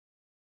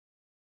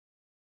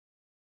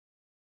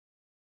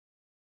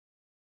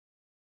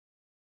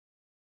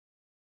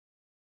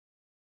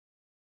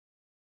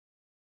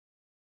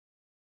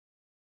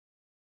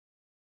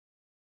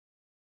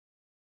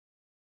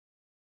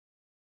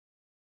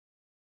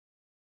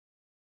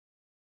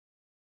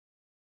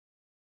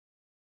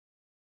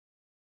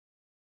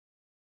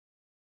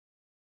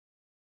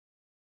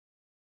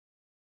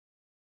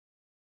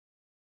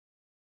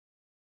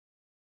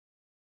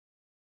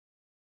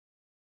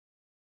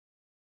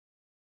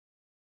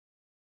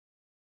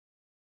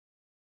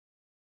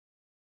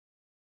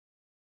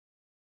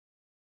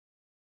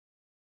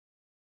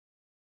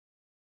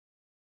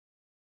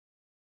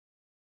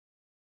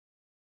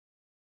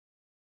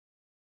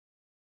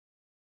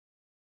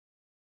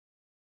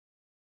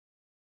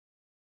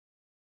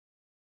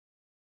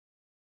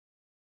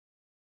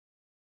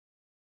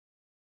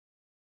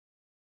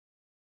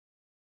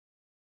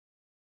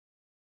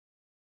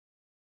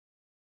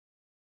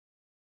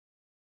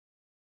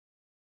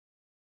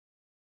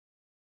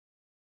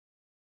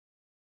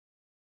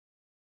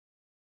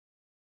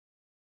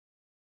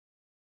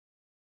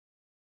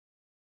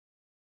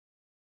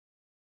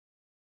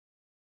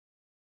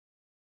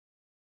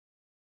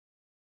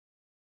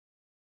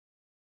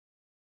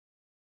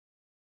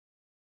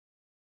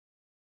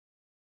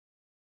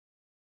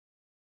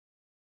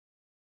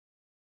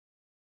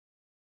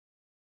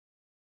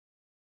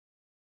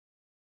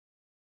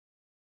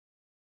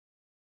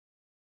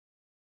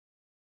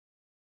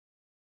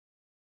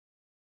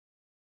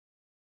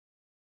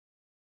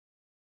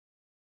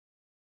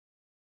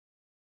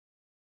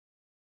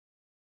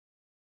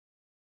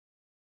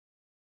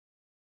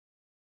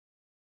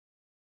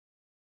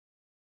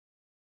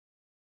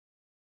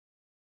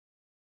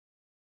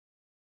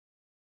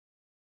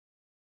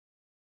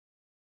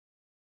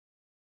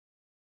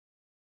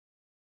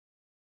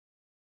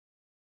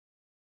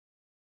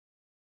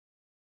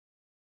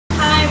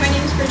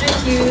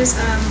introduce,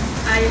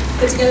 I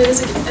put together this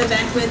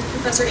event with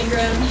Professor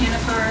Ingram, Hannah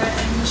Parra,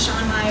 and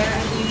Sean Meyer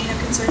at the Union of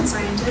Concerned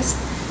Scientists.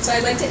 So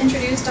I'd like to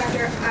introduce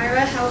Dr.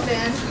 Ira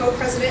Helfand,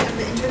 co-president of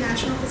the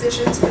International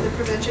Physicians for the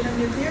Prevention of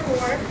Nuclear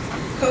War,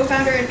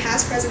 co-founder and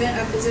past president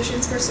of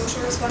Physicians for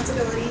Social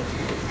Responsibility,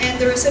 and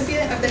the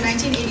recipient of the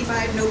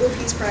 1985 Nobel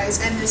Peace Prize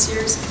and this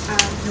year's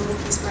Nobel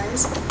Peace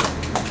Prize.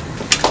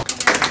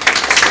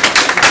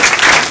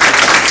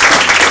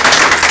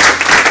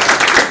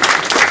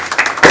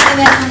 And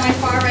then on my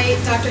far right,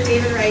 Dr.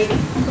 David Wright,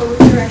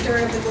 co-director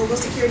of the Global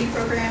Security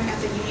Program at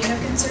the Union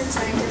of Concerned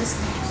Scientists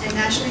and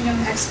nationally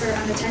known expert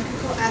on the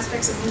technical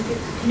aspects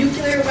of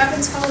nuclear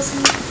weapons policy,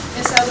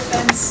 missile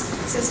defense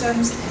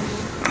systems,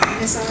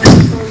 and missile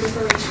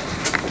proliferation.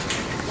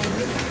 Thank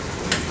you.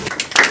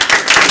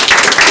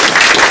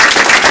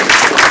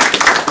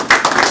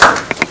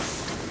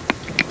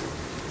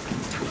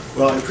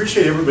 Well, I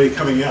appreciate everybody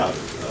coming out.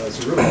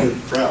 It's a really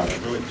good crowd.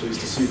 I'm really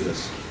pleased to see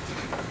this.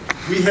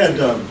 We had,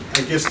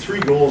 I guess,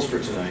 3 goals for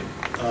tonight.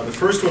 The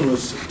first one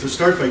was to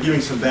start by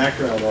giving some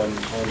background on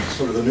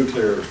sort of the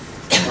nuclear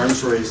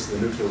arms race, the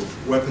nuclear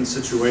weapons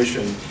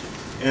situation,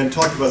 and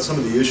talk about some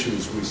of the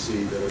issues we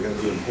see that are going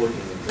to be important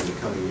in the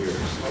coming years.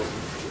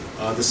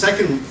 The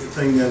second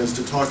thing then is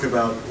to talk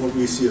about what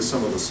we see as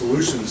some of the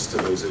solutions to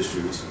those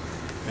issues.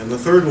 And the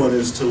third one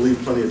is to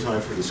leave plenty of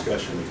time for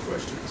discussion and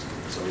questions.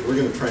 So we're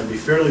going to try and be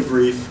fairly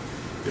brief.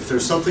 If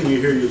there's something you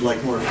hear you'd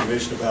like more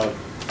information about,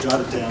 jot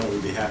it down, and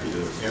we'd be happy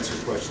to answer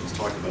questions,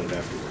 talk about it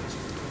afterwards.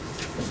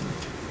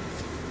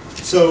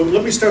 So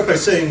let me start by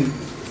saying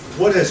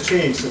what has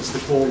changed since the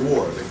Cold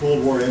War. The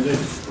Cold War ended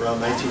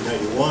around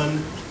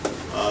 1991,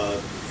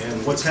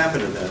 and what's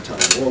happened in that time?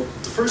 Well,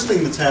 the first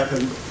thing that's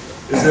happened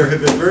is there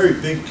have been very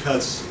big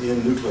cuts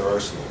in nuclear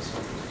arsenals.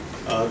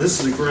 This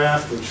is a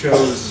graph that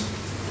shows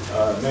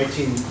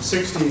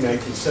 1960,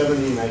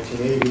 1970,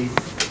 1980,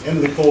 end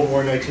of the Cold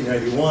War,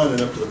 1991,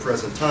 and up to the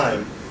present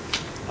time.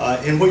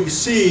 And what you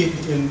see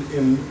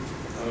in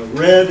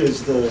red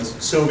is the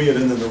Soviet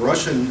and then the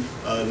Russian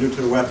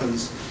nuclear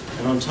weapons,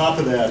 and on top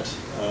of that,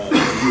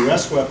 the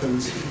US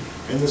weapons.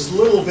 And this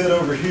little bit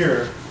over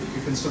here that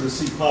you can sort of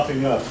see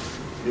popping up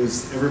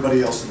is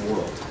everybody else in the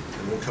world.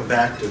 And we'll come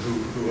back to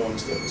who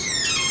owns those.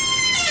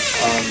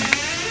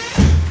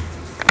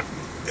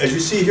 As you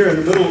see here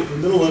in the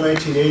middle of the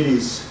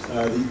 1980s,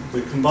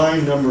 the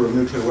combined number of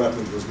nuclear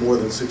weapons was more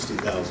than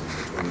 60,000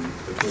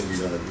 between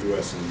the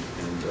US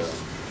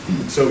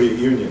and Soviet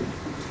Union.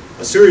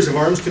 A series of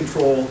arms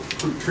control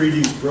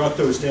treaties brought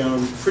those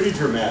down pretty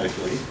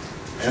dramatically,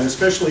 and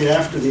especially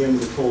after the end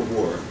of the Cold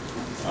War,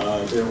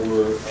 there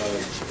were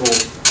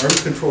both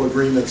arms control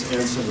agreements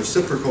and some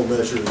reciprocal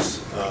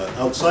measures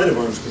outside of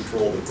arms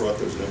control that brought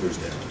those numbers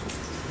down.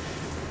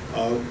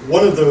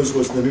 One of those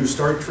was the New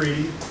START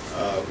Treaty,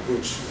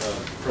 which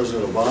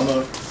President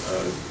Obama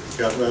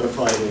got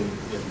ratified in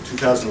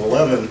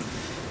 2011.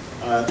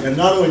 And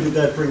not only did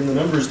that bring the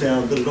numbers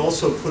down, but it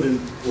also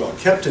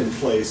kept in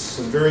place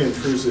some very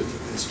intrusive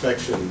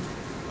inspection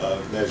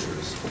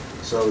measures.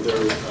 So there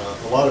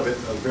are a lot of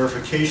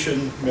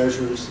verification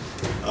measures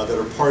that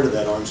are part of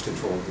that arms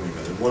control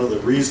agreement. And one of the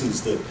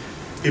reasons that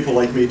people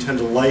like me tend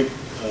to like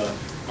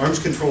arms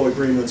control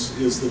agreements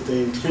is that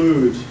they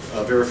include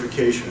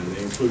verification, and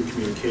they include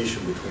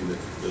communication between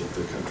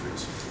the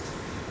countries.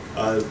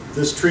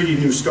 This treaty,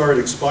 New START,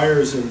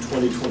 expires in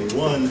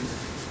 2021.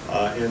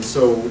 And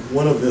so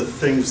one of the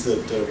things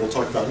that we'll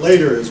talk about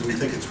later is we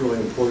think it's really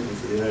important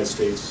for the United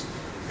States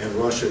and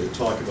Russia to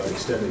talk about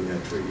extending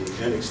that treaty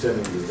and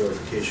extending the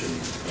verification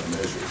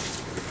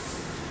measures.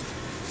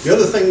 The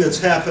other thing that's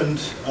happened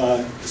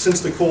since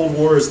the Cold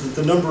War is that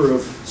the number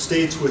of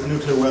states with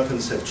nuclear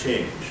weapons have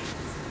changed.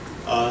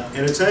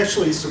 And it's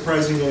actually,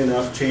 surprisingly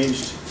enough,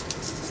 changed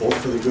both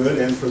for the good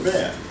and for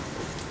bad.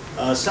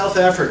 South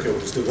Africa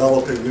was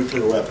developing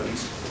nuclear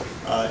weapons.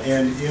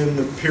 And in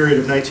the period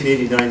of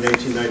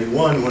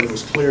 1989-1991, when it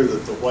was clear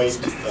that the white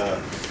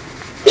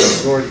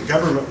minority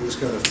government was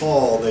going to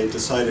fall, they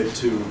decided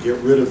to get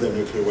rid of their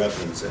nuclear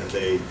weapons, and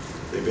they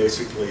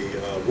basically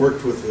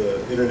worked with the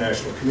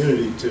international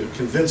community to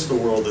convince the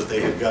world that they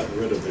had gotten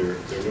rid of their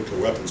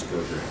nuclear weapons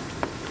program.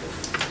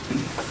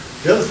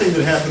 The other thing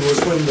that happened was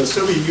when the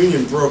Soviet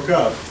Union broke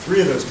up,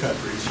 3 of those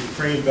countries,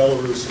 Ukraine,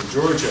 Belarus, and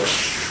Georgia,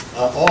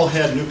 all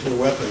had nuclear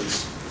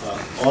weapons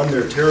on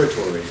their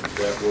territory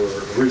that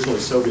were originally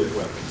Soviet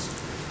weapons.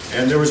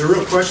 And there was a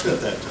real question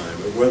at that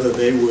time of whether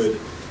they would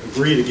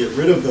agree to get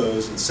rid of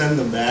those and send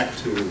them back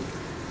to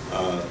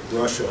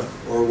Russia,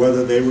 or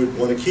whether they would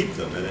want to keep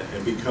them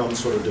and become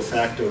sort of de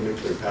facto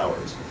nuclear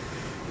powers.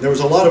 And there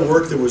was a lot of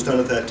work that was done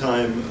at that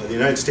time. The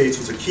United States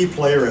was a key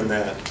player in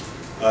that,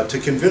 to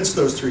convince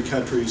those 3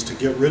 countries to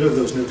get rid of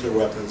those nuclear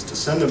weapons, to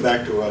send them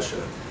back to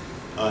Russia,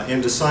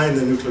 and to sign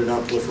the Nuclear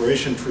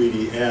Non-Proliferation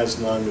Treaty as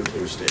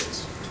non-nuclear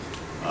states.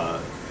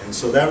 And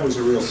so that was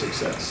a real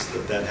success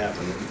that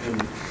happened.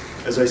 And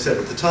as I said,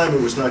 at the time it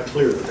was not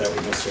clear that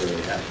would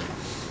necessarily happen.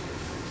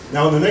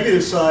 Now on the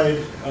negative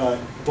side,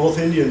 both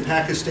India and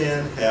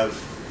Pakistan have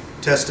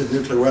tested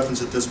nuclear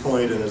weapons at this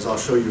point, and as I'll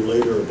show you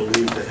later, are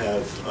believed to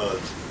have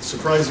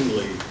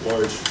surprisingly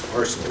large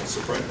arsenals,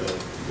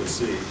 you'll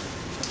see.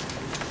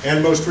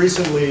 And most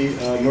recently,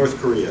 North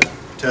Korea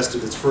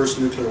tested its first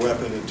nuclear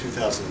weapon in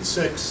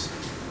 2006.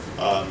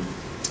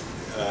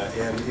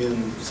 And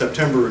in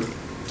September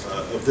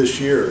of this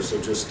year, so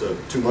just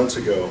 2 months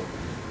ago,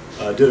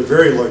 did a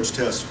very large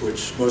test,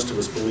 which most of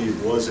us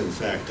believe was in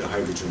fact a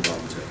hydrogen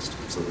bomb test,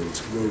 so that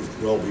it's moved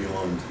well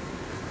beyond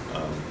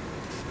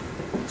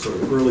sort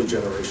of early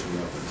generation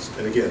weapons.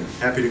 And again,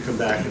 happy to come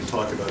back and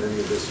talk about any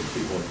of this if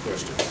people have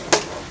questions.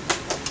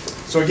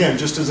 So again,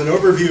 just as an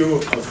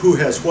overview of who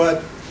has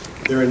what,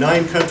 there are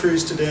 9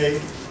 countries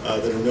today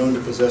that are known to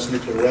possess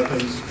nuclear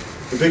weapons.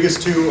 The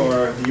biggest two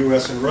are the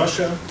US and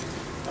Russia.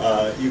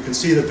 You can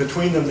see that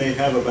between them they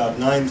have about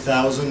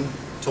 9,000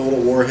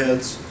 total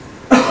warheads.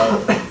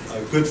 A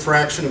good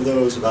fraction of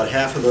those, about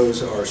half of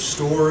those, are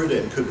stored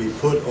and could be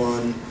put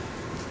on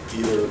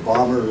either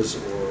bombers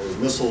or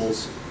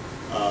missiles,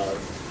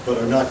 but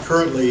are not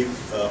currently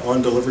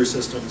on delivery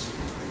systems.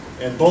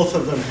 And both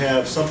of them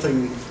have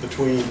something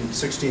between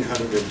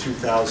 1,600 and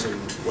 2,000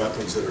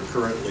 weapons that are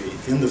currently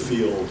in the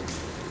field,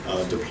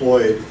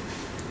 deployed,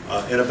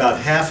 and about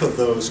half of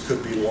those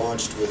could be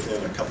launched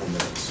within a couple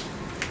minutes.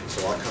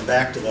 So I'll come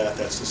back to that.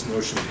 That's this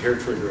notion of hair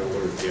trigger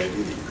alert, the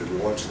idea that you could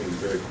launch things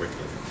very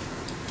quickly.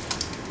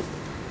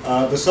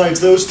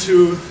 Besides those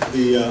two,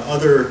 the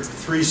other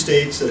 3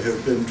 states that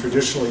have been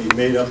traditionally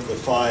made up the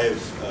 5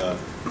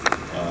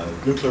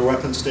 nuclear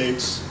weapon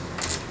states,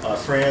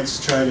 France,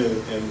 China,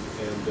 and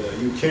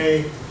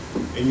UK,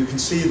 and you can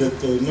see that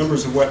the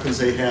numbers of weapons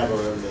they have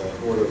are in the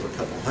order of a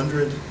couple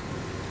hundred.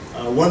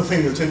 One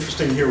thing that's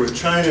interesting here with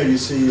China, you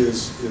see,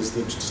 is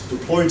the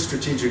deployed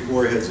strategic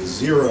warheads is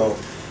 0,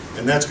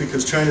 and that's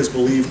because China is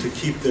believed to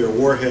keep their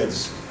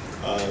warheads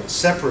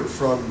separate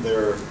from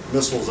their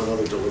missiles and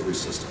other delivery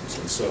systems.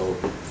 And so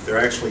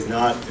they're actually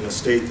not in a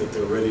state that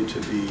they're ready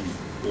to be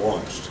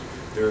launched.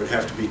 There would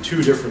have to be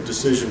 2 different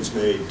decisions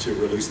made to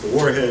release the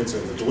warheads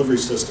and the delivery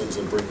systems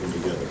and bring them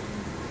together.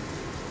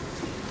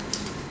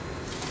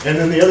 And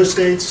then the other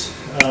states,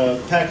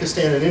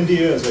 Pakistan and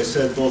India, as I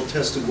said, both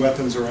tested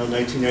weapons around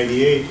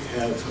 1998,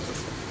 have,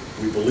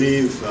 we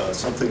believe,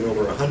 something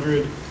over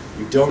 100.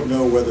 We don't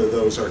know whether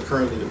those are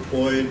currently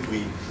deployed.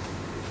 We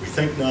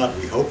think not,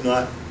 we hope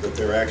not, that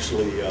they're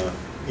actually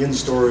in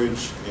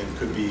storage and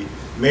could be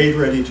made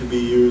ready to be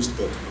used,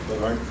 but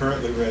aren't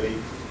currently ready.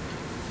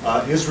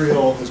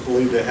 Israel is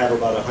believed to have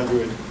about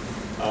 100.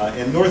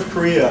 And North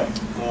Korea,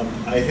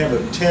 I have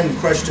a 10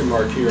 question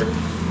mark here.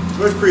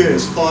 North Korea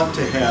is thought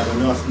to have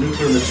enough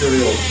nuclear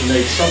material to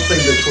make something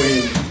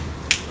between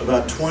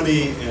about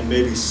 20 and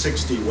maybe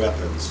 60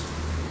 weapons.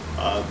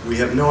 We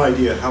have no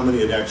idea how many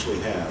it actually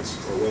has,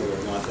 or whether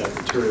or not that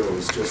material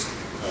is just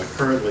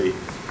currently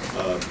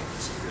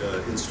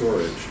in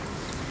storage.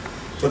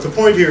 But the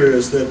point here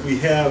is that we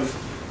have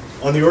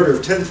on the order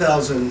of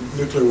 10,000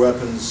 nuclear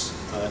weapons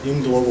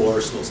in global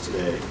arsenals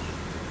today.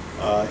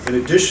 In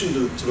addition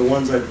to the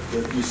ones that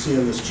you see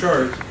in this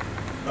chart,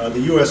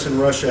 the US and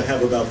Russia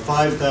have about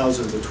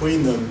 5,000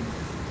 between them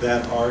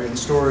that are in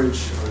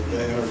storage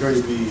and are going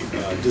to be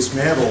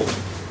dismantled,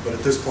 but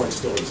at this point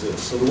still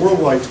exist. So the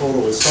worldwide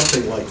total is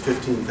something like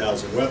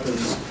 15,000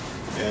 weapons,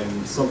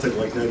 and something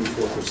like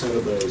 94%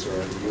 of those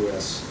are in the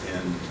US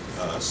and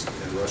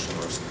Russian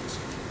arsenals.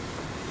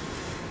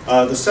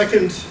 The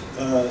second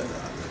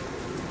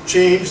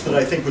change that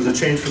I think was a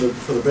change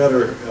for the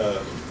better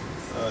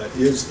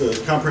is the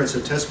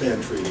Comprehensive Test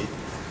Ban Treaty.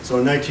 So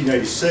in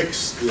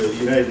 1996, the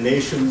United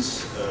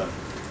Nations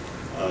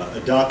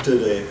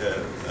adopted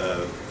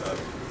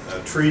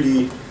a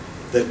treaty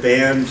that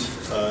banned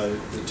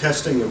the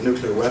testing of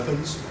nuclear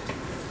weapons.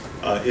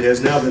 It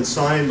has now been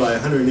signed by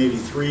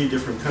 183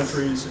 different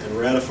countries and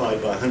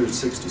ratified by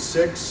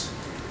 166.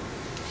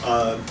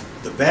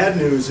 The bad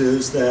news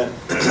is that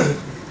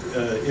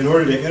in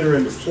order to enter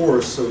into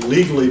force, so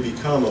legally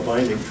become a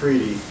binding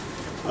treaty,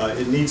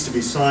 it needs to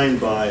be signed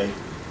by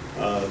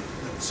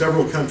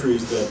several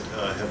countries that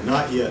have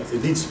not yet.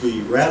 It needs to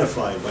be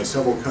ratified by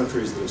several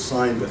countries that have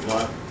signed but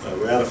not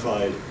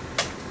ratified,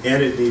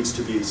 and it needs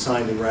to be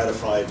signed and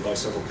ratified by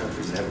several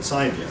countries that haven't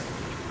signed yet.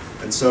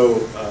 And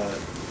so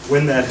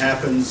when that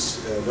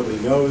happens, nobody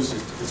knows.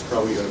 It's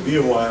probably going to be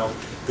a while.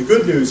 The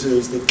good news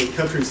is that the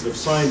countries that have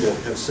signed it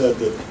have said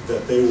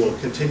that they will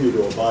continue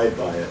to abide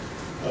by it,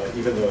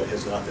 even though it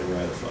has not been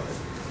ratified.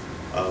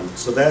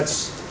 So I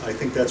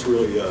think that's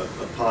really a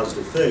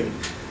positive thing.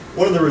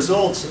 One of the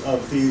results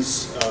of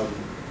these,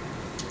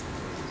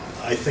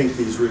 I think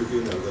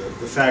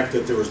the fact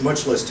that there was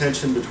much less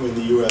tension between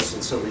the US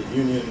and Soviet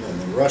Union and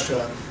then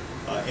Russia,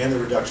 and the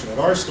reduction of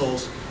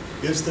arsenals,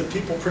 is that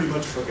people pretty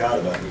much forgot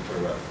about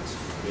nuclear weapons.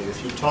 I mean,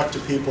 if you talk to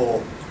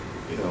people,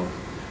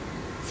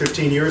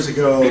 15 years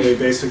ago,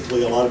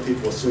 a lot of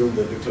people assumed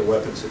that nuclear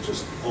weapons had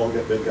just all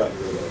been gotten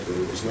rid of, that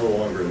it was no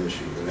longer an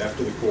issue, that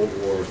after the Cold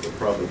War, the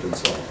problem had been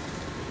solved.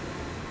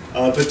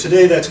 But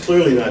today, that's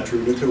clearly not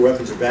true. Nuclear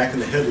weapons are back in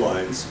the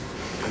headlines.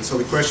 And so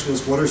the question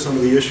is, what are some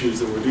of the issues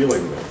that we're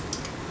dealing with?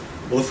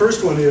 Well, the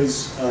first one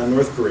is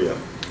North Korea.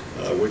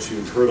 which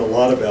you've heard a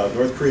lot about.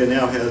 North Korea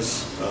now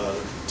has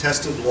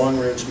tested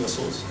long-range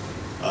missiles,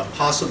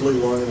 possibly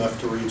long enough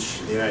to reach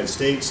the United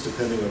States,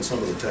 depending on some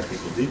of the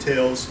technical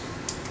details.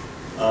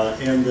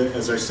 And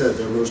as I said,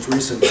 their most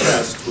recent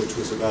test, which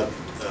was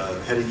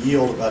had a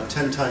yield about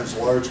 10 times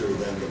larger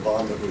than the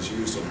bomb that was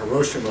used in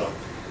Hiroshima,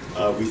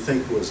 we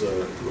think was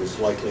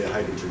likely a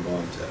hydrogen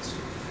bomb test.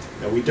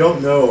 Now we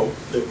don't know,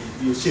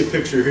 you see a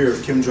picture here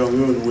of Kim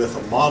Jong-un with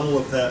a model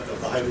of the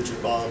hydrogen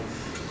bomb.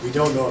 We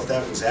don't know if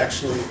that was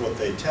actually what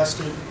they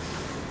tested,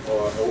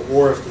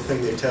 or if the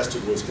thing they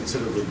tested was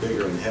considerably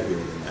bigger and heavier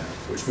than that,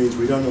 which means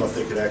we don't know if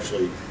they could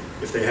actually,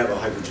 if they have a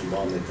hydrogen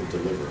bomb they could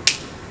deliver.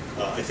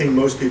 I think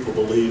most people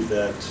believe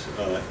that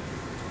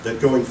that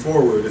going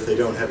forward, if they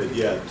don't have it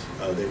yet,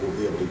 they will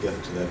be able to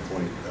get to that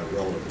point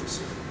relatively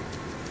soon.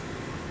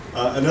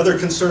 Another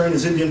concern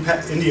is India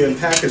and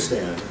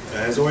Pakistan.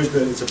 Has always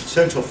been, it's a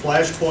potential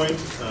flashpoint.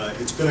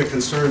 It's been a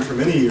concern for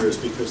many years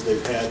because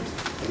they've had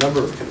a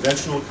number of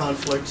conventional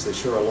conflicts. They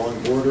share a long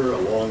border,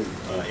 a long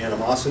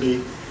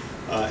animosity.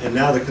 And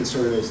now the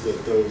concern is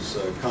that those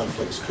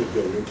conflicts could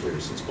go nuclear,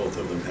 since both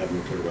of them have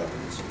nuclear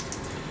weapons.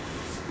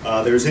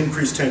 There's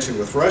increased tension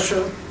with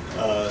Russia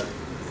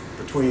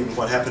between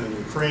what happened in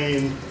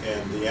Ukraine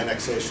and the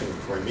annexation of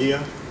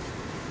Crimea.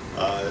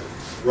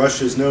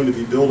 Russia is known to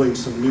be building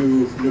some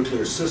new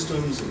nuclear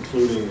systems,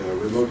 including a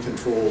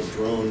remote-controlled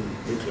drone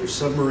nuclear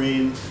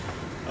submarine,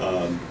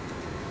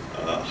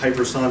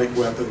 hypersonic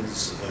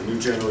weapons, a new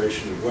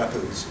generation of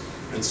weapons.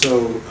 And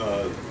so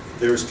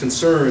there's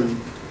concern,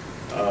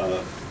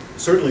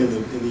 certainly in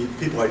the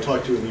people I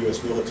talk to in the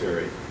U.S.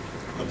 military,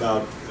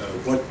 about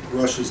what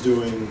Russia's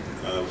doing.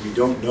 We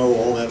don't know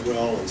all that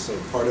well, and so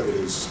part of it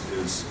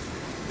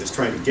is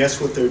trying to guess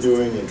what they're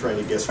doing and trying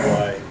to guess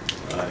why.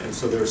 And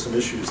so there are some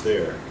issues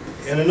there.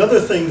 And another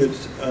thing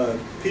that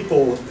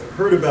people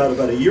heard about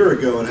a year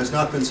ago and has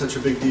not been such a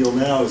big deal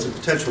now is a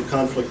potential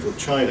conflict with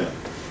China.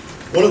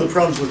 One of the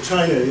problems with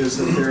China is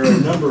that there are a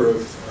number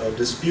of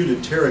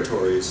disputed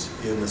territories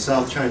in the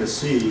South China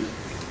Sea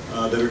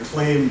that are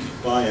claimed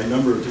by a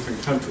number of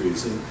different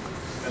countries. And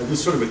this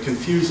is sort of a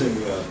confusing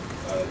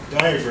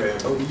diagram.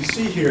 But what you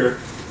see here,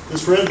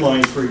 this red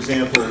line, for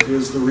example,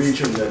 is the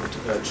region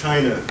that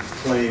China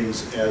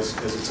claims as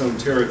its own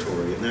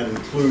territory, and that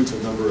includes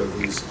a number of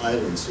these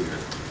islands here.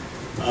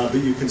 But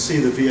you can see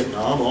that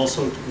Vietnam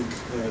also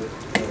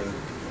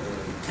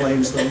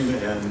claims them,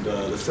 and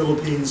the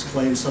Philippines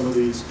claim some of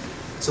these.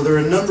 So there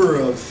are a number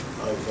of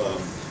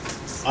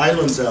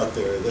islands out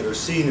there that are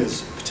seen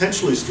as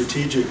potentially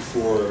strategic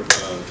for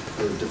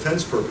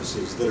defense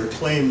purposes that are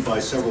claimed by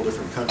several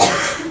different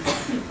countries.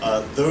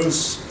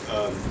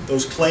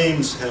 Those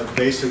claims have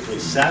basically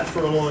sat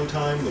for a long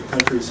time. The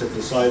countries have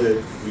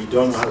decided we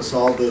don't know how to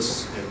solve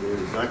this and we're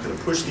not going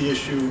to push the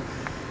issue.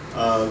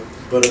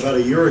 But about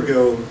a year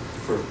ago,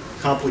 for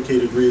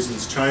complicated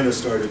reasons, China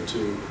started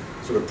to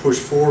sort of push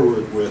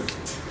forward with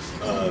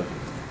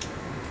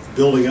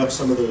building up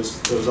some of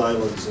those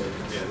islands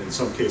and in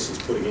some cases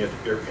putting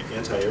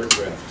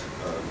anti-aircraft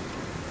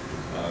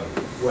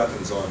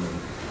weapons on them.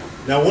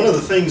 Now, one of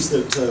the things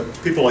that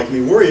people like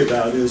me worry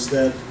about is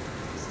that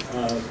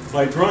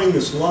by drawing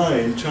this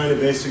line, China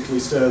basically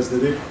says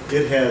that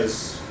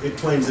it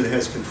claims it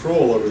has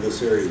control over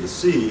this area of the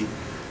sea.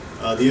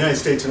 The United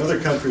States and other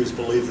countries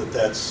believe that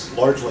that's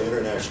largely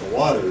international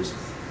waters,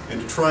 and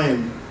to try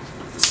and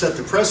set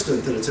the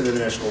precedent that it's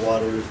international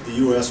waters, the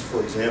U.S., for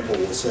example,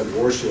 will send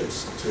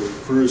warships to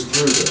cruise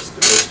through this, to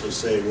basically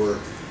say we're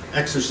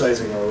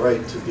exercising our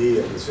right to be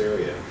in this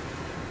area.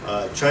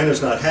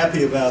 China's not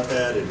happy about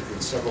that. It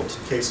in several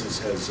cases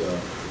has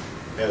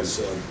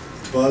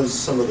buzzed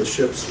some of the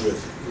ships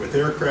with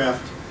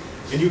aircraft.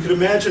 And you could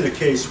imagine a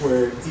case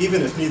where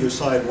even if neither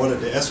side wanted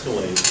to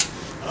escalate,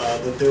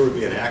 that there would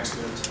be an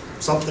accident.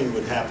 Something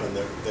would happen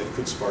that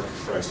could spark a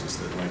crisis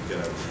that might get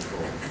out of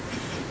control.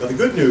 Now the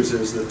good news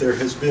is that there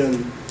has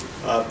been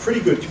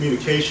pretty good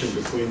communication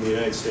between the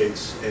United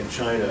States and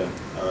China,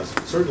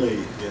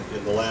 certainly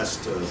in the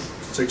last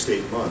 6 to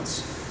 8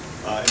 months.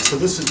 And so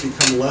this has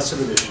become less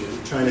of an issue.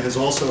 China has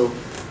also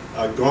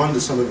gone to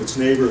some of its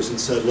neighbors and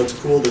said, let's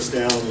cool this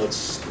down,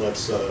 let's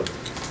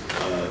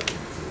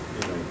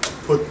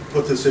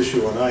put this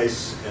issue on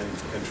ice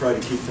and try to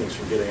keep things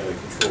from getting out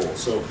of control.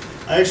 So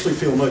I actually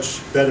feel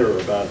much better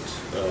about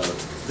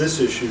this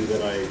issue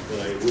than I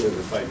would have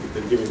if I'd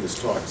been giving this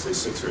talk, say,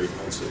 6 or 8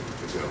 months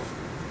ago.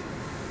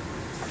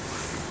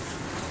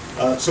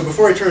 So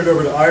before I turn it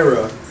over to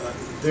Ira,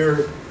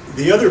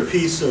 the other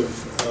piece of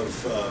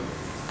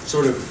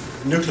sort of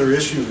nuclear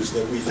issues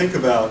that we think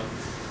about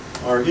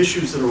are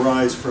issues that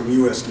arise from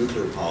U.S.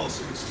 nuclear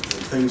policies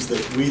and things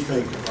that we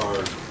think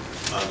are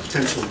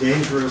potentially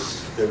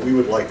dangerous that we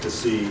would like to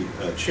see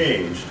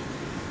changed.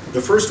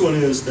 The first one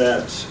is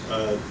that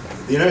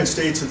the United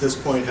States at this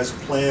point has a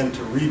plan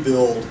to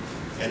rebuild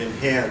and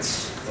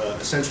enhance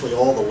essentially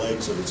all the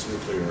legs of its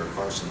nuclear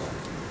arsenal.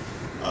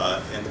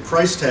 And the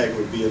price tag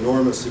would be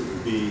enormous. It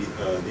would be,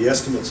 the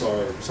estimates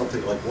are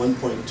something like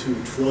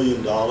 $1.2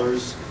 trillion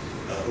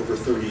over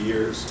 30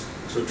 years.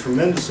 So a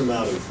tremendous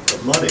amount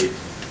of money.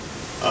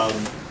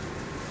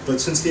 But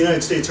since the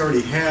United States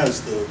already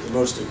has the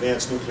most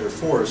advanced nuclear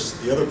force,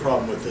 the other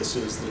problem with this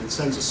is that it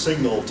sends a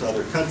signal to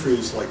other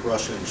countries like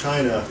Russia and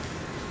China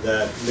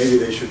that maybe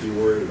they should be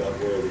worried about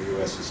where the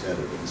U.S. is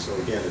headed. And so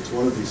again, it's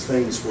one of these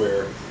things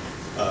where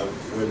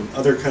when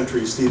other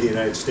countries see the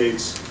United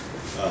States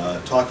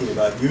talking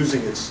about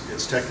using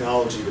its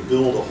technology to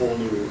build a whole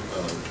new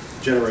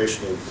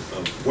generation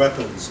of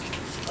weapons,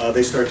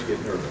 they start to get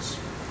nervous.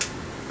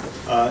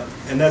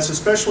 And that's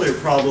especially a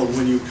problem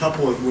when you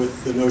couple it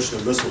with the notion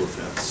of missile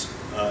defense.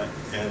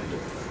 And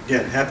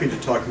again, happy to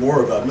talk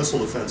more about missile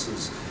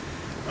defenses.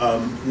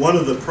 One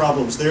of the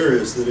problems there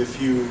is that if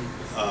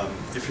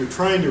you're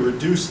trying to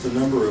reduce the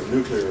number of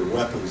nuclear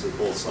weapons that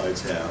both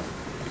sides have,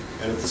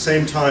 and at the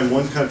same time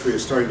one country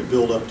is starting to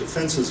build up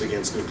defenses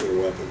against nuclear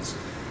weapons,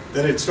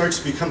 then it starts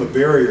to become a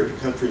barrier to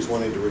countries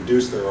wanting to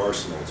reduce their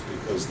arsenals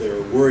because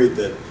they're worried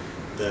that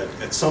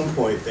at some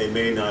point they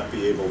may not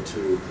be able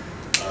to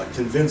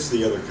convince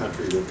the other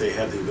country that they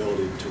have the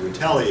ability to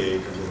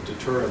retaliate and that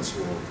deterrence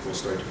will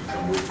start to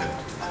become weakened.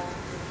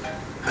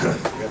 I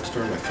got to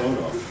turn my phone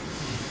off.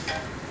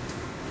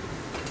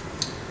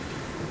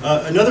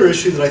 Another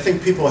issue that I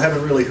think people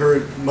haven't really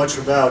heard much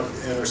about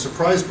and are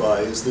surprised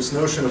by is this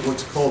notion of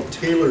what's called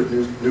tailored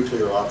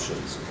nuclear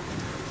options.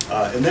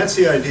 And that's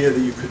the idea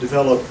that you could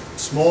develop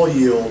small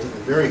yield and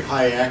very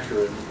high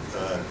accurate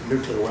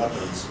nuclear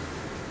weapons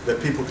that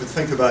people could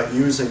think about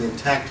using in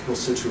tactical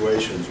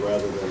situations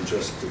rather than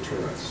just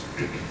deterrence.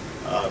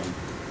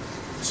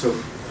 So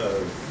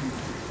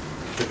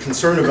the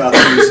concern about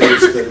these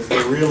is that if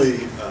they're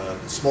really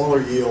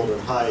smaller yield and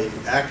high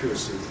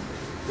accuracy,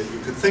 that you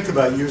could think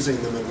about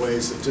using them in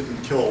ways that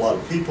didn't kill a lot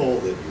of people,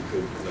 that you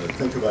could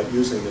think about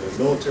using them in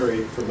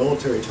for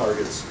military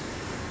targets.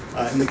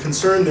 And the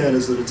concern then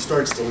is that it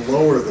starts to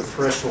lower the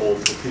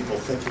threshold for people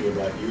thinking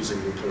about using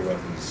nuclear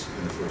weapons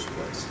in the first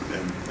place.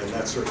 And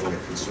that's certainly a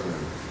concern.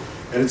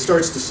 And it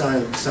starts to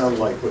sound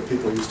like what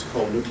people used to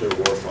call nuclear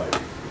warfighting,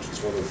 which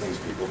is one of the things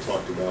people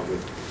talked about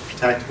with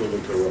tactical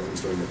nuclear weapons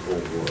during the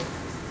Cold War.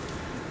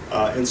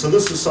 And so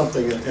this is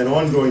something, an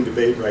ongoing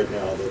debate right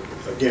now that,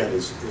 again,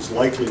 is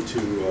likely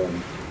to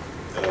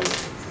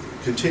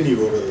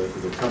continue over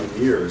the coming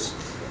years.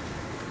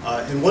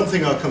 And one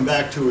thing I'll come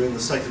back to in the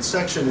second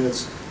section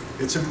is,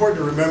 it's important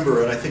to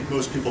remember, and I think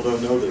most people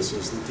don't know this,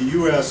 is that the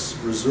U.S.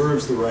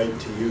 reserves the right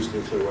to use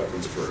nuclear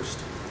weapons first.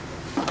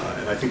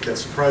 And I think that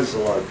surprises a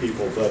lot of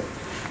people, but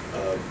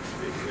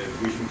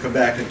we can come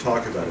back and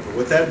talk about it. But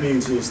what that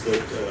means is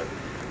that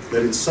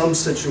in some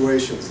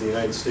situations the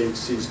United States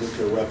sees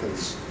nuclear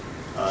weapons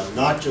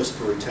not just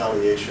for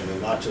retaliation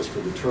and not just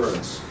for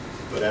deterrence,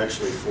 but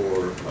actually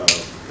for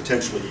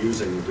potentially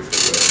using in a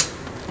different way.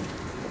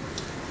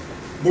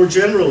 More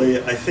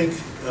generally, I think,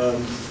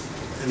 and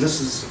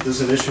this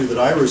is an issue that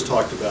Ira's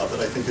talked about that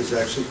I think is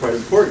actually quite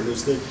important,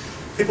 is that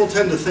people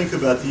tend to think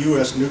about the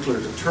U.S. nuclear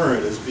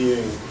deterrent as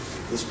being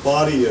this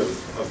body of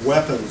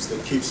weapons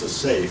that keeps us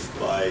safe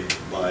by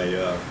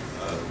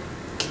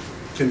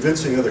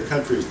convincing other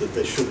countries that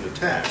they shouldn't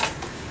attack.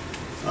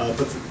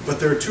 But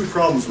there are two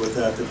problems with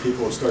that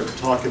people have started to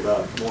talk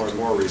about more and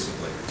more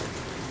recently.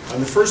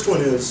 And the first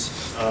one is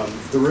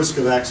the risk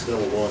of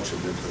accidental launch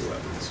of nuclear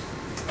weapons.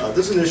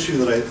 This is an issue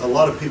that a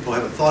lot of people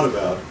haven't thought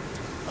about,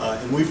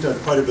 and we've done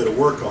quite a bit of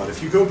work on.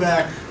 If you go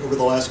back over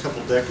the last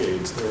couple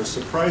decades, there are a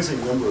surprising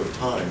number of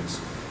times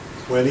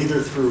when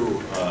either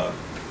through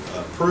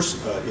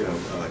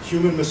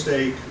human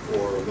mistake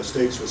or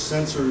mistakes with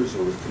sensors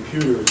or with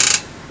computers,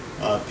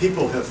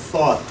 people have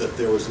thought that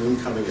there was an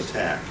incoming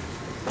attack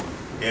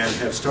and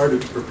have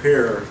started to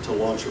prepare to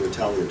launch a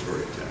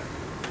retaliatory attack.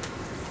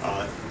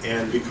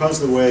 And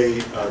because of the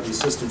way these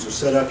systems are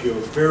set up, you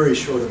have a very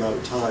short amount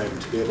of time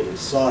to be able to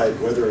decide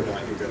whether or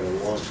not you're going to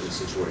launch in a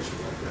situation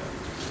like that.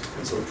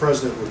 And so the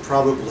president would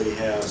probably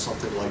have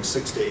something like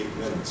 6 to 8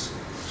 minutes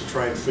to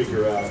try and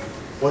figure out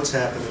what's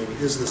happening,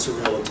 is this a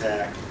real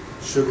attack,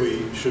 should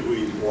we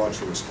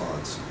launch a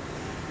response.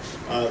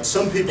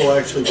 Some people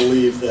actually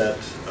believe that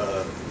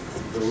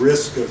the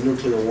risk of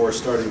nuclear war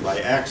starting by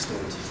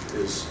accident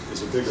is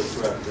a bigger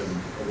threat than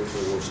a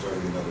nuclear war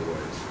starting in other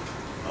ways.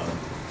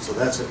 So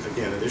that's,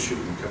 again, an issue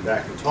we can come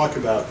back and talk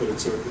about, but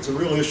it's a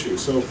real issue.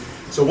 So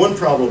one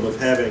problem of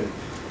having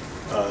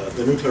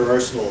the nuclear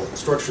arsenal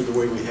structured the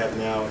way we have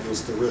now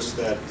is the risk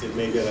that it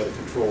may get out of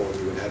control and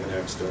we would have an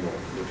accidental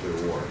nuclear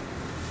war.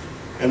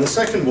 And the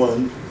second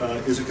one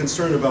is a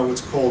concern about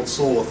what's called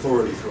sole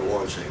authority for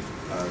launching.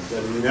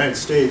 That in the United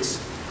States,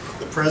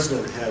 the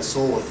president has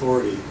sole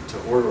authority to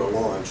order a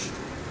launch,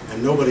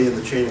 and nobody in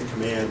the chain of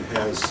command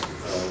has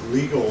a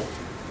legal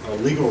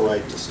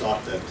right to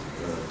stop that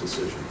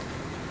decision.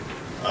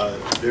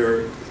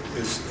 There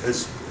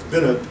has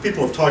been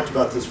people have talked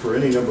about this for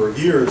any number of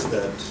years,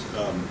 that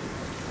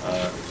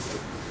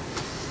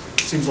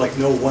it seems like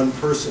no one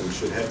person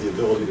should have the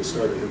ability to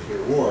start a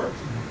nuclear war.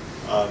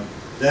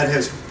 That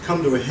has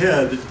come to a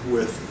head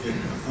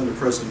under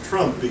President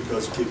Trump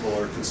because people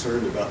are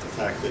concerned about the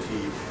fact that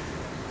he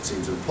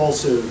seems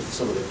impulsive.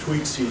 Some of the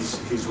tweets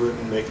he's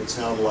written make it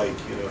sound like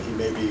he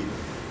may be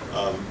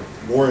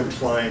more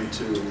inclined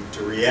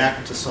to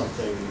react to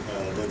something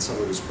than some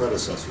of his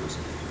predecessors.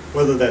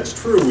 Whether that's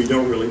true, we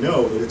don't really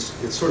know, but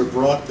it's sort of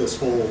brought this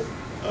whole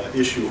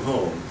issue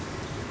home.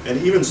 And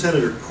even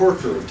Senator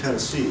Corker of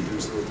Tennessee,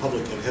 who's the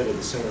Republican head of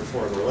the Senate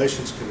Foreign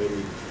Relations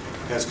Committee,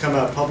 has come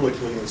out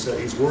publicly and said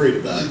he's worried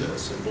about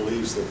this and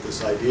believes that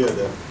this idea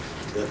that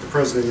the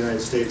President of the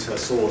United States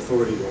has sole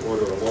authority to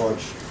order a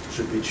launch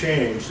should be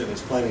changed, and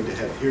is planning to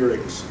have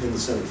hearings in the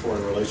Senate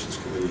Foreign Relations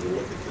Committee to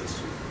look at this.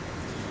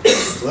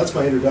 So that's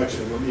my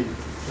introduction. Let me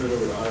turn it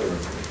over to Ira.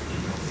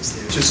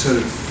 Just sort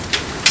of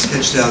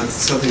sketched out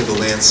something of the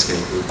landscape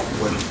of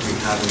what we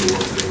have in the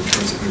world today in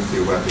terms of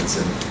nuclear weapons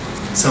and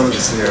some of the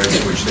scenarios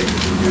in which they can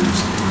be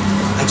used.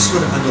 I just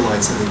want to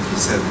underline something that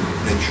you said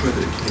and make sure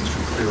that it came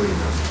through clearly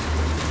enough.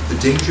 The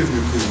danger of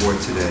nuclear war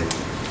today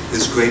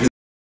is greater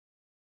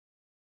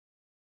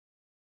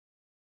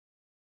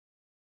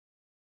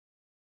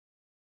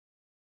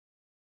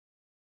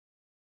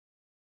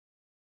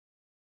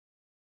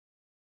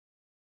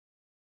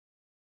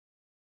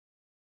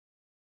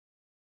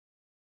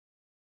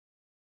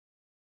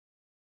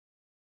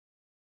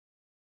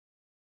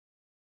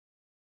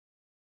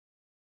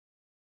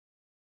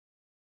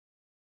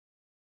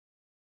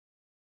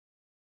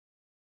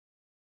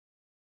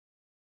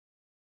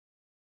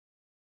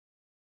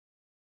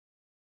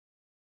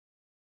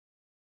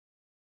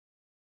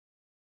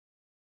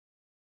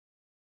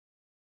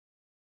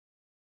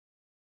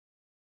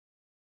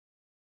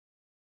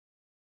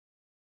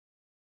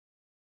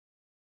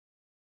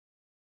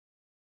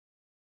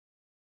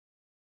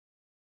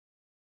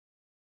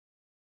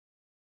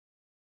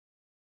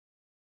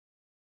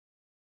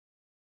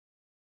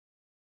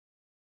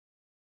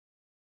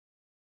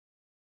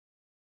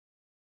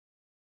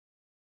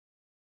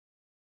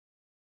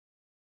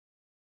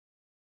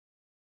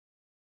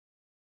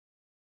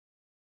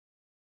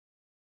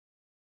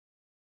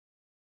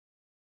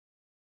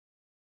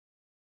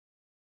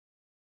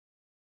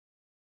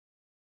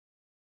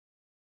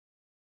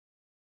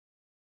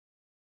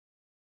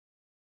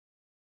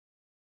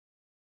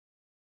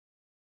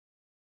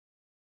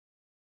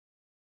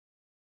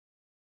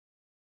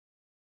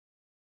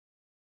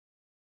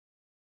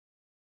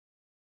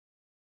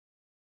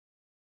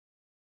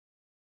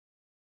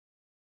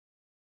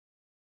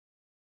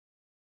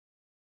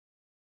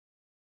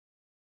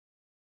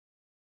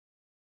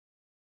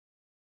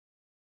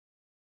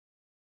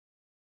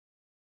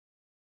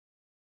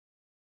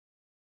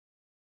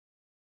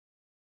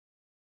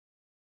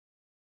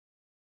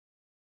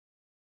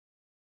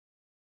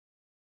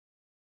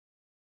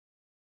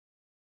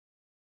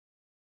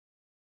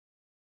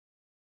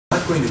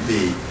going to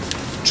be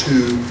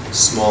two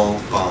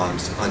small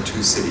bombs on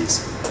two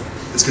cities.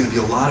 It's going to be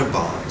a lot of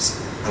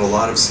bombs on a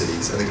lot of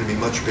cities, and they're going to be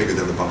much bigger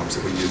than the bombs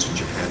that we used in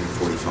Japan in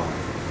 '45.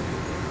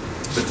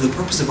 But for the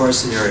purpose of our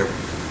scenario,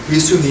 we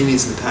assume the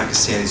Indians and the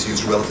Pakistanis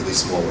used relatively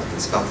small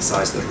weapons, about the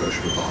size of the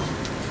Hiroshima bomb.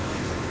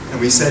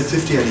 And we said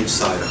 50 on each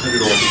side, 100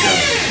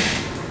 altogether.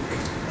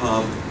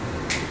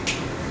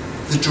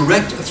 The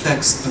direct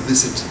effects of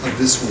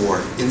this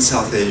war in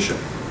South Asia,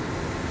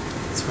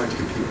 it's hard to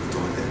compete with the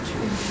dog there.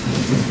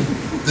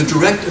 The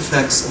direct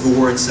effects of the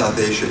war in South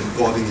Asia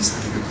involving these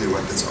nuclear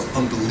weapons are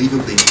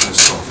unbelievably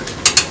catastrophic.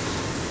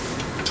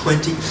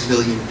 20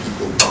 million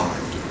people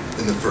died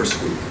in the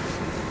first week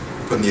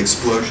from the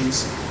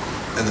explosions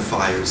and the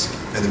fires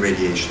and the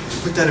radiation. To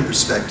put that in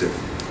perspective,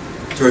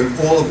 during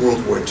all of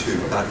World War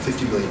II, about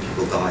 50 million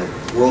people died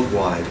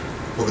worldwide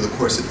over the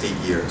course of 8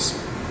 years.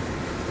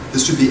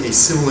 This would be a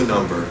similar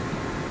number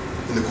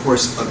in the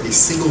course of a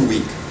single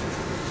week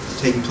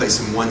taking place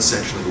in one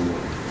section of the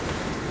world.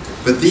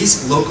 But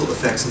these local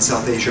effects in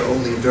South Asia are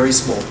only a very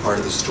small part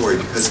of the story,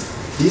 because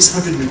these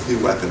 100 nuclear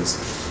weapons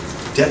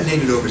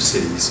detonated over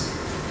cities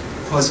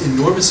cause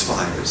enormous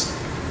fires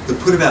that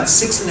put about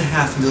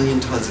 6.5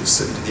 million tons of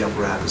soot into the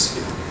upper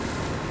atmosphere.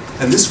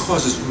 And this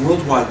causes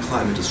worldwide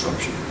climate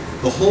disruption.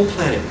 The whole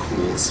planet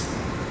cools.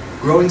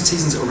 Growing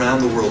seasons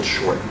around the world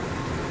shorten.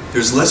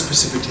 There's less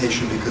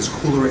precipitation because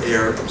cooler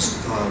air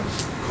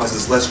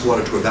causes less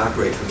water to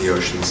evaporate from the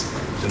oceans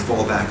and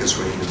fall back as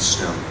rain and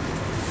snow.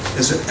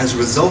 As a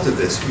result of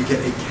this, you get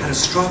a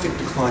catastrophic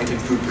decline in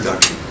food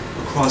production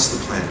across the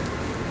planet.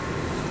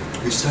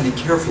 We've studied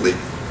carefully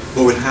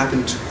what would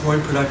happen to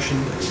corn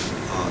production,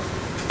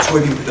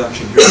 soybean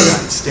production here in the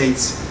United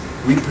States,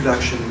 wheat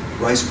production,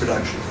 rice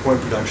production, corn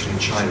production in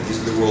China. These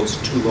are the world's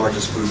two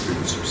largest food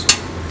producers.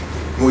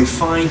 What we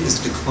find is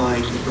a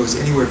decline that goes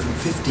anywhere from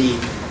 15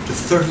 to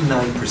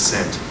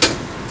 39%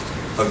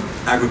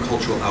 of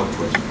agricultural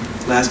output,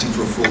 lasting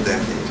for a full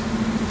decade.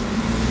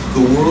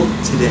 The world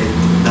today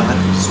cannot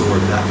absorb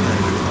that kind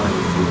of decline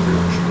in food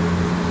production.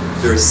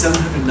 There are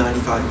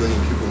 795 million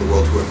people in the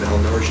world who are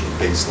malnourished at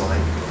baseline.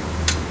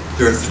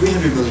 There are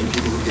 300 million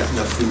people who get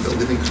enough food that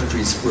live in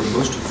countries where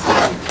most of the food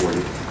is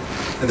imported.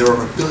 And there are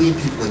 1 billion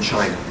people in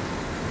China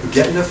who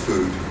get enough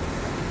food,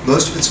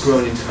 most of it's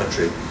grown in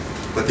country,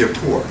 but they're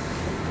poor.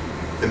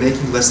 They're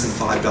making less than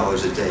 $5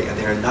 a day, and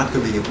they are not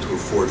going to be able to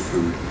afford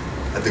food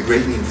at the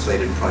greatly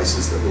inflated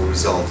prices that will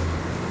result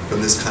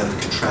from this kind of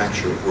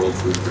contraction of world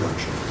food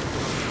production.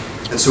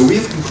 And so we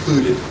have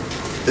concluded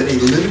that a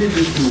limited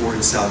nuclear war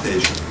in South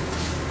Asia,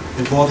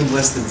 involving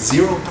less than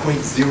 0.03%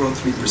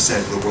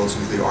 of the world's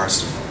nuclear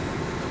arsenal,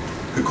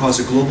 could cause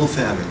a global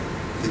famine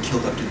that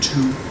killed up to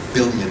 2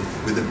 billion,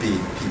 with a B,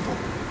 people.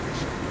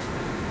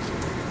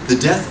 The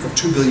death of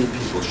 2 billion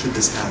people, should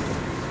this happen,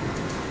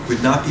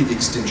 would not be the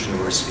extinction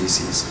of our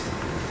species,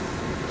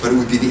 but it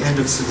would be the end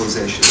of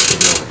civilization as we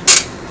know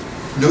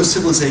it. No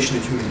civilization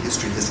in human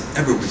history has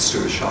ever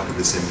withstood a shock of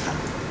this impact.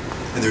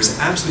 And there's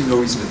absolutely no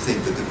reason to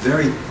think that the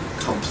very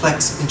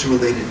complex,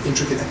 interrelated,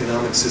 intricate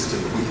economic system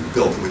that we have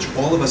built, in which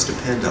all of us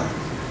depend on,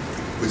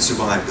 would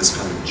survive this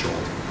kind of a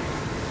jolt.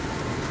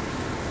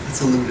 That's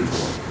a limited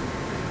war.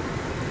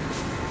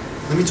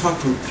 Let me talk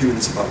for a few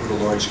minutes about what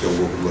a large-scale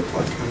war would look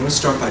like. I'm going to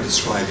start by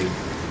describing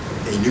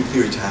a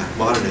nuclear attack,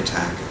 modern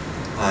attack,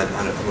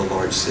 on a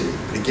large city.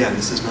 But again,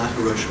 this is not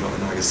Hiroshima or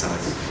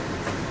Nagasaki.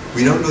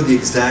 We don't know the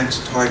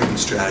exact targeting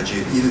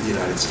strategy of either the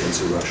United States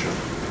or Russia.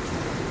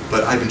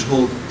 But I've been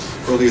told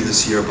earlier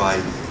this year by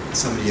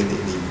somebody in the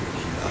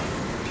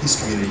peace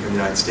community here in the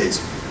United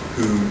States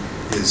who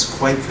is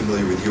quite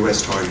familiar with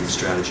U.S. targeting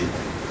strategy,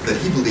 that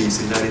he believes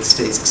the United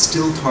States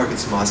still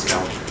targets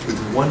Moscow with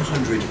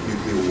 100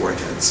 nuclear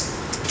warheads,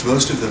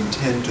 most of them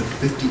 10 to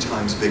 50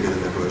 times bigger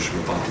than the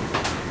Hiroshima bomb.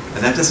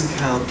 And that doesn't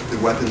count the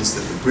weapons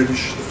that the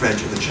British, the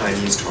French, and the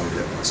Chinese target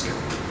at Moscow.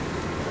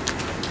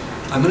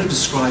 I'm going to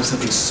describe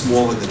something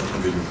smaller than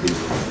 100 nuclear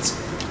warheads.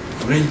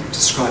 I'm going to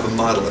describe a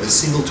model of a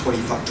single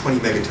 20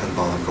 megaton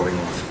bomb going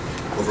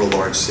off over a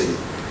large city.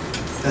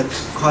 That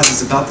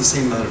causes about the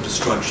same amount of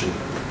destruction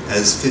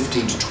as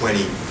 15 to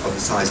 20 of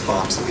the size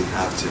bombs that we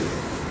have today.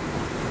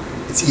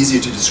 It's easier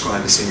to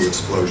describe a single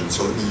explosion,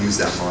 so let me use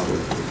that model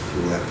if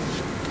you let me.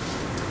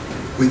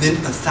 Within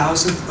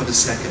 1,000th of a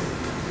second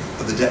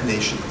of the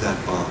detonation of that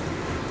bomb,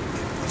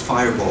 a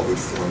fireball would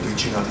form,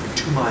 reaching out for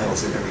 2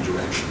 miles in every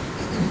direction,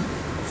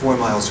 4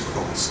 miles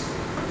across.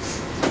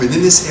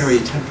 Within this area,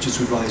 temperatures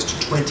would rise to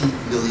 20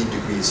 million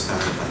degrees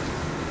Fahrenheit,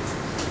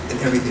 and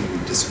everything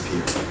would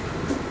disappear.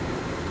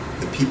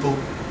 The people,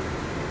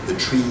 the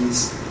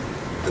trees,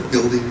 the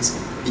buildings,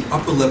 the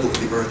upper level of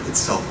the earth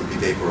itself would be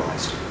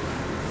vaporized.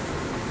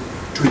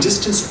 To a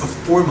distance of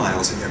 4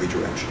 miles in every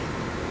direction,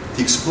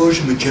 the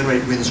explosion would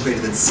generate winds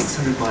greater than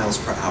 600 miles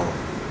per hour.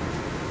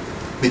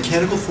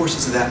 Mechanical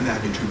forces of that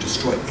magnitude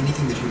destroy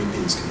anything that human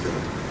beings can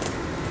build.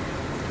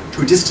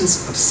 To a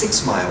distance of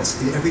 6 miles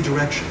in every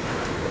direction,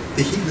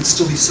 the heat would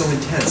still be so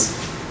intense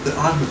that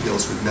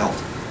automobiles would melt.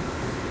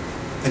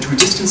 And to a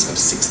distance of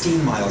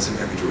 16 miles in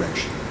every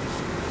direction,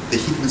 the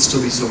heat would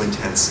still be so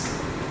intense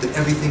that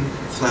everything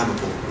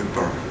flammable would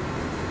burn.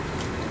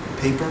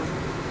 Paper,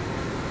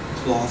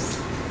 cloth,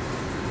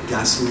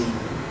 gasoline,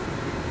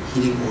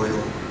 heating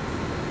oil,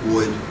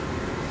 wood,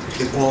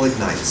 it all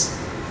ignites.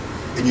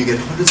 And you get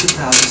hundreds of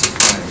thousands of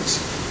fires,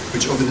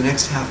 which over the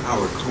next half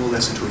hour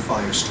coalesce into a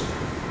firestorm,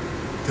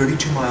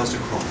 32 miles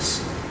across,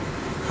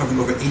 covering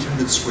over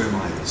 800 square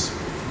miles.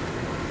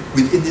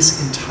 Within this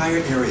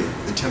entire area,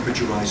 the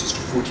temperature rises to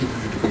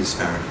 1,400 degrees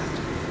Fahrenheit.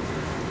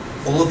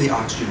 All of the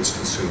oxygen is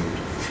consumed,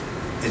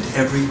 and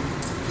every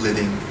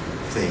living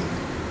thing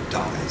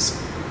dies.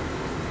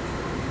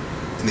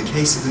 In the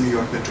case of the New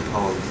York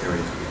metropolitan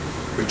area,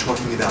 we're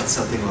talking about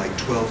something like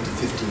 12 to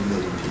 15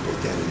 million people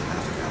dead in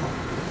half an hour.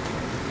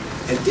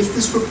 And if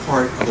this were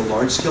part of a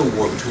large-scale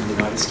war between the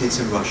United States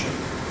and Russia,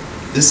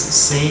 this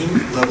same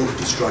level of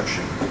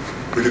destruction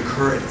would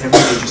occur in every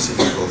major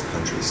city in both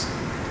countries.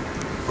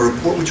 A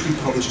report which we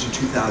published in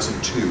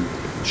 2002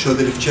 showed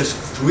that if just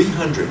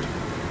 300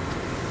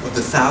 of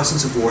the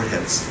thousands of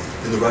warheads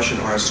in the Russian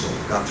arsenal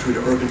got through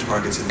to urban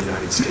targets in the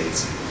United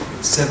States,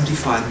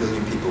 75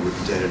 million people would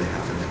be dead in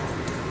half an hour.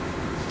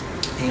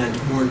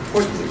 And more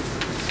importantly,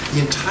 the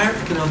entire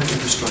economic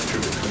infrastructure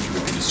of the country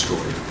would be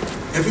destroyed.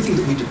 Everything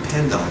that we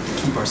depend on to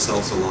keep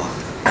ourselves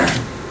alive.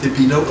 There'd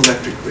be no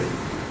electric grid.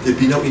 There'd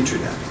be no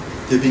internet.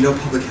 There'd be no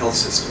public health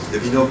system.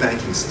 There'd be no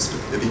banking system.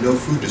 There'd be no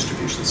food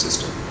distribution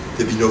system.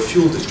 There'd be no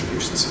fuel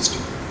distribution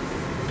system.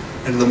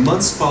 And in the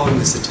months following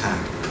this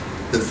attack,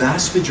 the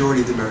vast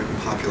majority of the American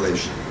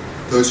population,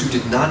 those who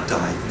did not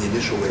die in the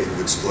initial wave of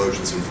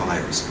explosions and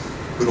fires,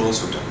 would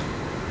also die.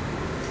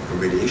 From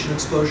radiation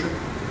exposure,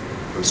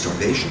 from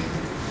starvation,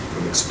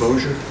 from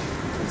exposure,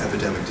 from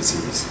epidemic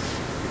disease.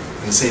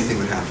 And the same thing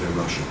would happen in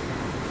Russia.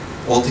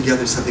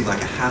 Altogether, something like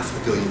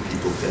 500 million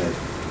people dead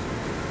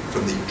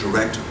from the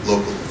direct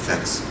local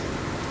effects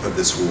of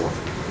this war.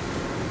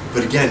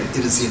 But again,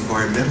 it is the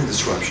environmental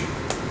disruption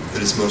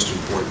that is most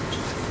important.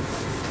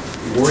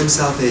 The war in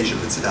South Asia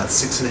puts about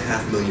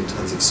 6.5 million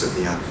tons of soot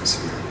in the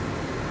atmosphere.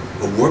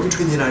 A war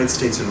between the United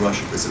States and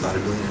Russia puts about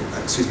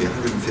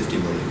 150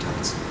 million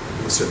tons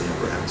of soot in the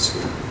upper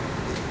atmosphere.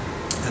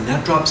 And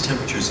that drops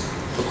temperatures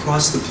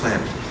across the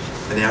planet,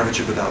 an average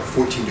of about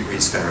 14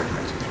 degrees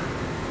Fahrenheit.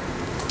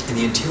 In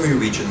the interior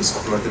regions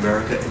of North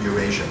America and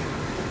Eurasia,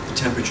 the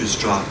temperatures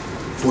drop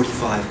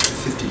 45 to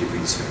 50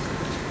 degrees Fahrenheit.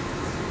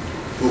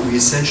 What we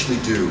essentially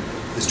do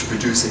is to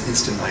produce an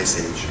instant ice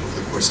age over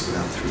the course of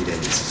about 3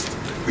 days.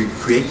 We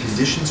create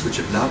conditions which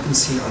have not been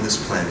seen on this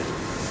planet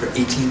for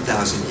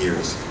 18,000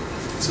 years,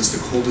 since the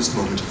coldest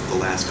moment of the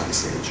last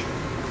ice age.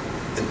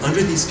 And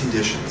under these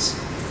conditions,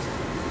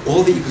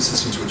 all the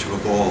ecosystems which have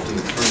evolved in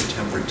the current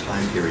temperate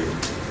time period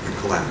would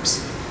collapse.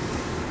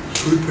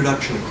 Food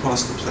production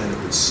across the planet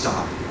would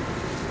stop.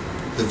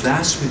 The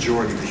vast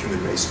majority of the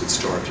human race would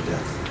starve to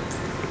death.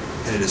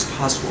 And it is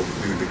possible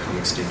that we would become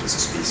extinct as a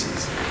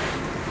species.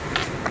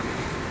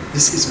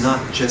 This is not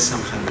just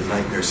some kind of a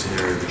nightmare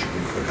scenario that you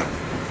can cook up,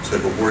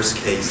 sort of a worst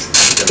case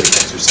academic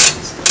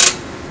exercise.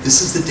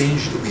 This is the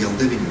danger that we are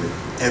living with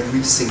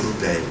every single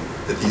day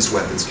that these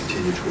weapons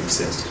continue to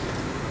exist.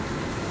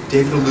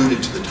 David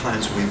alluded to the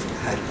times when we've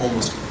had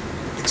almost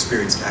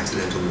experienced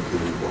accidental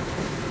nuclear war.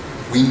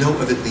 We know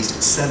of at least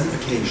 7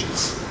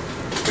 occasions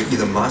where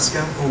either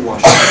Moscow or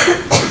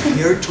Washington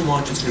prepared to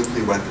launch its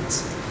nuclear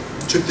weapons,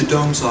 took the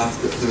domes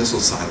off the missile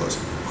silos,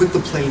 put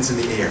the planes in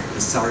the air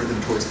and started them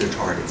towards their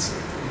targets,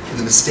 in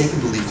the mistaken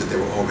belief that they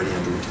were already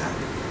under attack.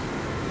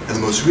 And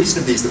the most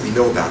recent of these that we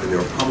know about, and there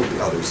are probably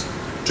others,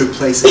 took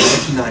place in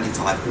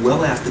 1995,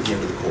 well after the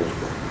end of the Cold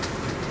War.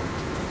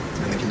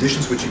 And the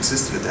conditions which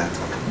existed at that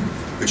time,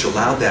 which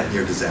allowed that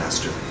near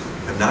disaster,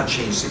 have not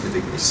changed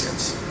significantly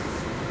since.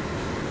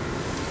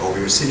 While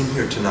we are sitting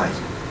here tonight,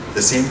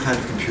 the same kind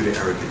of computer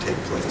error could take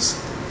place,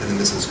 and the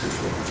missiles could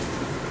fly.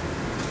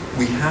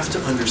 We have to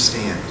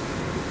understand,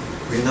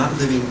 we are not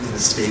living in a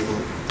stable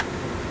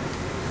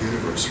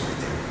universe right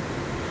now.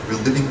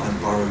 We're living on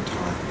borrowed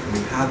time, and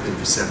we have been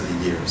for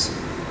 70 years.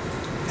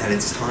 And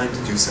it's time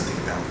to do something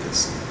about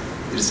this.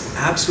 It is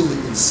absolutely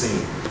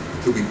insane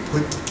that we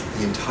put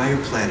the entire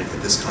planet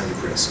at this kind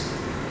of risk.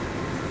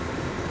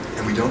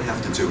 And we don't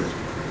have to do it.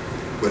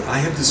 What I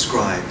have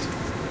described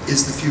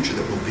is the future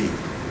that will be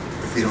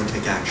if we don't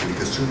take action,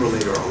 because sooner or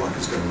later our luck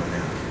is going to run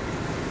out.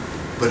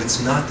 But it's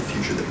not the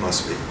future that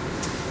must be.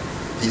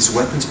 These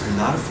weapons are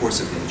not a force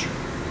of nature.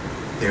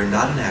 They are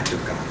not an act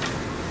of God.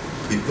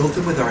 We built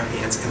them with our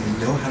hands, and we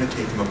know how to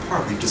take them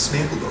apart. We've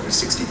dismantled over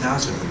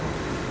 60,000 of them.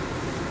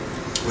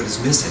 What is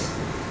missing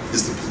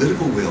is the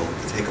political will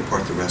to take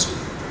apart the rest of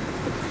them.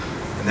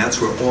 And that's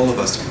where all of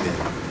us come in,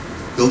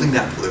 building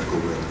that political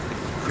will,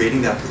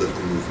 creating that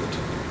political movement,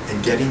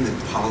 and getting the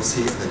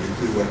policy of the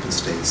nuclear weapon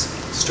states,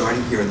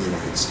 starting here in the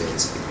United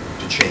States,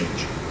 to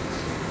change,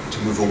 to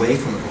move away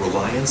from a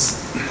reliance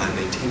on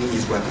maintaining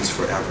these weapons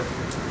forever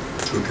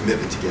to a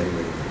commitment to getting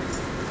rid of them.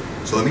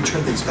 So let me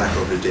turn things back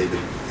over to David,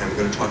 and we're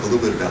going to talk a little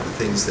bit about the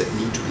things that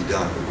need to be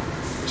done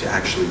to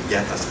actually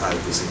get us out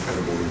of this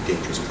incredibly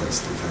dangerous place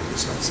that we found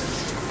ourselves in.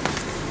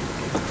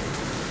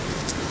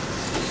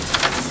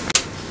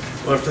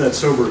 Well, after that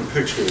sobering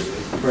picture,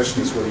 the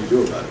question is, what do you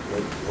do about it?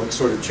 What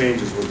sort of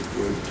changes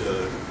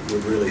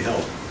would really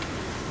help?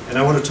 And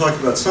I want to talk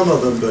about some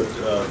of them, but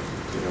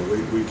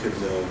we can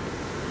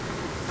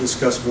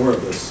discuss more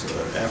of this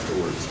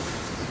afterwards.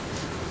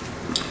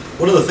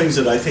 One of the things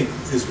that I think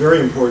is very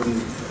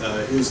important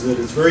is that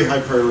it's very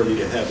high priority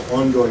to have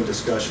ongoing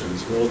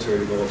discussions, military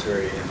to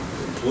military and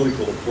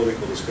political to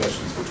political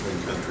discussions between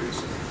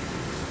countries.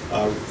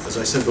 As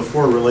I said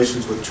before,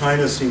 relations with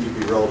China seem to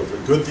be relatively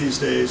good these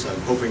days. I'm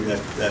hoping that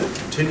it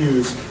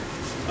continues.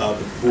 But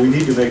we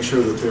need to make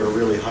sure that there are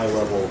really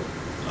high-level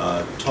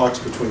talks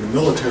between the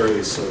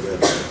militaries so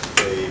that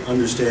they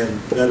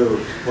understand better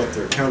what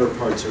their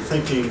counterparts are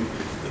thinking,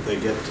 that they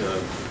get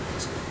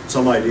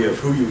some idea of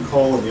who you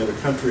call in the other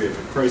country if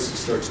a crisis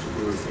starts to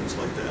brew, things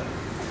like that.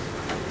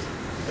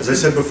 As I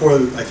said before,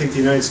 I think the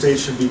United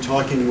States should be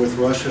talking with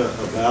Russia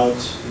about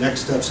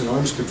next steps in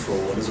arms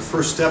control, and as a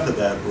first step of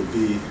that would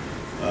be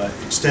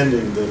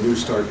extending the New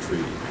START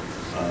treaty.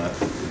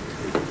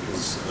 It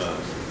is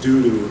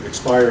due to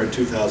expire in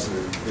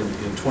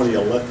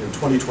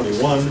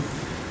 2021,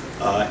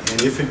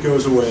 and if it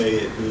goes away,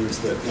 it means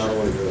that not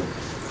only the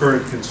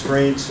current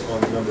constraints on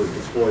the number of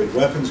deployed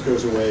weapons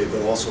goes away,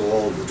 but also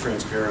all of the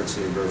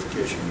transparency and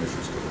verification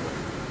measures go away.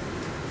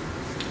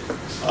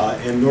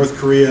 And North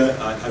Korea,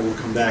 I will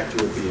come back to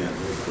at the end.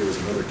 North Korea is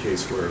another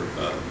case where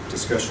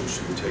discussions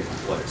should be taking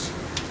place.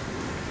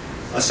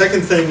 A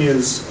second thing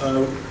is,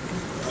 I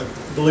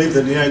believe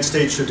that the United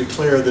States should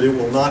declare that it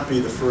will not be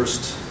the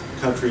first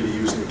country to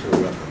use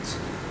nuclear weapons.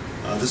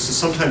 This is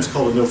sometimes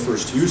called a no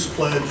first use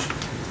pledge.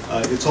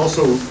 It's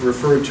also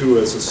referred to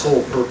as a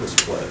sole purpose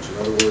pledge. In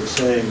other words,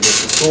 saying that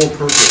the sole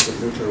purpose of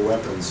nuclear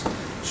weapons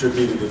should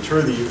be to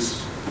deter the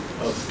use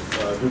of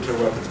nuclear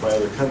weapons by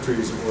other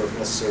countries, or if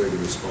necessary, to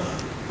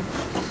respond.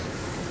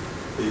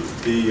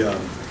 The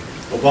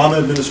Obama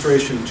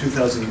administration in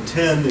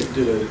 2010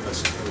 did a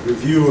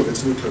review of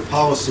its nuclear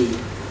policy,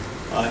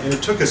 and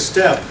it took a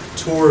step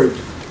toward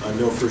a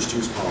no first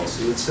use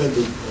policy. It said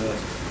that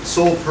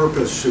sole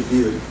purpose should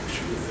be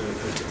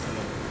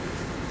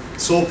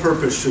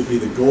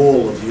the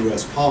goal of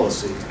U.S.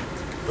 policy,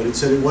 but it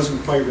said it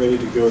wasn't quite ready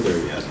to go there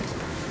yet.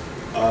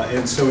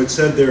 And so it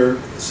said,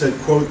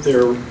 quote,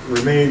 there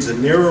remains a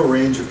narrow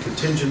range of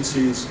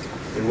contingencies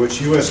in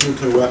which U.S.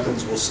 nuclear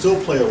weapons will still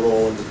play a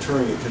role in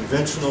deterring a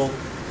conventional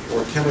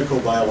or chemical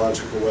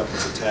biological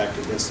weapons attack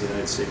against the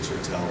United States or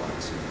its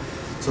allies.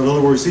 So in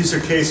other words, these are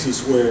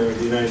cases where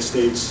the United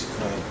States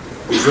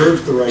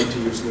reserves the right to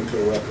use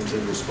nuclear weapons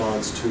in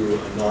response to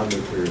a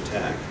non-nuclear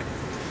attack.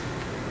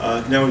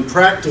 Now in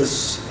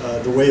practice,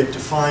 the way it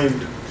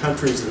defined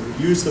countries that would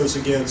use those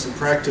against, in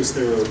practice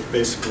there are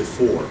basically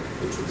four,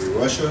 which would be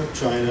Russia,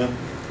 China,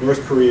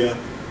 North Korea,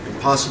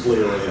 and possibly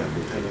Iran,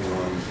 depending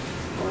on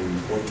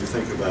what you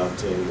think about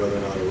whether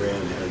or not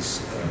Iran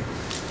has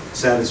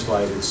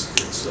satisfied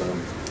its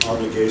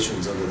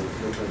obligations under the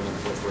Nuclear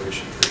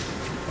Non-Proliferation Treaty.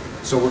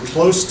 So we're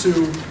close to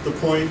the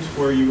point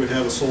where you would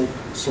have a sole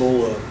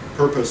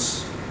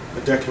purpose,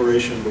 a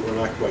declaration, but we're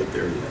not quite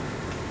there yet.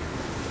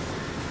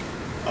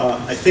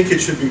 I think it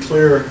should be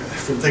clear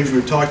from things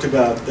we've talked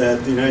about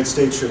that the United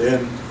States should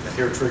end a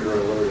hair trigger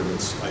alert of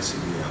its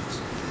ICBMs.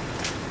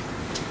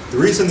 The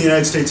reason the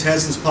United States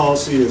has this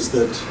policy is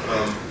that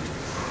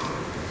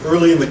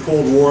early in the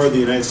Cold War, the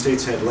United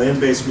States had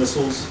land-based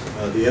missiles.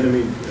 The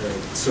enemy,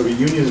 Soviet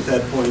Union at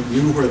that point,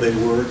 knew where they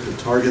were, could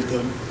target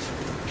them.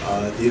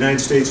 The United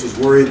States was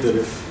worried that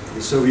if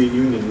the Soviet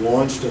Union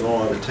launched an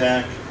all-out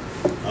attack,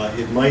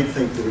 it might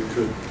think that it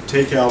could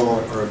take out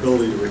our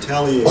ability to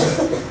retaliate,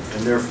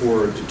 and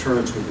therefore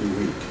deterrence would be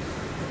weak.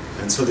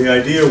 And so the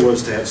idea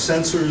was to have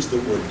sensors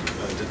that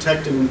would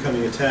detect an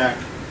incoming attack,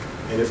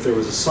 and if there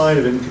was a sign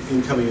of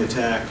incoming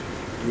attack,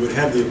 you would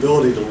have the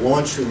ability to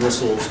launch your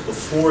missiles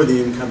before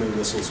the incoming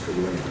missiles could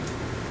land.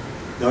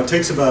 Now it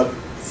takes about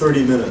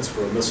 30 minutes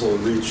for a missile to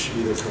reach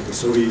either from the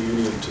Soviet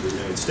Union to the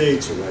United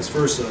States or vice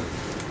versa,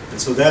 and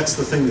so that's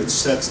the thing that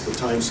sets the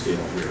time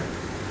scale here.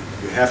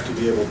 You have to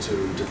be able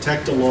to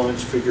detect a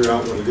launch, figure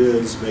out what it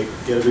is,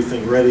 get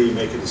everything ready,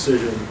 make a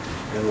decision,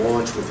 and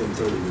launch within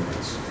 30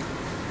 minutes.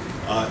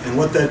 And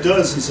what that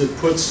does is it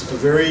puts a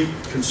very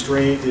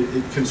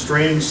it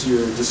constrains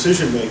your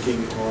decision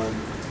making on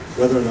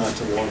whether or not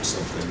to launch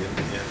something.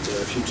 And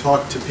if you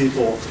talk to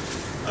people,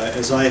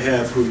 as I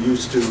have, who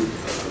used to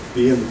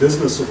be in the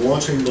business of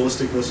launching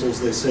ballistic missiles,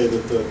 they say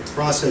that the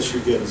process you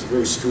get is a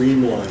very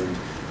streamlined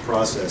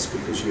process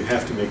because you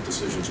have to make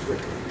decisions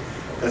quickly.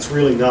 That's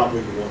really not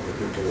what you want with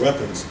nuclear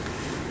weapons.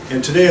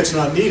 And today it's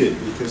not needed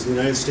because the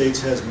United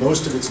States has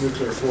most of its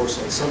nuclear force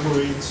on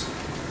submarines,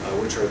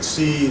 which are at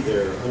sea,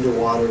 they're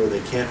underwater, they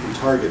can't be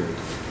targeted.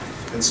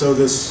 And so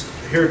this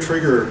hair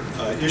trigger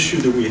issue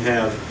that we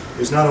have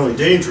is not only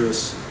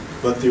dangerous,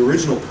 but the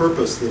original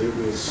purpose that it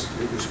was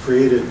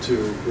created to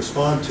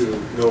respond to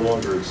no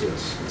longer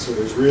exists. And so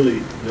there's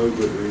really no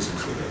good reason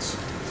for this.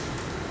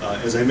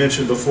 As I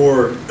mentioned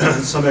before,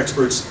 some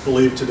experts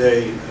believe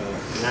today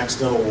an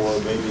accidental war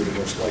may be the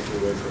most likely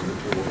way for a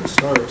nuclear war to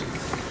start.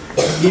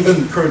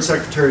 Even current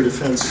Secretary of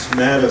Defense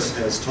Mattis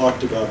has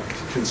talked about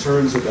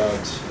concerns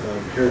about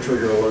hair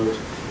trigger alert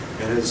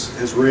and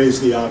has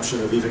raised the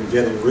option of even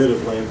getting rid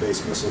of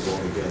land-based missiles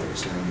altogether.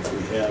 So if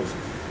we have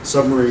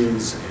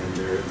submarines and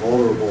they're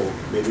vulnerable,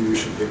 maybe we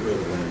should get rid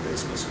of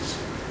land-based missiles.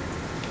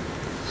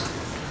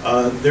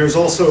 There's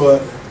also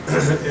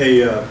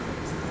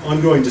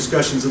ongoing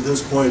discussions at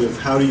this point of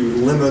how do you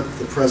limit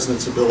the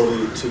president's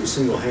ability to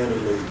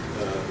single-handedly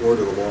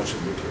order the launch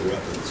of nuclear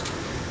weapons.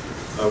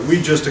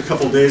 We just a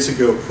couple days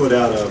ago put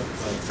out a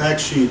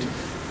fact sheet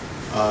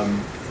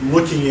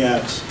looking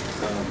at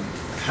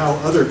how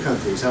other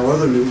countries, how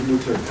other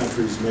nuclear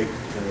countries make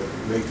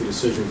the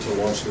decision to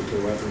launch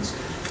nuclear weapons.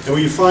 And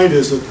what you find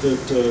is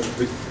that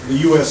the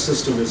U.S.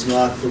 system is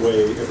not the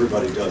way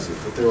everybody does it,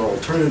 that there are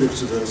alternatives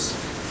to this,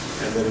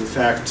 and that in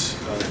fact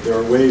there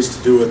are ways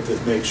to do it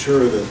that make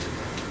sure that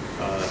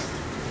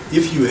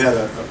if you had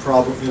a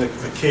problem, in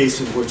a case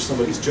in which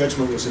somebody's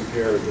judgment was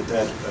impaired,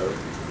 that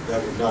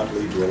would not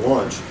lead to a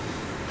launch.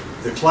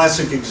 The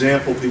classic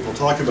example people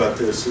talk about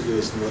this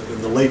is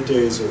in the late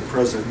days of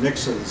President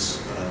Nixon's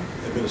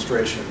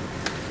administration.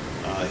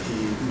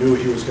 He knew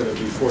he was going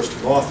to be forced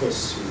from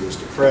office, he was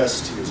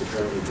depressed, he was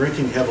apparently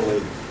drinking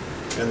heavily,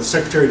 and the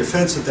Secretary of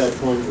Defense at that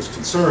point was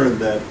concerned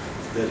that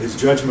his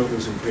judgment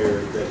was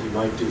impaired, that he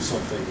might do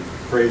something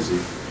crazy,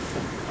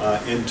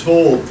 and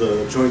told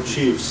the Joint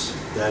Chiefs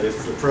that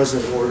if the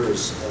President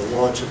orders a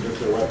launch of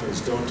nuclear weapons,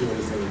 don't do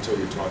anything until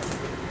you talk to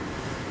him.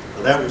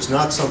 Now, that was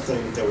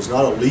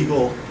not a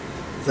legal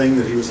thing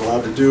that he was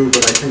allowed to do,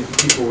 but I think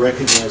people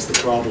recognized the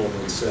problem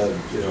and said,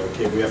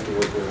 okay, we have to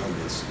work around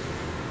this.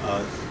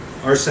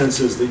 Our sense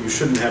is that you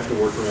shouldn't have to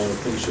work around it,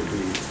 things should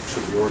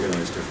be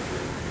organized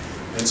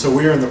differently. And so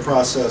we are in the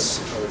process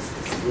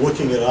of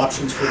looking at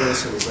options for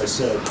this, and as I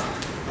said,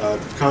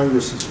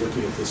 Congress is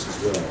looking at this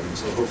as well, and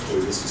so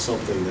hopefully this is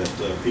something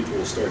that people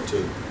will start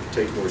to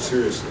take more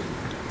seriously.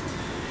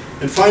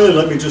 And finally,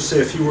 let me just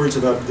say a few words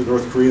about the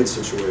North Korean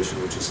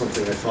situation, which is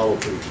something I follow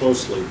pretty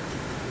closely.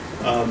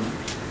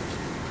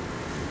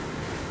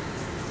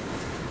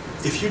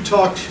 If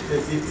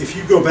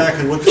you go back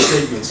and look at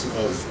statements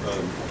of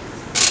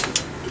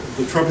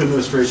the Trump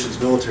administration's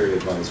military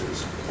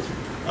advisors,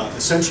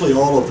 essentially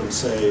all of them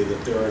say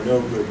that there are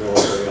no good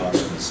military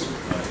options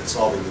in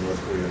solving the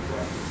North Korean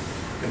problem.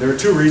 And there are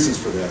two reasons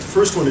for that. The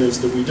first one is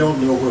that we don't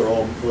know where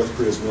all North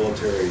Korea's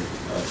military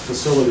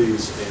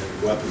facilities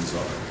and weapons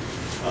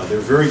are. They're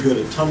very good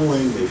at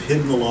tunneling, they've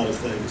hidden a lot of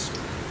things.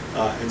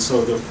 And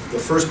so the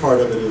first part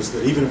of it is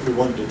that even if we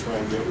wanted to try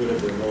and get rid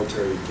of their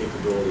military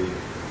capability,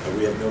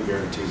 we have no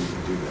guarantee we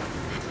can do that.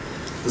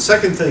 The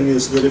second thing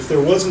is that if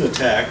there was an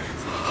attack,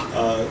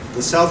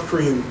 the South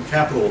Korean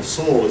capital of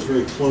Seoul is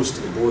very close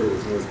to the border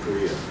with North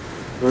Korea.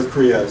 North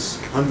Korea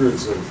has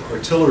hundreds of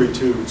artillery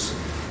tubes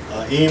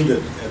aimed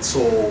at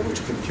Seoul,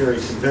 which can carry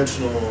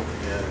conventional,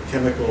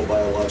 chemical,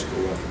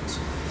 biological weapons.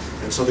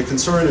 And so the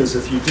concern is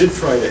if you did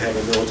try to have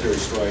a military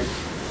strike,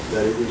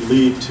 that it would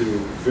lead to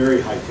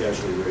very high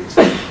casualty rates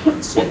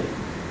in Seoul.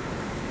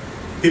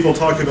 People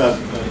talk about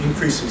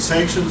increasing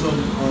sanctions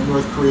on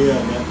North Korea,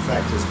 and that in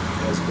fact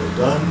has been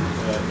done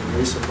in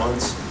recent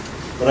months.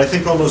 But I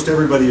think almost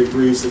everybody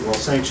agrees that while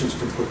sanctions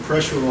can put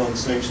pressure on,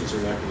 sanctions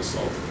are not going to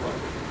solve the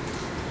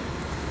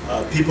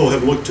problem. People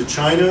have looked to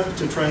China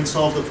to try and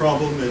solve the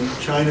problem, and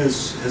China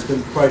has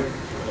been quite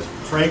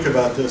frank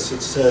about this.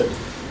 It said,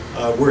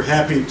 we're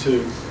happy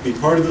to be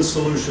part of the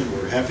solution,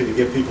 we're happy to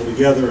get people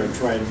together and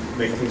try and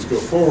make things go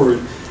forward,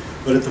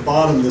 but at the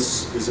bottom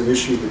this is an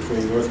issue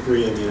between North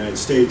Korea and the United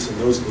States, and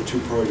those are the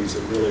two parties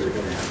that really are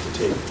going to have to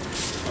take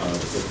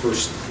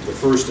the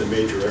first and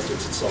major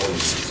efforts at solving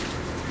this.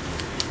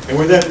 And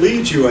where that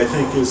leads you, I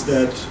think, is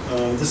that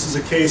this is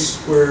a case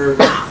where,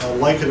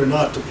 like it or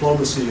not,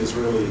 diplomacy is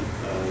really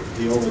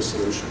the only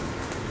solution.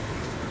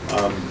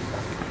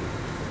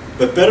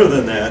 But better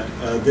than that,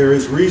 there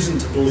is reason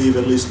to believe,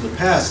 at least in the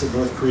past, that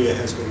North Korea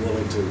has been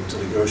willing to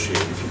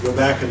negotiate. If you go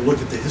back and look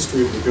at the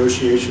history of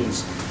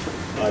negotiations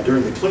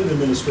during the Clinton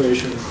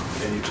administration,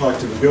 and you talk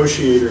to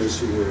negotiators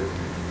who were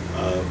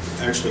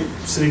actually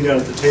sitting down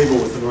at the table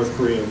with the North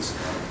Koreans,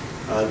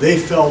 they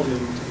felt in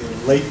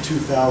late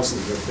 2000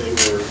 that they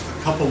were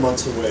a couple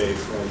months away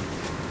from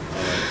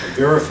a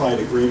verified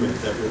agreement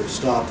that would have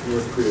stopped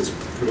North Korea's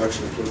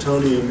production of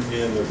plutonium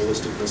and their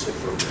ballistic missile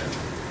program.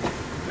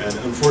 And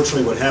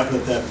unfortunately what happened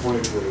at that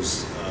point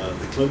was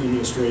the Clinton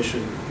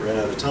administration ran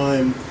out of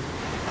time,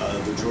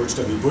 the George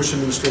W. Bush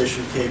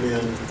administration came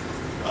in,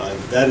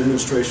 that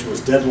administration was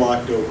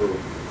deadlocked over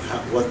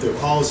what their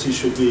policy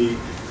should be.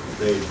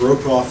 They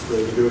broke off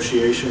the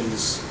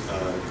negotiations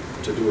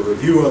to do a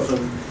review of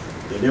them.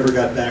 They never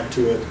got back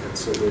to it, and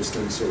so those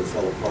things sort of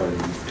fell apart,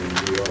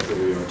 and we are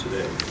where we are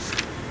today.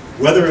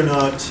 Whether or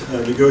not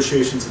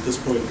negotiations at this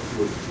point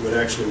would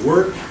actually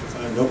work,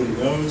 nobody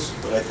knows,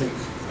 but I think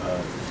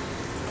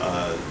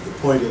the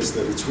point is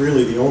that it's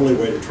really the only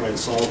way to try and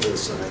solve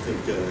this, and I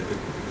think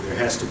there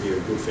has to be a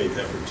good faith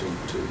effort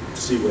to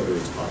see whether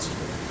it's possible.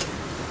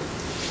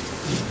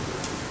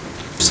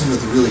 Some of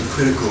the really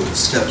critical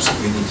steps that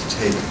we need to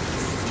take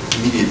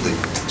immediately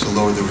to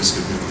lower the risk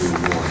of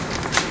nuclear war.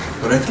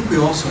 But I think we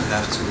also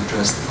have to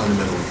address the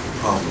fundamental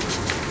problem,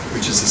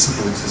 which is the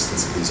simple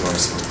existence of these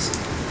arsenals.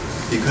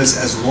 Because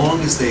as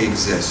long as they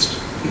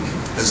exist,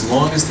 as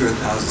long as there are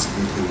thousands of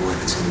nuclear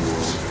warheads in the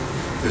world,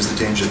 there's the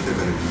danger that they're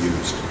going to be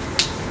used.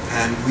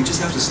 And we just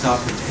have to stop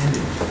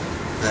pretending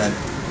that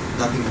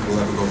nothing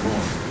will ever go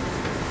wrong.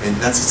 And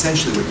that's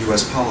essentially what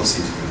U.S. policy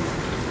is doing.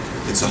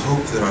 It's a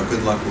hope that our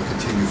good luck will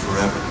continue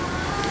forever.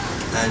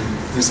 And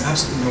there's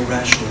absolutely no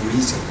rational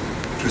reason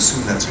to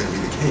assume that's going to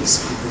be the case,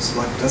 because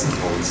luck doesn't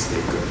always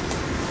stay good.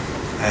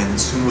 And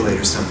sooner or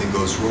later something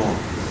goes wrong.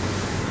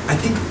 I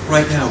think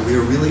right now we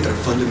are really at a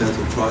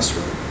fundamental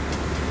crossroad.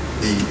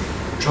 The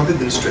Trump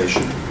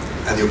administration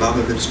and the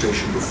Obama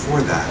administration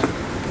before that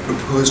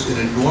proposed an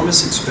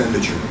enormous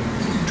expenditure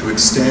to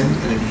extend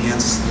and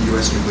enhance the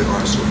U.S. nuclear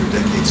arsenal for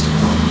decades to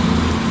come.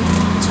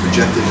 It's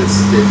projected, as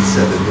David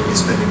said, that we'll be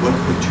spending $1.2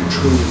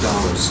 trillion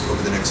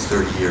over the next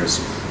 30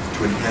 years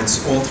to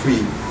enhance all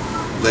three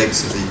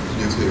legs of the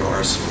nuclear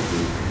arsenal,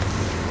 the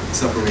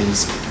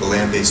submarines, the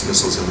land-based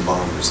missiles, and the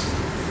bombers.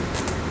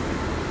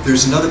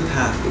 There's another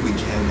path that we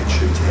can and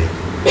should take,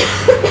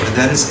 and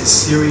that is a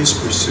serious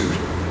pursuit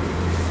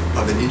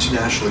of an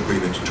international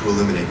agreement to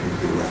eliminate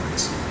nuclear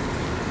weapons.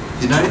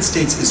 The United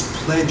States is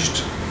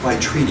pledged by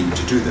treaty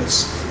to do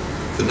this.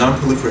 The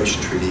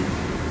Non-Proliferation Treaty,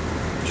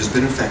 which has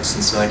been in effect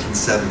since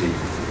 1970,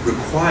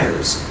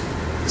 requires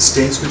the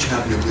states which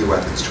have nuclear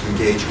weapons to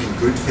engage in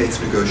good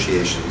faith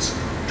negotiations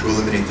to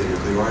eliminate their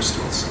nuclear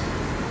arsenals.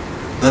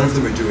 None of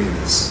them are doing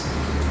this.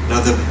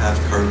 None of them have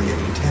currently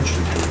any intention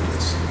of doing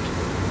this.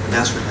 And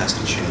that's what has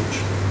to change.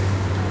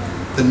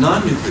 The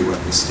non-nuclear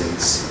weapon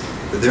states,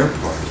 for their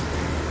part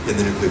in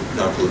the Nuclear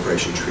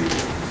Non-Proliferation Treaty,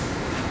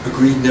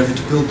 agreed never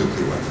to build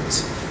nuclear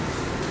weapons.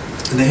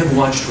 And they have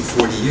watched for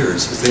 40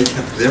 years as they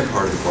kept their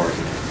part of the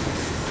bargain,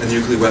 and the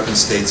nuclear weapon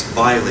states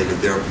violated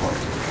their part.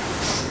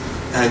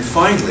 And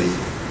finally,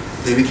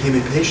 they became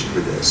impatient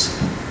with this,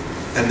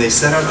 and they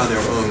set out on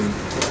their own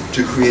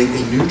to create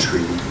a new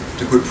treaty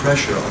to put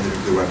pressure on the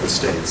nuclear weapon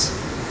states.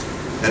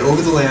 And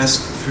over the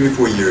last 3 or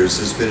 4 years,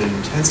 there's been an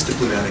intense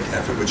diplomatic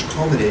effort which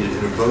culminated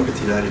in a vote at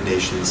the United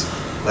Nations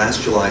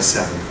last July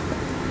 7th,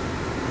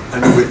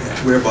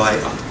 whereby,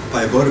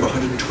 by a vote of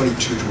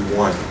 122 to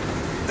 1,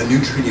 a new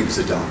treaty was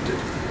adopted,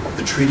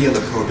 the Treaty on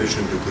the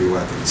Prohibition of Nuclear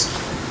Weapons,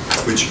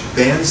 which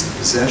bans the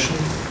possession,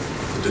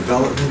 the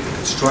development, the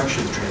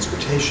construction, the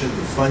transportation,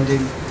 the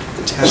funding,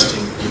 the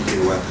testing of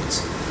nuclear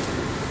weapons.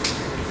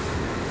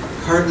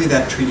 Currently,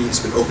 that treaty has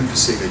been open for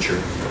signature.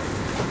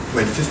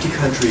 When 50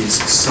 countries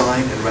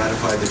sign and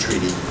ratify the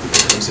treaty, it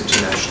becomes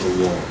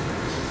international law.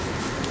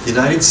 The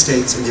United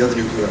States and the other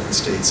nuclear weapon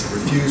states have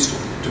refused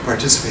to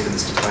participate in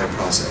this entire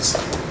process.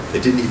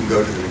 They didn't even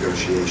go to the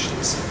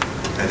negotiations.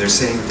 And they're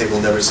saying that they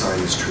will never sign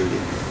this treaty.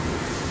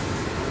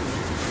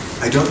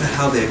 I don't know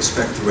how they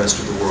expect the rest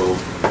of the world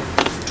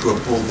to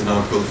uphold the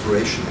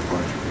non-proliferation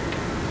part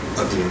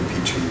of the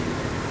NPT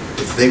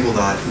if they will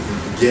not even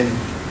begin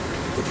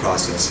the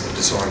process of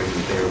disarming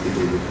that they are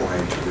legally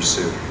required to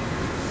pursue.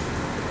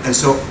 And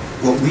so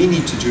what we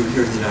need to do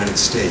here in the United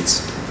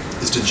States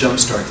is to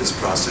jumpstart this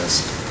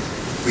process.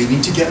 We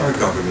need to get our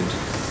government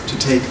to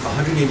take a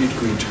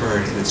 180-degree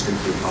turn in its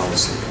nuclear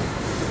policy,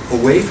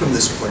 away from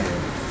this plan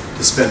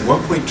to spend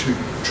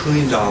 $1.2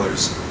 trillion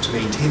to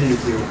maintain a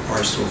nuclear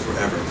arsenal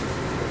forever,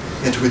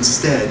 and to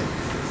instead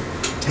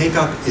take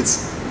up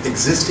its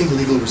existing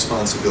legal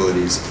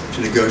responsibilities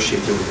to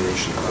negotiate the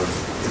elimination of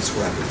its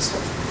weapons.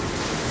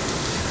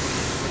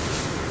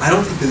 I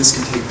don't think that this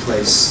can take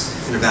place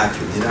in a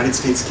vacuum. The United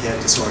States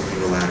can't disarm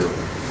unilaterally.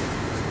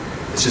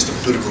 It's just a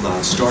political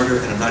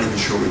non-starter, and I'm not even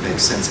sure it would make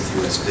sense if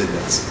the U.S. did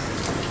this.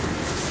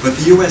 But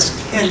the U.S.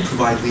 can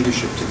provide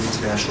leadership to the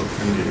international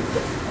community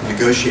in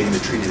negotiating the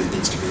treaty that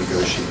needs to be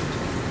negotiated.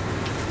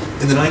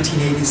 In the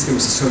 1980s, it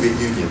was the Soviet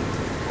Union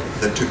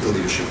that took the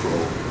leadership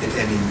role in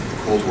ending the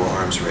Cold War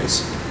arms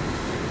race.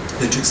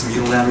 They took some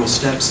unilateral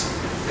steps.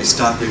 They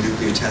stopped their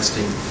nuclear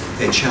testing.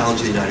 They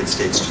challenged the United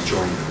States to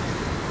join them.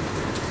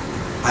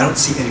 I don't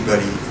see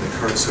anybody in the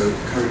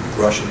current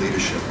Russian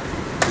leadership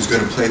who's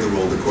going to play the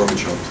role that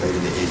Gorbachev played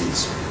in the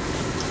 80s.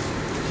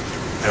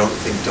 I don't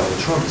think Donald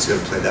Trump is going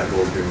to play that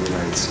role here in the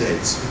United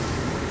States.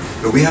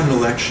 But we have an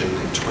election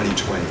in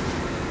 2020.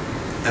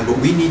 And what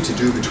we need to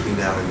do between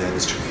now and then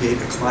is to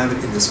create a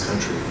climate in this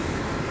country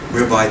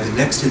whereby the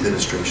next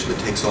administration that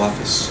takes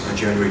office on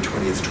January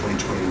 20th,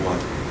 2021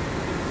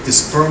 is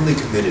firmly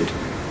committed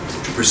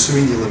to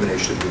pursuing the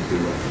elimination of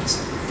nuclear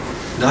weapons.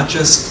 Not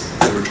just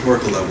at a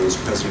rhetorical level as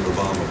President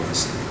Obama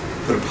was,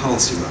 but a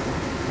policy level.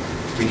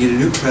 We need a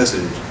new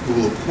president who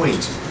will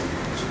appoint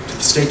to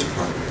the State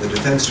Department, the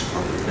Defense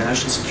Department, the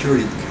National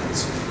Security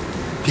Council,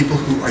 people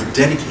who are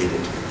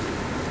dedicated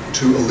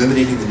to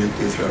eliminating the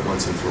nuclear threat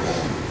once and for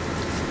all.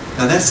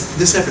 Now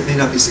this effort may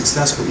not be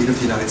successful even if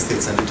the United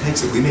States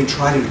undertakes it. We may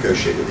try to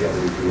negotiate with the other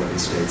nuclear weapon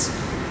states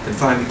and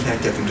find we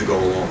can't get them to go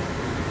along.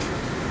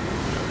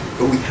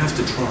 But we have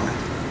to try.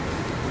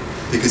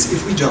 Because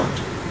if we don't,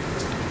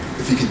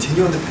 if we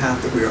continue on the path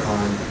that we're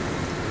on,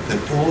 then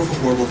all of the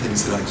horrible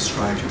things that I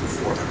described to you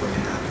before are going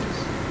to happen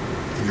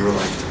in your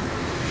lifetime.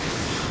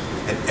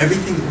 And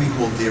everything that we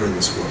hold dear in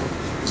this world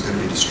is going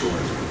to be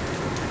destroyed.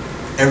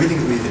 Everything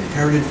that we've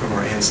inherited from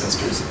our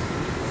ancestors,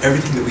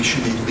 everything that we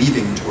should be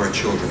leaving to our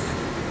children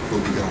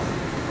will be gone.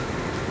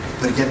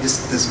 But again,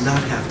 this does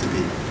not have to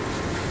be.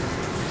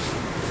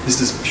 This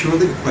is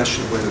purely a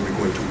question of whether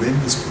we're going to win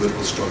this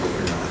political struggle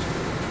or not.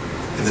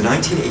 In the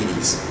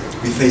 1980s,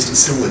 we faced a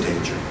similar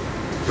danger.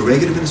 The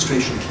Reagan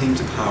administration came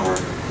to power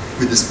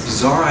with this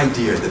bizarre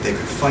idea that they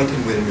could fight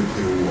and win a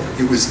nuclear war.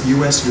 It was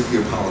U.S.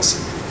 nuclear policy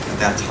at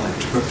that time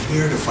to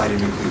prepare to fight a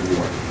nuclear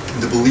war,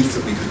 and the belief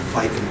that we could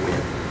fight and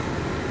win.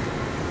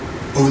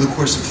 Over the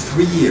course of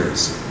 3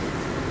 years,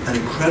 an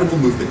incredible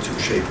movement took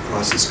shape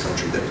across this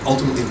country that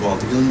ultimately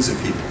involved millions of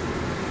people.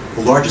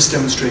 The largest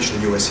demonstration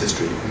in U.S.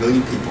 history, 1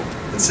 million people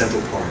in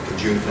Central Park in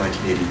June of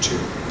 1982.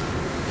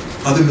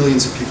 Other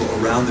millions of people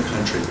around the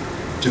country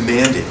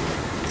demanding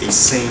a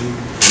sane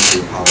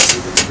nuclear policy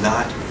that did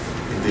not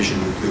envision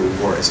nuclear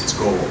war as its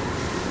goal.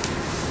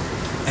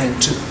 And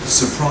to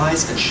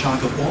surprise and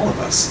shock of all of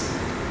us,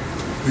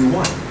 we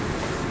won.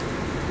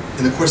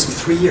 In the course of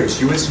 3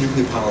 years, U.S.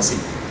 nuclear policy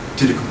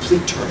did a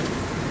complete turn.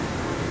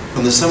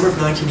 From the summer of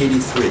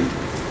 1983,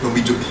 when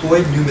we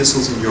deployed new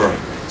missiles in Europe,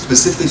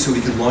 specifically so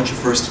we could launch a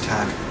first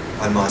attack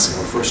on Moscow,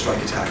 a first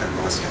strike attack on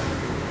Moscow.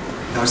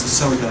 That was the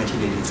summer of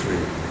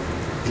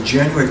 1983. In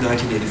January of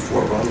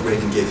 1984, Ronald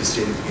Reagan gave his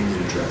State of the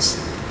Union address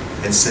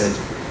and said,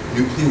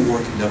 nuclear war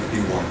can never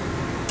be won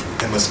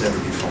and must never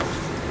be fought.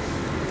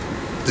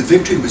 The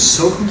victory was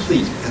so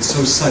complete and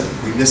so sudden,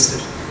 we missed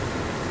it.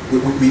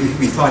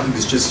 We thought he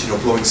was just,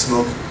 blowing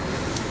smoke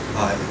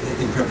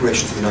in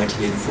preparation for the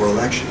 1984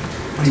 election,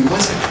 but he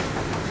wasn't.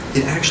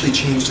 It actually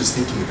changed his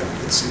thinking about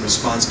this in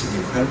response to the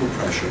incredible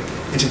pressure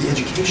and to the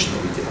education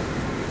that we did.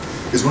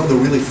 Because one of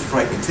the really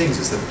frightening things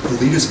is that the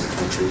leaders of the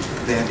country,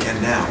 then and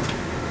now,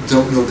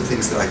 don't know the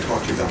things that I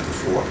talked to you about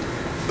before,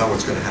 about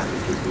what's going to happen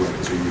if nuclear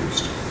weapons are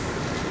used.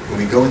 When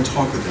we go and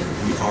talk with them,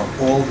 we are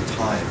all the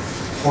time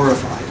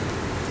horrified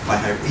by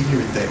how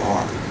ignorant they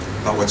are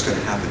about what's going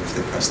to happen if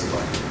they press the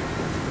button.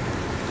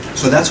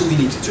 So that's what we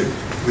need to do.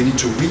 We need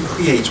to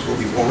recreate what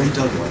we've already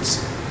done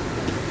once.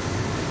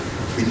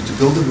 We need to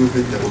build a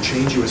movement that will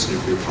change U.S.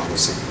 nuclear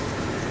policy.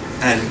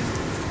 And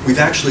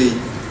we've actually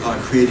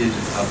created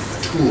a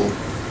tool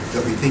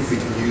that we think we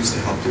can use to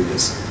help do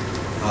this.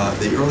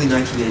 The early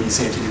 1980s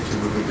anti-nuclear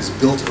movement was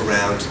built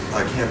around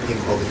a campaign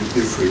called the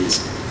Nuclear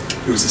Freeze.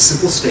 It was a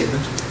simple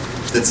statement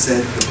that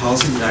said the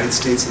policy of the United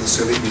States and the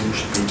Soviet Union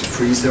should be to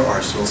freeze their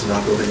arsenals and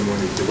not build any more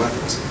nuclear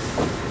weapons.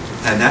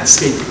 And that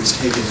statement was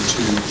taken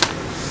to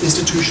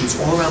institutions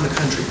all around the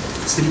country,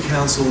 city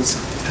councils,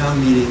 town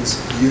meetings,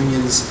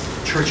 unions,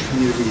 church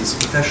communities,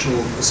 professional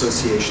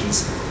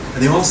associations,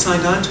 and they all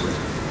signed on to it.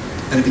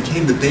 And it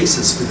became the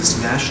basis for this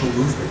national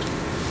movement.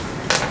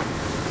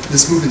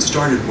 This movement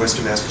started in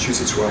Western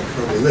Massachusetts, where I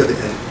currently live,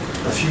 and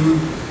a few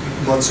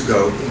months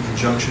ago, in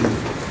conjunction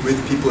with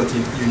people at the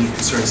Union of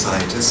Concerned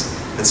Scientists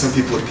and some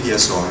people at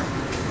PSR,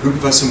 a group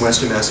of us in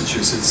Western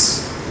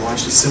Massachusetts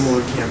launched a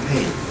similar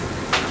campaign.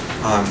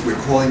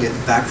 We're calling it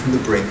Back from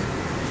the Brink,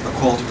 a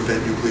call to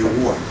prevent nuclear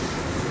war.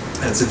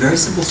 And it's a very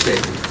simple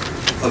statement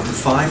of the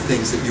 5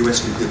 things that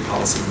U.S. nuclear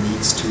policy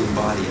needs to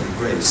embody and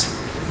embrace.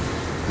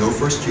 No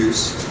first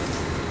use,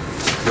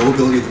 no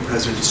ability of the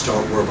president to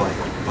start war by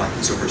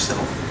his or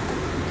herself,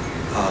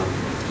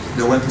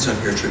 no weapons on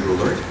air trigger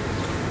alert,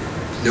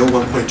 no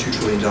 $1.2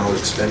 trillion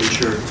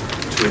expenditure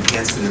to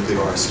enhance the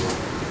nuclear arsenal,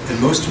 and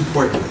most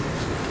importantly,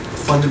 a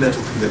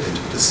fundamental commitment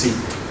to seek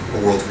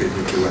a world free of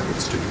nuclear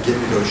weapons, to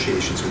begin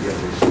negotiations with the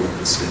other nuclear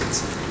weapons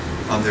states.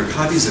 There are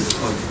copies of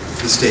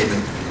the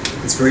statement.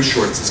 It's very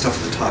short. It's the stuff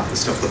at the top. The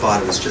stuff at the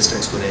bottom is just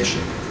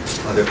explanation.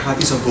 There are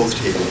copies on both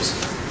tables.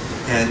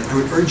 And I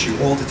would urge you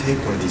all to take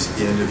one of these at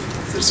the end of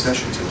the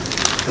discussion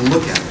tonight and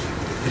look at it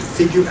and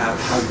figure out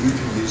how you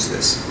can use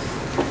this.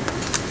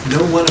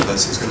 No one of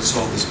us is going to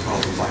solve this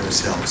problem by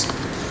ourselves.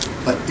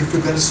 But if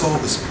we're going to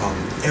solve this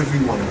problem, every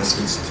one of us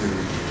needs to do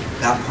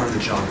that part of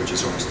the job which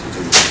is ours to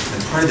do.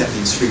 And part of that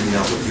means figuring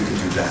out what you can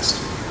do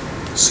best.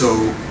 So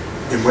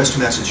in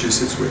Western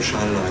Massachusetts, where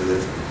Sean and I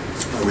live,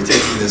 we're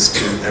taking this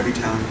to every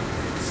town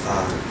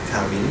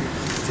meeting,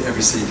 to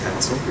every city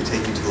council. We're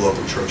taking it to the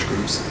local church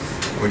groups.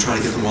 And we're trying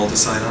to get them all to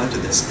sign on to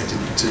this and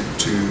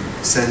to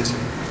send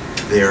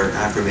their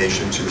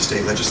affirmation to the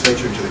state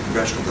legislature and to the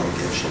congressional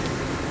delegation.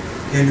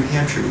 Here in New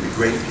Hampshire, it would be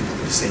great if people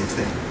did the same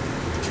thing.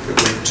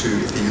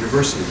 If the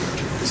university were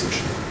to a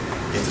position,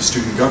 if the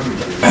student government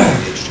were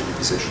engaged in a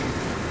position,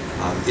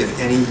 if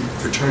any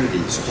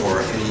fraternities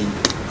or any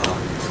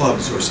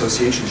clubs or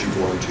associations you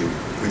belong to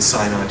would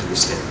sign on to the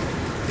statement.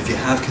 If you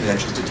have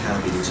connections to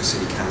town meetings or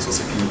city councils,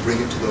 if you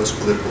bring it to those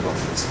political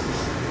bodies,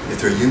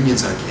 if there are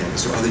unions on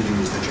campus or other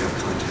unions that you have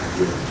contact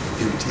with,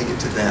 if you take it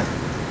to them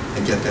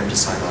and get them to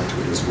sign on to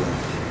it as well.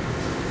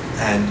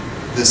 And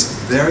this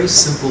very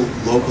simple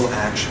local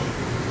action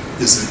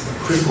is a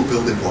critical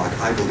building block,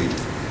 I believe,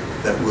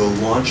 that will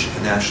launch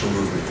a national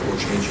movement that will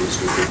change U.S.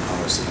 nuclear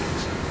policy.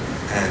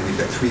 And we've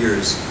got 3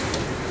 years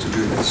to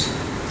do this,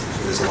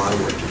 so there's a lot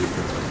of work to do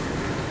for them.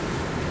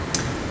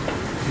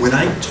 When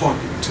I talk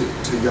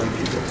to young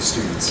people, to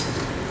students,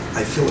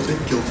 I feel a bit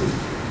guilty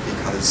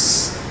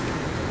because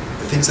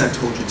the things I've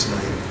told you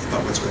tonight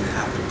about what's going to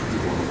happen are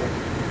pretty horrible.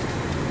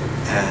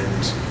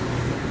 And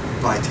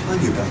by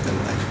telling you about them,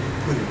 I've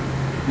put a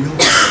real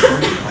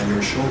burden on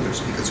your shoulders,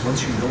 because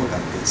once you know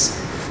about this,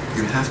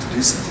 you have to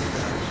do something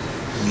about it.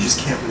 And you just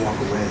can't walk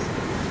away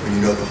when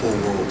you know the whole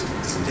world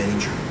is in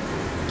danger.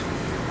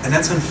 And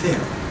that's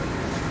unfair,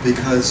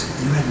 because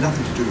you had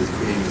nothing to do with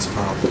creating this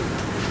problem.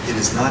 It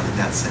is not, in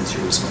that sense,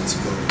 your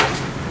responsibility.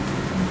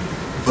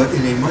 But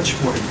in a much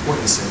more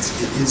important sense,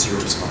 it is your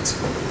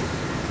responsibility.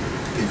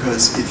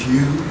 Because if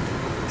you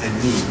and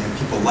me and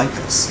people like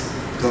us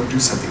don't do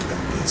something about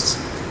this,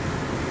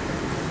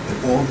 then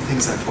all the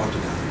things I've talked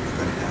about are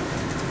going to happen.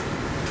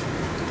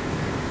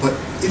 But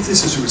if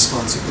this is a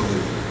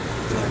responsibility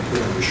that I put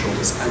on your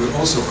shoulders, I would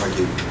also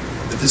argue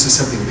that this is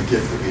something of a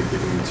gift that we have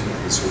given you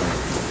tonight as well.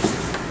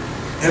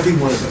 Every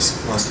one of us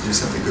wants to do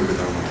something good with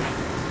our life.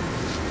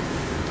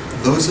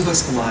 Those of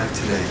us alive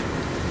today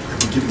have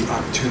been given the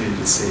opportunity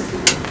to save the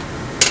world.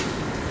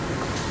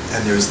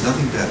 And there is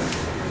nothing better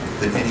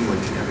than anyone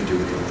can ever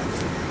do with their life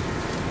than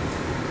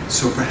that.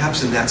 So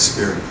perhaps in that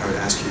spirit, I would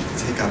ask you to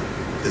take up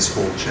this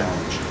whole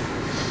challenge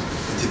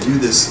and to view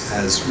this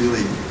as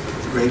really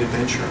the great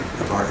adventure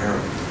of our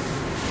era.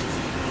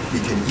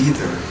 We can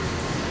either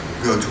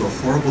go to a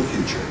horrible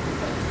future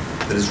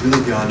that is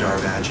really beyond our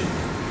imagining,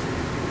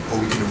 or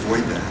we can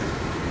avoid that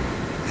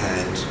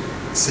and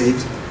save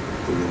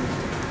the world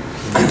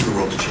and give the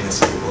world a chance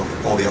to deal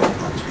with all the other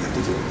problems we have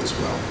to deal with as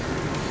well.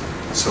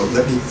 So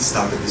let me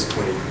stop at this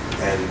point,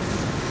 and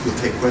we'll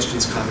take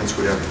questions, comments,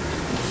 whatever.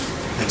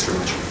 Thanks very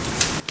much.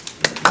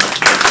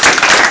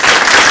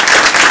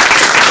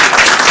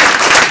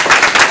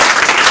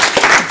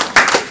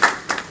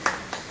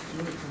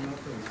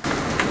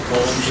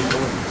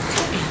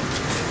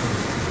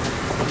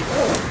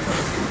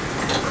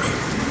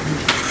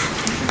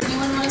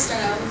 Anyone want to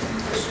start out with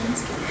any questions?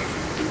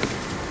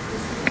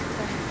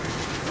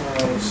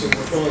 So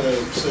we're going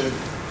to say,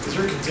 is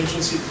there a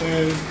contingency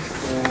plan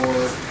for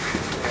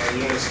the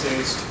United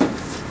States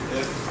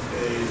if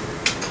a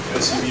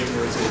ICBM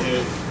were to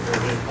hit or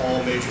hit all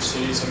major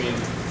cities? I mean,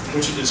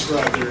 what you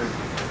described, there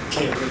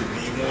can't really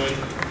be one,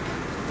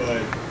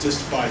 but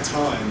just by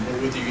time,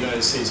 what would the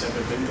United States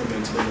have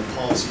implemented in a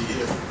policy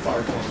if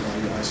fired upon by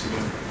the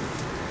ICBM?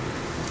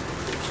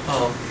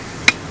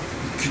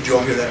 Could you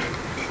all hear that?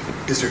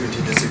 is there a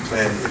contingency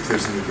plan if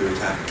there's a nuclear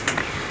attack?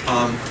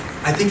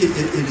 I think it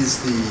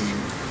is the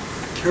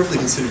carefully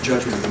considered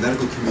judgment of the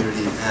medical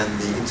community and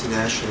the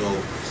international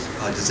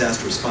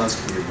disaster response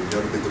community,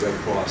 notably the Red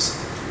Cross,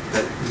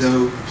 that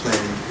no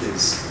planning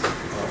is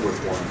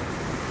worthwhile.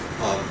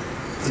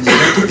 In the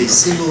event of a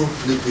single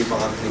nuclear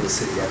bomb hitting a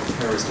city, like a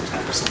terrorist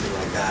attack or something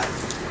like that,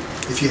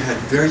 if you had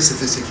very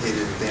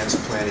sophisticated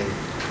advanced planning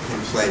in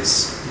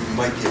place, you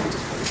might be able to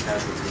cut the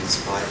casualties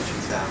by a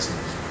few thousand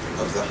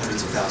of the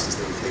hundreds of thousands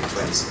that would take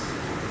place.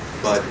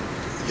 But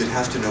you'd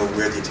have to know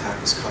where the attack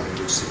was coming,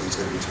 which city was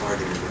going to be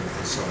targeted,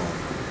 and so on.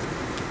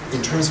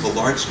 In terms of a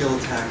large-scale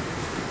attack,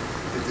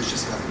 there's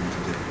just nothing you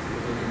can do.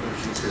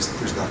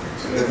 There's nothing.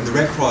 The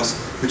Red Cross,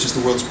 which is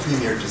the world's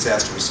premier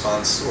disaster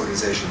response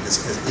organization,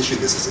 has issued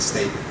this as a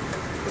statement.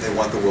 But they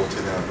want the world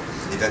to know,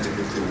 in the event of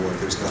nuclear war,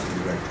 there's nothing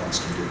the Red Cross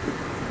can do.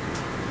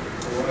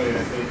 Hawaii,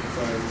 I think, if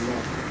I'm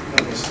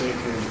not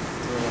mistaken,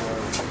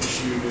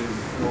 issued in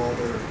all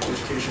their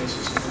educational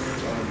systems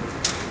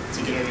to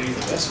get underneath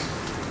the desk.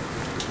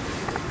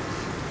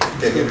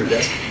 Get under the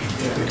desk?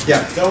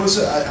 Yeah. That was,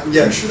 I'm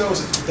pretty sure that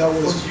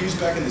was used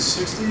back in the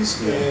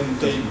 60s, and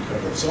they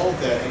absolved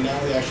that, and now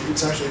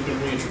it's actually been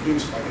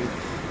reintroduced back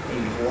in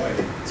Hawaii.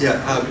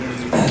 Yeah.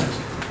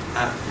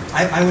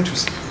 I went to,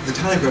 the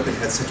town I grew up in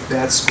had such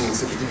bad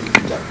schools that we didn't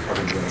even conduct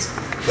carbon drills.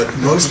 But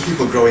most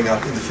people growing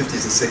up in the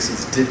 50s and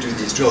 60s did do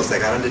these drills. They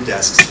got under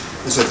desks,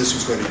 as though this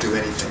was going to do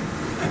anything.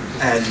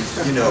 And,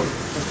 you know,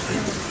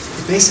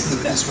 basically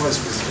what this was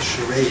a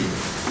charade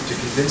to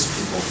convince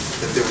people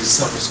that there was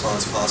some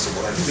response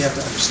possible. I think we have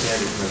to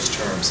understand it in those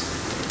terms.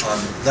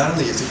 Not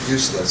only is it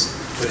useless,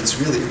 but it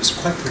was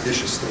quite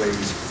pernicious the way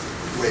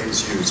it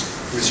was used.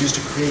 It was used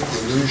to create the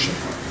illusion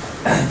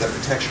that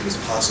protection was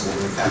possible,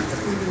 when in fact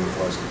everyone knew it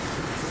wasn't.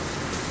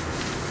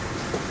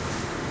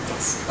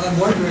 I'm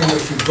wondering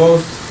what you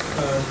both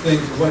think,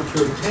 what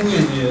your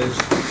opinion is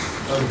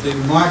of the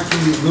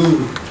Marquis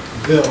Lou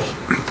bill,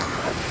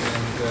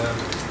 and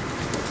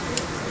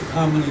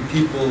how many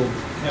people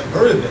have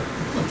heard of it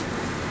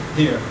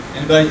here.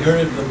 Anybody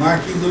heard of the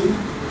Marquis Lou?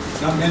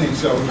 Not many,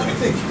 so I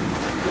think.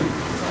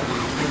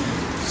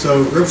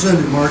 So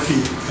Representative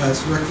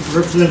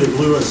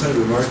Lou and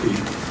Senator Markey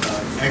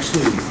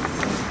actually,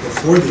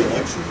 before the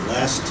election,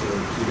 last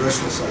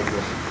congressional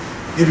cycle,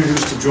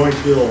 introduced a joint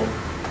bill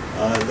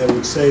that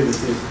would say that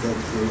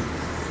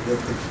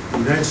the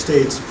United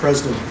States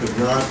president could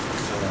not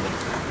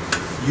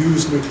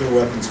use nuclear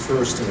weapons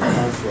first in a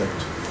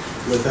conflict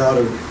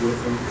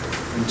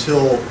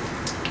until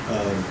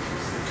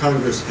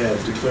Congress had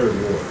declared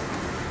war.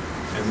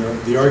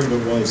 And the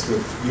argument was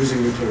that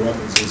using nuclear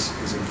weapons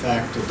is in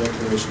fact a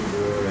declaration of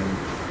war, and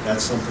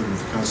that's something that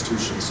the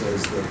Constitution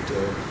says that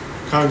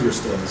Congress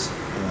does,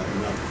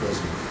 and not the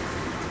president.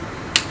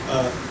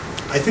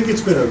 I think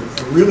it's been a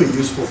really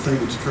useful thing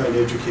to try and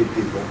educate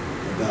people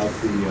about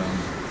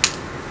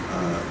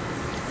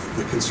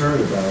the concern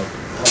about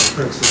how the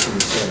current system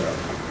is set up.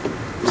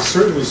 It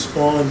certainly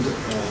spawned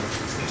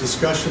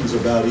discussions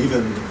about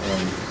even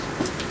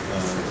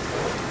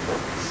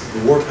the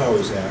War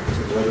Powers Act,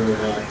 and whether or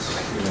not,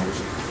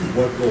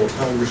 what role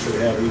Congress should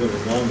have even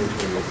in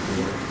non-nuclear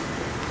war.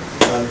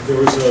 There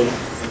was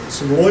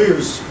some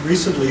lawyers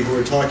recently who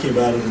were talking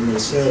about it, and they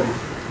said,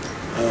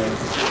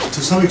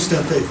 to some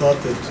extent, they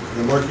thought that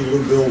the Marquis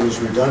Lou bill was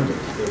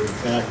redundant, that in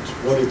fact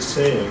what it's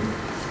saying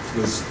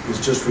is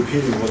just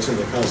repeating what's in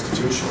the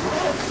Constitution.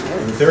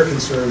 And that their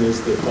concern is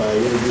that by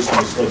introducing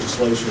this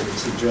legislation, it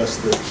suggests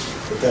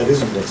that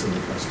isn't what's in the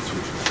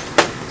Constitution.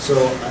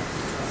 So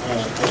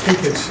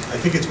I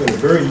think it's been a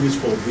very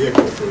useful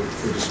vehicle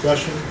for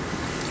discussion.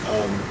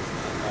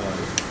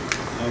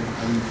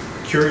 I'm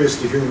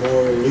curious to hear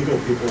more legal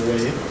people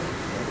weigh in on it.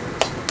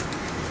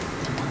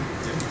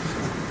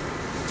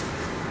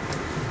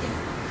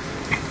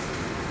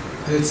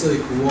 It's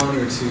like one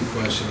or two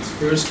questions.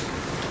 First,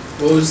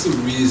 what was the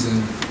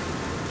reason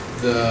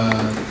the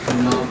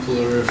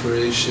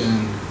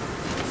non-proliferation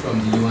from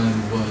the UN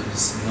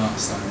was not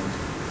signed?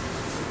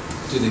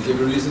 Did they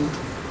give a reason?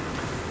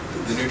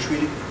 The new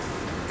treaty?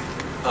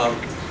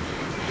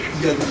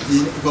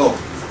 Well,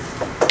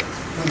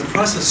 when the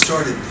process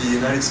started, the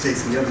United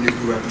States and the other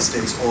nuclear weapon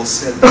states all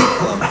said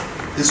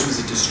that this was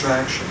a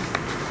distraction,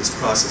 this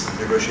process of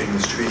negotiating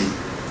this treaty,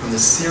 from the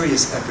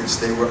serious efforts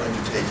they were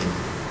undertaking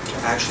to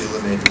actually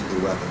eliminate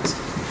nuclear weapons.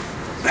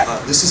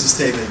 This is a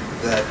statement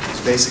that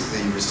was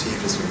basically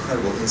received as an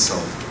incredible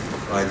insult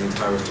by the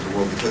entire rest of the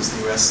world, because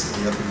the U.S.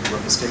 and the other nuclear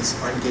weapon states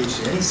aren't engaged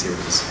in any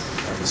serious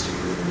efforts to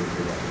get rid of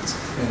nuclear weapons.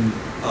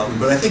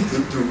 But I think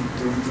the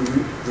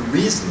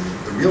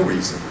real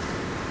reason,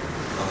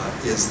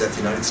 is that the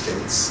United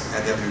States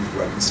and the other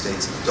nuclear weapon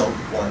states don't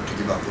want to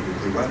give up their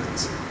nuclear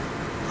weapons.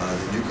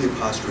 The Nuclear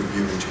Posture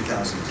Review in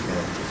 2010,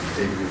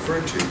 David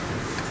referred to,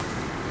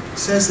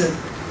 says that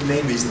the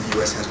main reason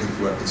the U.S. has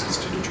nuclear weapons is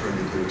to deter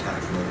nuclear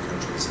attack from other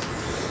countries.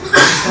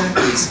 But the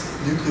fact is,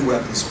 nuclear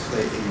weapons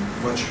play a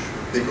much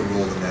bigger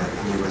role than that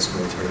in U.S.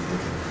 military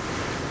thinking.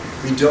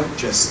 We don't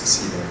just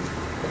see them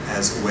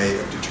as a way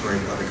of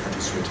deterring other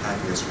countries from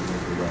attacking us with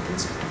nuclear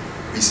weapons.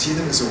 We see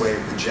them as a way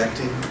of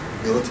projecting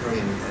military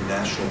and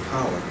national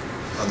power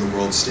on the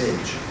world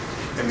stage,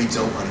 and we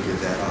don't want to give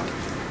that up.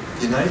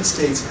 The United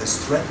States has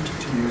threatened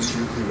to use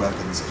nuclear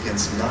weapons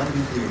against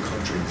non-nuclear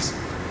countries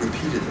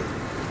repeatedly.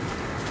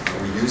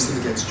 We used them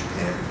against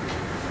Japan.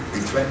 We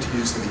threatened to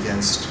use them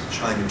against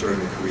China during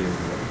the Korean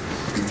War.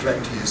 We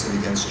threatened to use them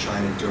against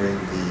China during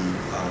the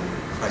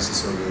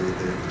crisis over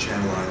the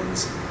Channel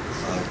Islands,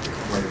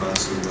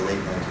 Hamamatsu in the late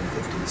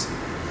 1950s.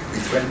 We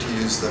threatened to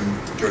use them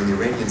during the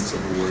Iranian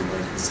Civil War in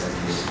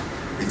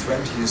 1978. We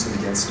threatened to use them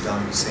against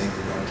Saddam Hussein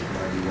in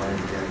 1991 and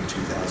again in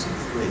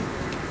 2003.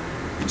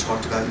 We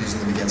talked about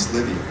using them against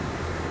Libya.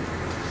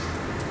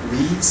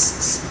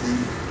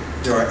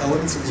 There are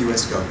elements of the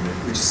U.S. government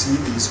which see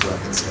these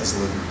weapons as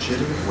a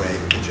legitimate way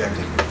of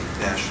projecting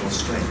national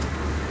strength.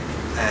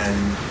 And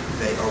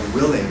they are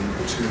willing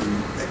to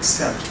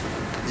accept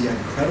the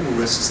incredible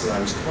risks that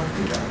I was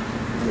talking about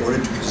in order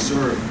to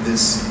preserve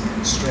this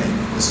strength,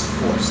 this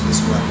force,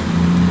 this weapon.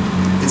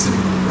 It's an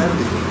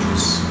incredibly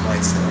dangerous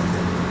mindset, I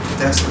think. But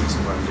that's the reason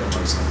why we don't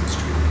like signing this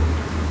treaty.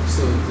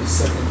 So the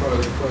second part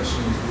of the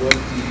question is, what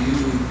do you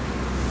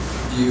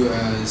view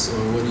as,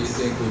 or what do you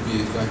think would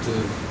be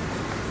effective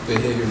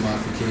behavior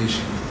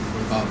modification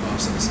or thought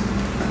processing?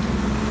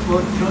 Well,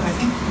 I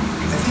think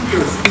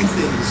there are three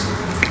things.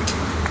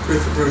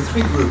 There are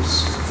three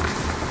groups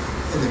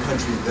in the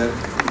country that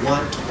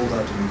want to hold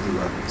on to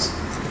nuclear weapons.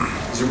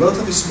 There's a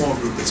relatively small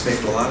group that's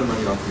making a lot of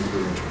money off the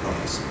nuclear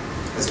enterprise,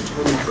 has a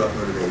totally corrupt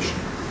motivation,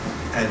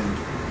 and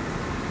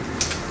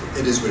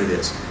it is what it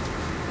is.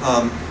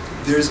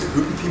 There's a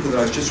group of people that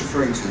I was just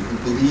referring to who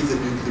believe that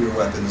nuclear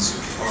weapons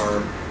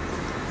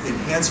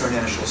enhance our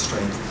national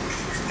strength,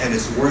 and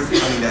it's worth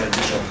having that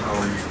additional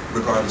power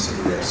regardless of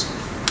the risk.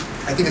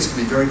 I think it's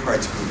going to be very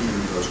hard to believe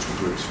in those two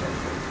groups,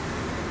 frankly.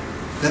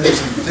 Then there's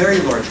a very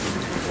large group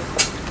of people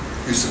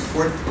who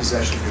support the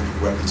possession of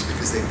nuclear weapons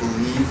because they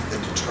believe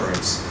that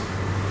deterrence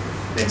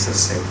makes us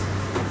safe,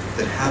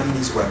 that having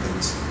these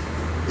weapons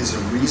is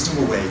a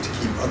reasonable way to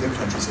keep other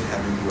countries that have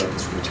nuclear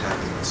weapons from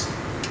attacking us.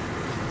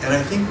 And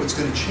I think what's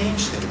going to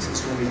change things is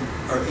when we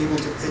are able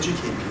to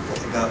educate people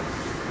about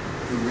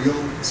the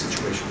real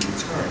situation of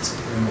deterrence.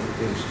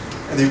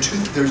 And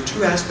there's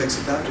two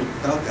aspects about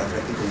that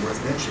I think are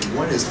worth mentioning.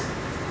 One is,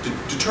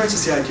 deterrence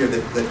is the idea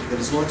that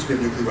as long as we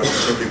have nuclear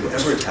weapons, nobody will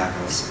ever attack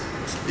us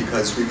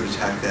because we would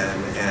attack them,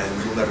 and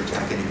we will never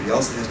attack anybody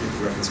else that has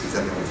nuclear weapons because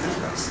then they'll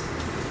attack us.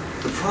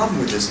 The problem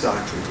with this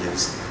doctrine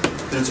is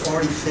that it's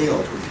already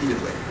failed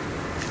repeatedly.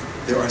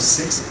 There are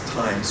 6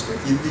 times when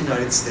either the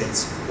United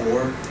States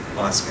or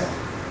Moscow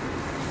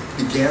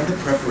began the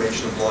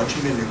preparation of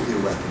launching their nuclear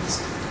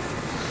weapons,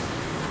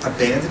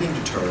 abandoning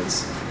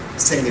deterrence,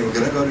 saying they were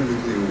going to go to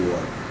nuclear war.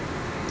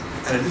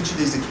 And on each of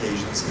these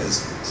occasions,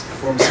 as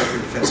former Secretary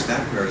of Defense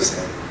McNamara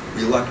said,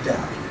 we lucked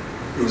out.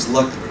 It was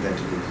luck that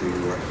prevented nuclear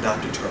war,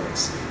 not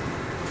deterrence.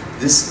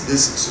 This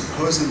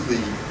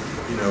supposedly,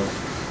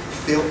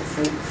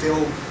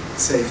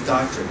 fail-safe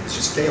doctrine has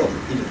just failed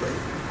repeatedly.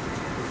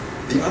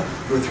 There are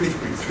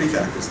three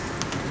factors.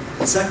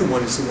 The second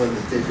one is the one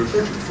that they've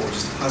referred to before, which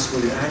is the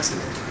possibility of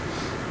accident.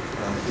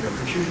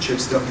 Computer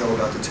chips don't know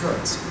about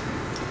deterrence.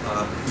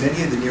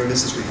 Many of the near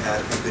misses we've had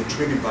have been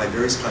triggered by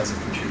various kinds of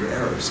computer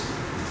errors.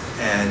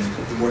 And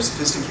the more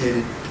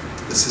sophisticated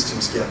the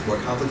systems get, the more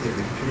complicated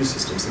the computer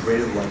systems, the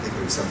greater the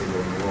likelihood of something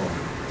going wrong.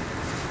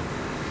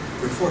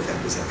 There are 4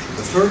 factors, actually.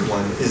 The third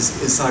one is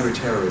cyber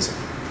terrorism,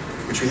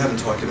 which we haven't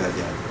talked about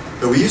yet.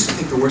 But we used to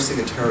think the worst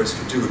thing a terrorist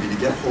could do would be to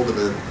get hold of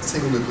a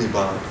single nuclear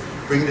bomb,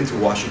 bring it into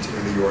Washington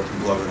or New York, and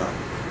blow it up.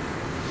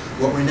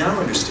 What we're now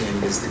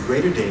understanding is the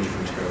greater danger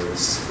from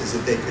terrorists is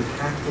that they could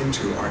hack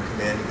into our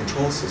command and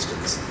control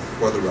systems,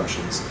 or the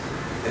Russians,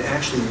 and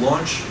actually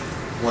launch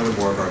one or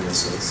more of our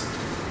missiles,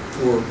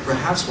 or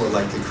perhaps more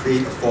likely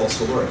create a false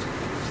alert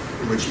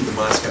in which either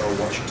Moscow or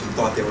Washington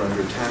thought they were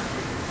under attack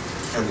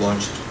and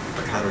launched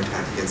a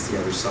counterattack against the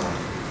other side.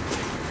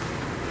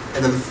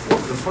 And then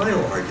the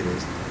final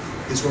argument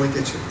is going to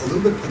get a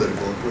little bit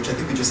political, which I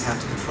think we just have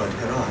to confront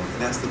head on,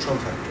 and that's the Trump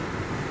factor.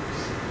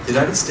 The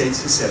United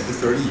States has said for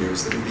 30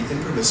 years that it would be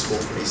impermissible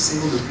for a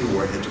single nuclear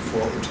warhead to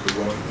fall into the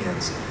wrong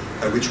hands,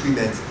 by which we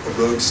meant a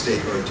rogue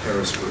state or a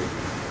terrorist group.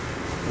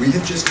 We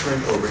have just turned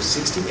over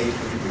 6,800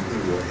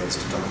 nuclear warheads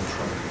to Donald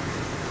Trump,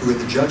 who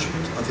in the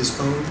judgment of his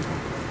own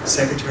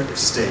Secretary of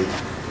State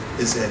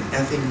is an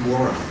effing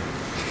moron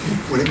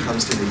when it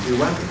comes to nuclear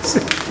weapons.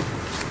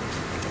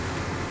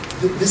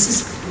 This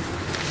is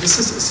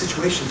a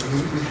situation,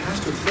 we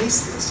have to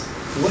face this.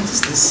 What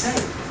does this say?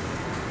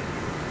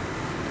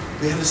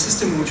 We have a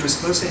system in which we're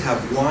supposed to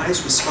have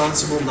wise,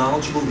 responsible,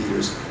 knowledgeable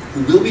leaders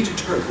who will be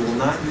deterred, who will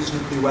not use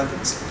nuclear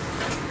weapons.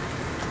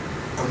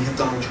 And we have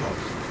Donald Trump.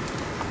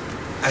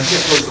 I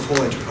can't close the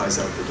whole enterprise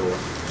out the door.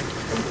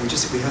 And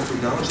we have to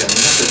acknowledge that.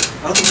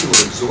 I don't think people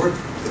will absorb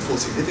the full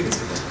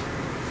significance of that.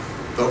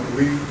 But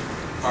we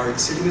are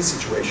sitting in a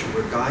situation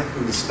where a guy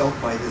who is felt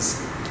by his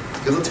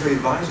military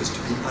advisors to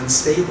be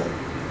unstable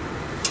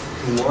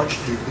can launch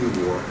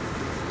nuclear war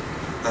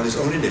on his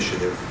own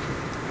initiative,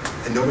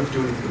 and no one can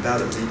do anything about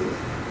it legally.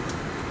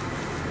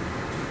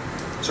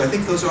 So I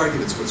think those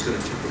arguments are what's going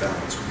to tip the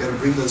balance. We've got to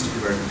bring those to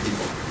the American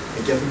people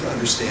and get them to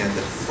understand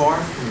that far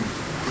from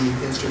being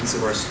instruments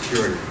of our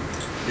security,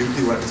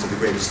 nuclear weapons are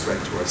the greatest threat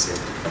to our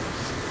safety.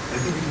 And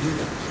I think we can do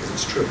that because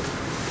it's true.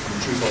 And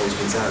the truth always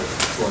wins out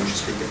as long as you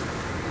speak it.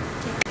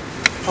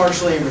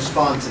 Partially in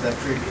response to that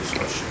previous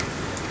question.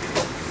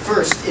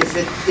 First, if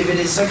it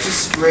is such a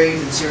grave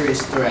and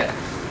serious threat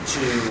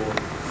to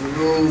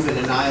remove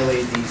and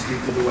annihilate these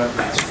nuclear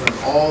weapons from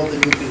all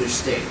the nuclear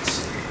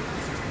states,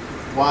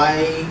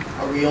 why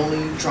are we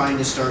only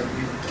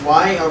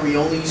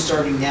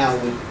starting now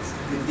with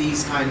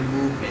these kind of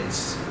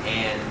movements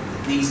and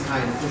these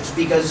kind of pushes?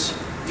 Because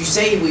you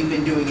say we've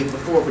been doing it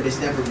before, but it's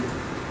never,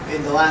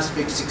 and the last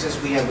big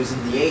success we had was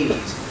in the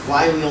 80s.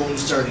 Why are we only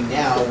starting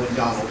now when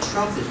Donald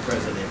Trump is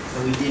president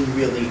and we didn't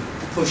really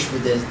push for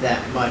this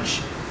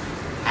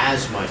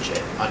as much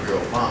under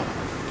Obama?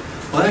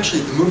 Well,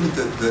 actually, the movement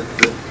that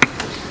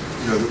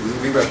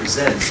we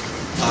represent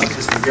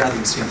has been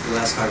gathering steam for the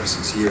last 5 or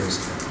 6 years.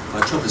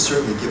 Trump has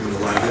certainly given a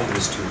lot of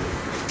impetus to it.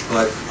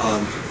 But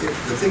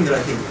the thing that I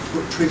think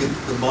triggered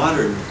the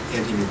modern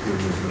anti-nuclear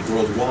movement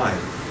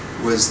worldwide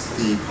was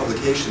the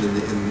publication in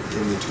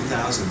the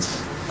 2000s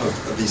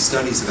of these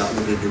studies about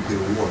limited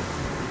nuclear war.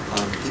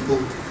 People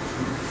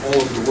all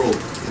over the world,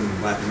 in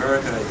Latin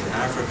America, in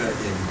Africa,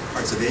 in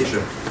parts of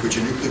Asia, which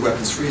are nuclear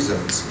weapons-free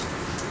zones,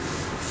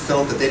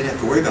 felt that they didn't have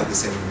to worry about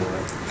this anymore.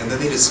 And then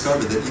they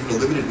discovered that even a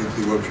limited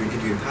nuclear war between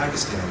India and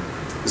Pakistan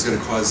was going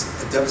to cause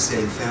a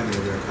devastating famine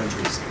in their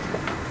countries.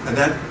 And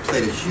that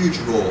played a huge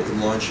role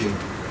in launching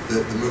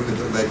the movement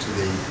that led to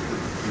the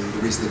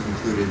recently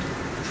concluded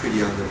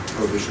Treaty on the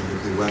Prohibition of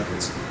Nuclear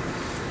Weapons.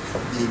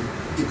 The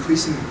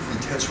increasingly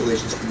tense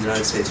relations between the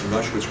United States and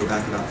Russia, which go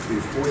back about 3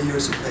 or 4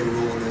 years, have played a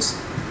role in this.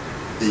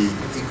 The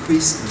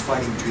increase in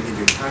fighting between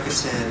India and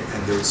Pakistan, and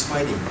there was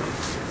fighting,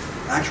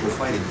 actual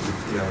fighting,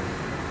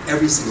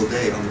 every single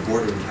day on the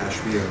border in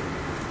Kashmir,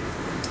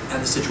 and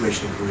the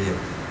situation in Korea.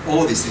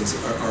 All of these things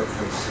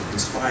have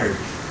conspired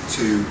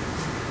to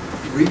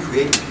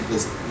recreate in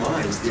people's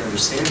minds the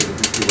understanding that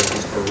nuclear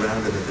weapons are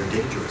around and that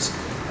they're dangerous.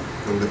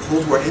 When the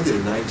Cold War ended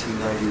in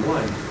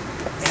 1991,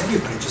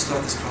 everybody just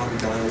thought this problem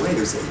had gone away.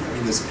 There's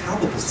a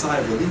palpable sigh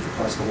of relief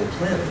across the whole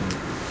planet.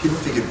 People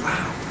figured,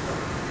 wow,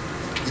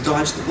 we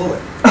dodged the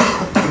bullet.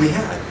 And we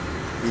had.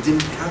 We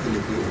didn't have a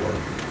nuclear war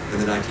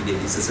in the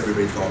 1980s, as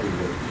everybody thought we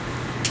would.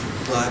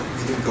 But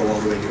we didn't go all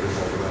the way and get rid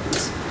of all the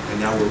weapons. And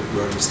now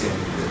we're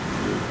understanding that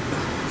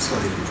it's not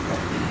a huge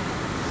problem.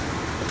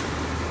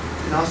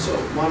 And also,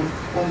 one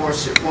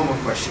more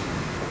question.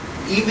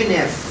 Even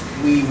if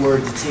we were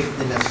to take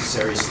the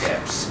necessary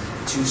steps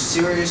to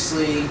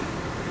seriously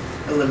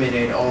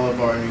eliminate all of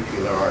our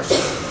nuclear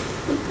arsenal,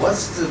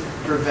 what's to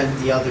prevent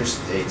the other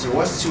states, or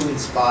what's to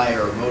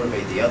inspire or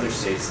motivate the other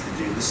states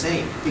to do the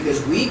same?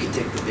 Because we could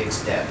take the big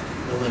step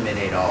and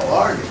eliminate all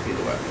our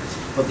nuclear weapons,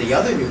 but the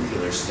other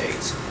nuclear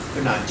states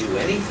could not do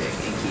anything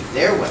and keep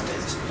their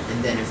weapons.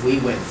 And then if we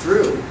went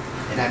through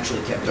and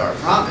actually kept our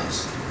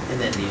promise, and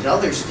then these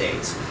other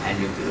states had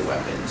nuclear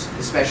weapons,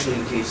 especially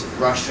in case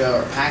of Russia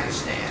or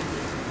Pakistan,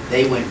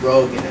 they went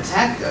rogue and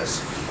attacked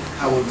us,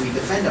 how would we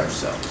defend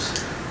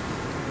ourselves?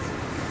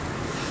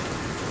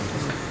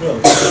 Well,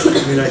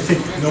 I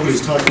think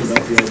nobody's talking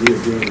about the idea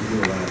of doing it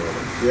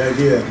unilaterally. The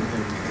idea,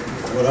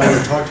 and what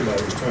I talked about,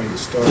 was trying to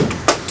start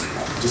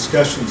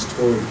discussions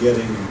toward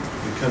getting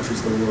the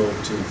countries of the world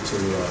to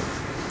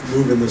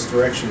move in this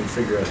direction and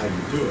figure out how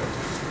you do it.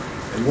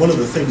 And one of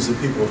the things that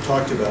people have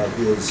talked about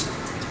is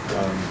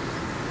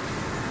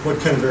what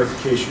kind of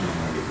verification you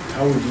need.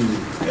 How would you,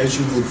 as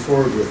you move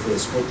forward with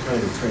this, what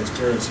kind of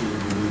transparency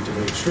would you need to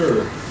make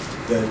sure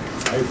that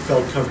I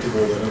felt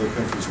comfortable that other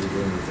countries were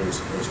doing what they're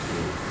supposed to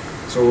do?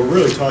 So we're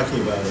really talking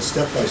about a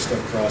step-by-step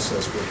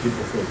process where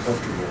people feel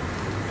comfortable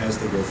as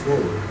they go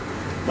forward.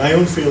 My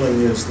own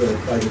feeling is that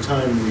by the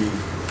time we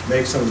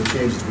make some of the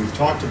changes we've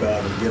talked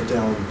about and get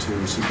down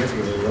to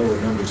significantly lower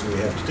numbers than we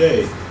have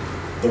today,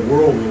 the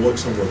world will look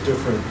somewhat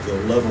different. The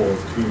level of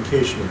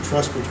communication and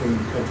trust between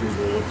countries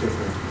will look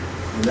different,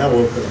 and that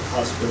will open up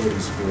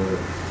possibilities for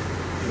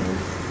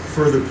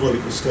further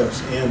political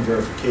steps and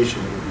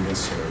verification that would be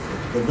necessary.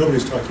 But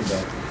nobody's talking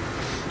about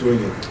doing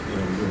it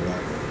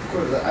unilaterally. Of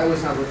course, I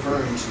was not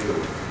referring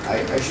to,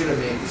 I should have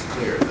made this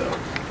clear though,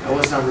 I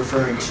was not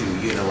referring to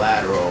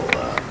unilateral,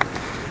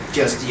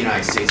 just the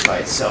United States by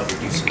itself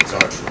reducing its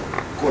arsenal.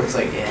 Of course,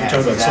 like it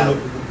has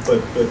but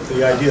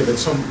the idea that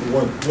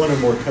one or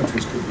more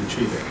countries could be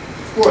cheating.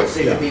 Of course,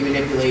 they could be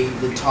manipulating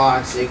the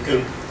talks, they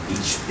could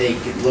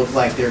look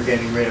like they're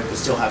getting rid of, but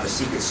still have a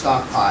secret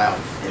stockpile,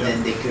 and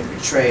then they could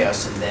betray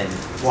us and then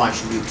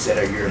launch nukes at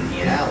our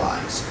European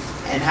allies.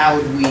 And how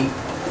would we,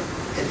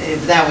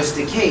 if that was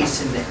the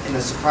case, and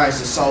a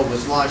surprise assault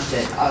was launched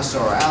at us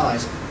or our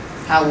allies,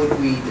 how would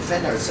we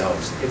defend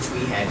ourselves if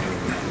we had no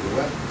nuclear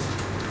weapons?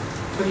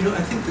 Well,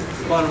 I think that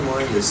the bottom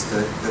line is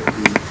that the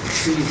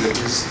treaty that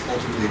is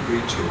ultimately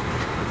agreed to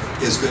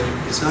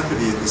it's not going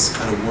to be this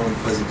kind of warm,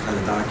 fuzzy kind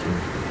of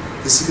document.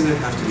 This is going to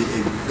have to be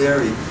a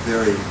very,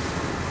 very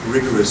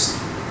rigorous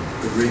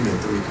agreement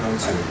that we come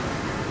to.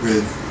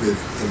 with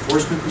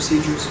enforcement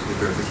procedures, with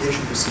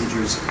verification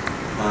procedures,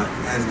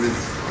 and with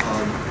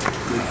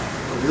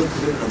a real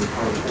commitment on the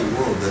part of the whole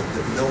world that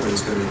no one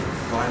is going to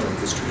violate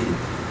this treaty.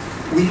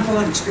 We have a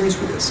lot of experience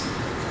with this.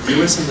 The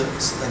U.S. and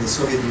the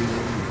Soviet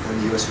Union and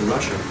the U.S. and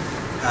Russia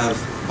have,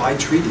 by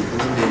treaty,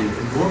 eliminated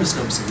enormous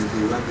numbers of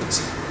nuclear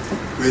weapons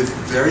with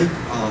very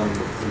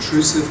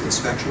intrusive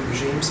inspection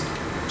regimes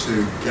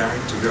to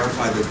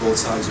verify that both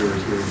sides are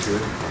adhering to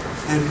it.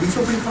 And we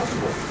feel pretty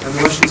comfortable, and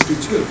the Russians do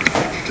too,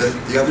 that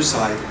the other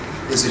side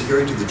is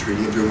adhering to the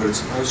treaty and doing what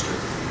it's supposed to.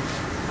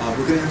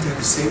 We're going to have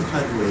the same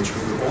kind of arrangement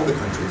with all the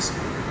countries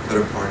that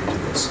are party to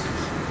this.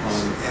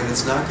 And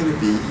it's not going to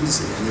be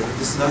easy. I mean,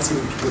 this is not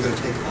something people are going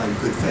to take on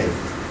good faith.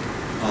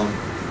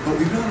 But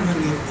we don't have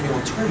any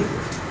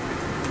alternative.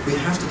 We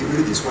have to get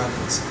rid of these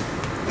weapons.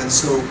 And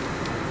so,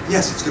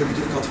 yes, it's going to be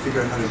difficult to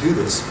figure out how to do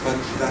this, but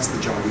that's the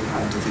job we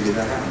have, to figure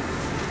that out.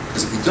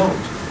 Because if we don't,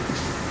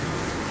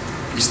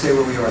 we stay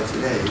where we are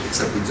today,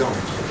 except we don't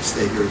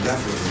stay here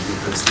indefinitely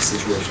because the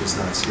situation is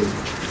not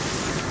stable.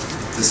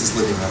 This is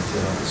living up to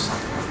us.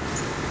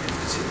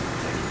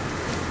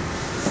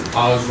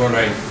 I was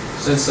wondering,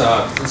 since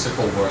the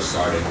Cold War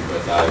started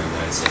with the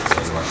United States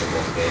and Russia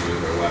both getting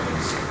nuclear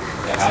weapons,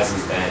 there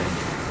hasn't been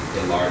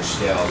a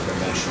large-scale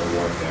conventional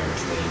warfare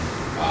between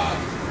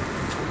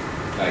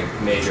like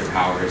major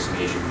powers,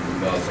 major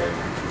military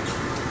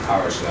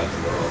powers throughout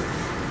the world.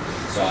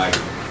 So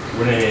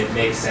wouldn't it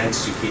make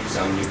sense to keep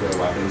some nuclear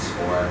weapons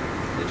for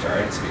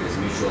deterrence? Because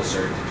mutual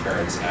assured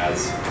deterrence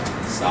has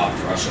stopped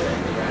Russia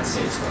and the United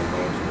States from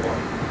going to war.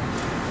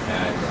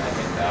 And I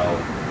think that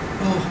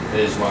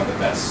is one of the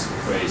best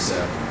ways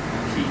to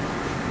keep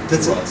the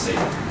world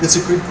safe. That's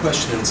a good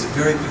question, and it's an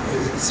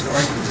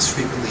argument that's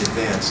frequently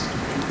advanced.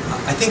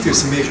 I think there's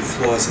some major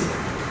flaws in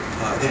it.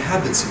 There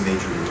have been some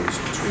major wars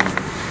between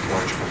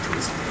large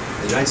countries.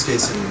 The United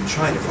States and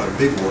China fought a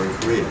big war in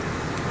Korea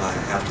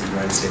after the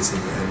United States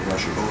and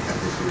Russia both had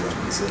nuclear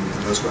weapons, and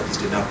those weapons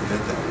did not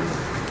prevent that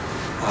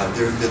war.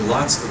 There have been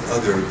lots of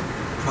other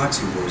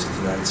proxy wars that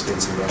the United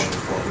States and Russia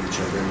fought with each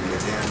other in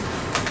Vietnam,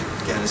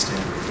 Afghanistan,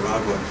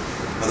 Nicaragua,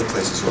 other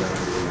places around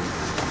the world.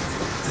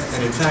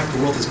 And in fact,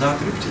 the world has not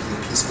been a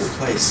particularly peaceful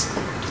place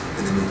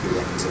in the nuclear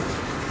weapons era.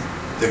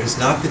 There has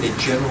not been a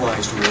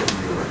generalized war in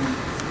Europe,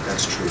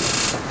 that's true,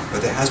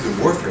 but there has been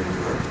warfare in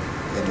Europe,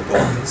 in the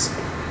Balkans,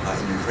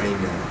 in Ukraine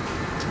now.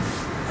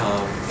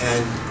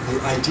 And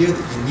the idea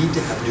that you need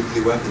to have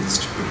nuclear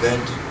weapons to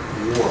prevent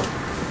war,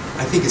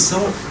 I think is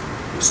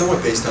somewhat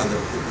based on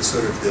the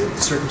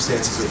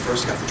circumstances of the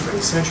first half of the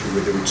 20th century,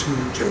 where there were two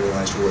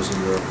generalized wars in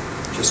Europe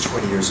just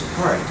 20 years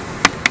apart.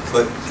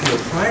 But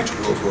prior to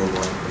World War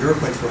I, Europe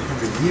went for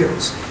 100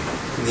 years,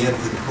 from the end of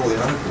the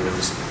Napoleonic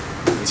Wars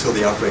until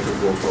the outbreak of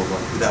World War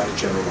I, without a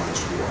generalized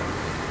war.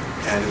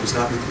 And it was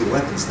not nuclear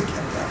weapons that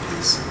kept that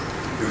peace.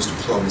 It was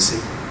diplomacy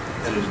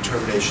and a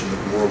determination that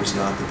war was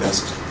not the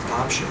best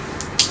option.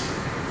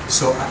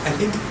 So I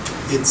think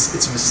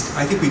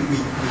I think we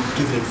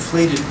give an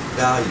inflated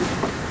value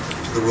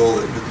to the role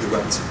that nuclear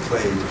weapons have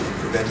played in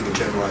preventing a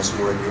generalized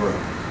war in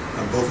Europe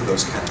on both of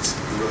those counts.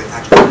 There really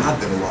actually have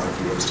been a lot of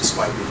wars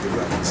despite nuclear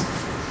weapons.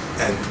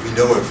 And we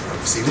know of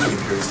significant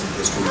periods in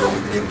history where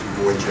we've been able to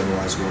avoid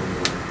generalized war in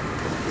Europe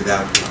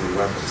without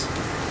nuclear weapons.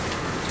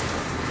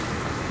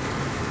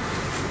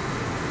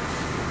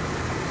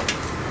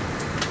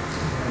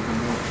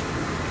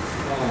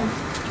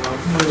 I'm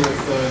familiar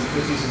with the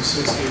 50s and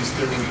 60s,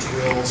 there were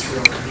drills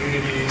throughout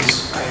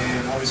communities,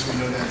 and obviously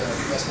we know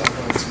that's not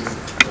going to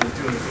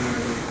do anything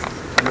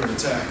under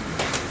attack.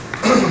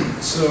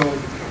 So,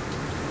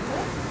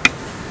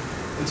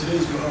 in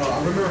today's,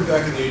 I remember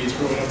back in the 80s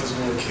growing up as a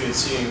little kid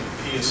seeing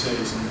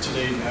PSAs, and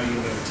today now you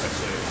know tech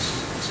days.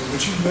 So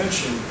what you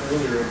mentioned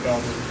earlier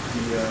about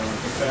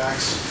the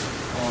facts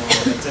on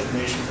the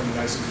detonation from the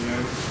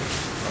ICBM,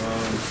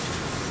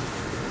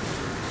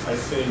 I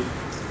think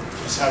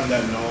just having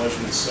that knowledge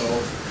in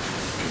itself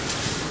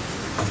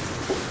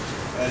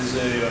as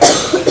maybe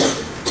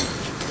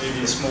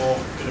a small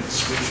bit of a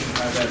solution,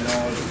 have that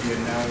knowledge be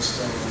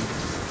announced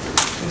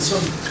in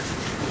some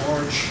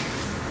large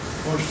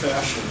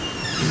fashion.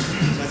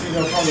 I think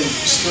that'll probably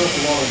stir up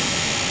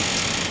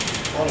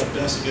a lot of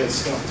best to get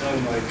stuff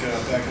done like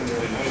back in the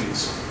early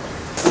 90s.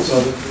 So,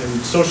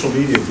 and social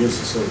media gives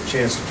us a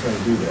chance to try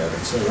and do that.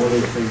 And so one of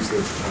the things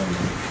that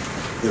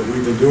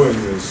we've been doing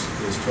is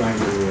trying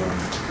to,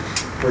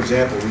 for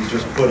example, we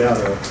just put out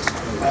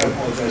I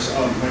apologize.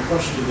 My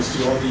question is,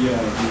 do all the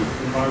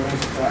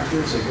environmental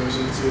factors that goes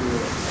into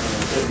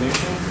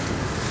detonation,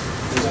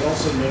 was that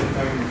also noted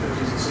back in the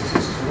 50s and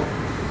 60s as well?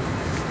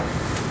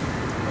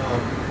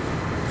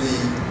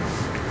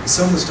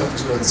 Some of the stuff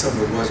was known and some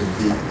of it wasn't.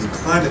 The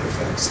climate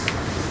effects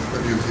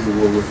of nuclear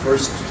war were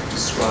first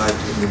described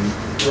in the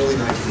early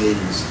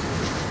 1980s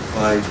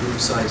by a group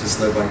of scientists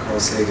led by Carl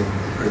Sagan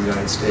here in the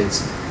United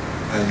States.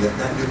 And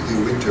that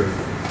nuclear winter,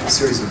 a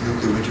series of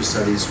nuclear winter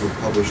studies were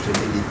published in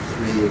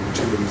 83,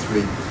 82,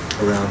 83,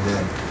 around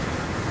then.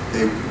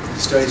 The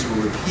studies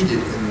were repeated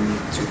in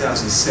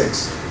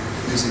 2006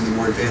 using the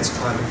more advanced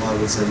climate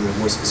models and the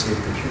more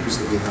sophisticated computers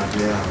that we have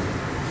now.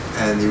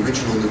 and the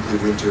original nuclear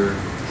winter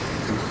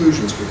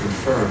conclusions were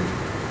confirmed.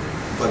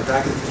 But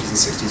back in the 50s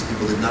and 60s,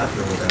 people did not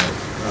know about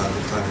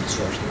the climate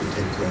disruption that would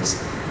take place,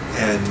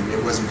 and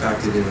it wasn't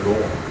factored in at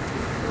all.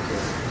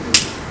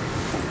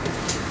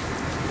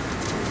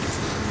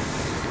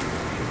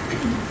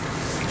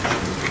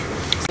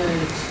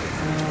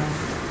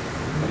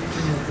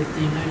 That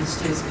the United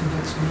States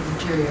conducts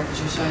military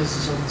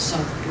exercises on the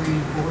South Korean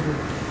border.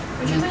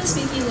 Would you mind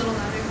speaking a little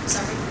louder?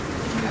 Sorry.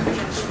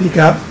 Speak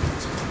up.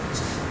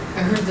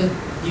 I heard that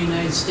the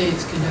United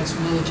States conducts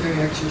military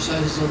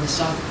exercises on the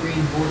South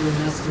Korean border, and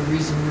that's the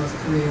reason North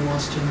Korea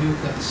wants to nuke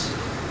us.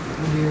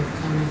 What are your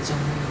comments on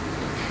that?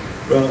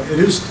 Well, it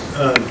is,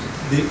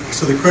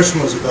 so the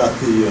question was about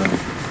the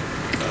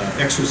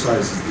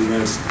exercises,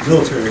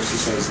 military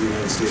exercises the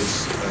United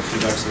States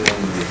conducts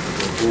along the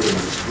border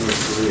with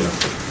North Korea.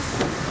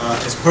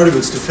 As part of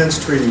its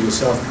defense treaty with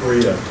South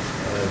Korea,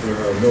 there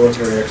are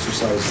military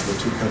exercises the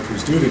two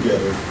countries do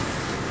together.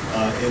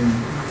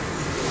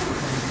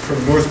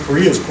 From North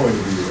Korea's point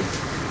of view,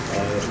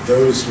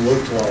 those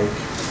looked like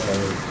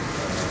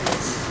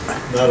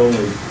not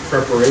only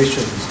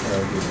preparations,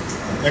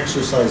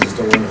 exercises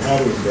to learn how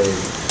to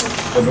invade,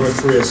 but North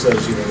Korea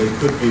says, they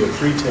could be a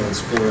pretense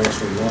for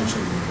actually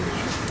launching the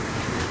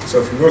invasion.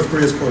 So from North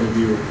Korea's point of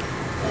view,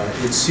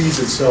 it sees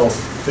itself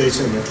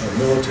facing a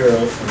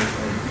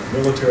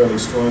militarily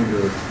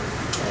stronger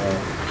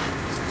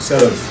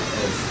set of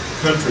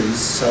countries,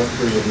 South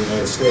Korea and the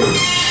United States.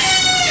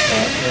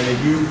 And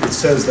it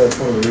says that's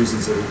one of the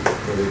reasons that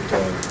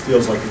it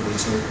feels like it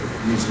needs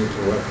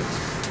nuclear weapons.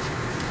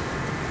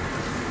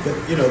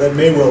 That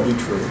may well be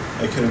true.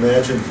 I can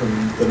imagine from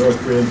the North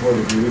Korean point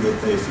of view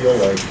that they feel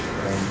like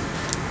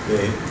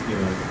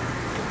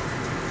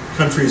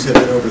countries have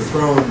been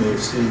overthrown. They've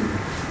seen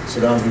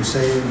Saddam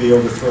Hussein be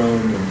overthrown,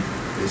 and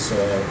they saw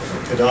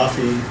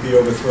Gaddafi be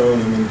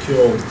overthrown and then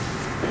killed.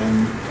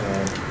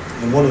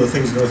 And one of the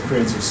things North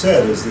Koreans have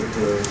said is that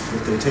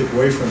what they take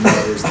away from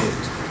that is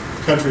that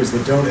countries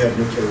that don't have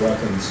nuclear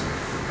weapons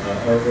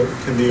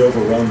can be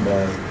overrun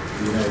by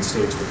the United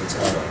States with its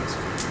allies.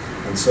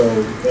 And so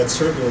that's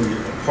certainly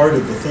a part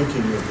of the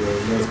thinking of the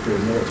North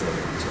Korean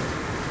military. So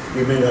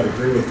we may not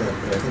agree with that,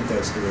 but I think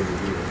that's the way to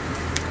do it.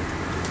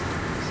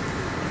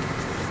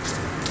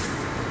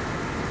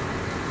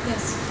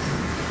 Yes.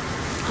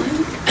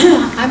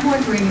 I'm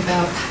wondering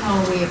about how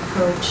we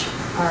approach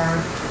our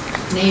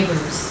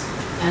neighbors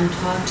and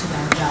talk to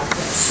them about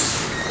this.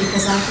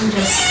 Because I can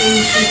just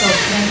see people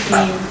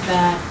thinking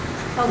that,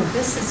 oh,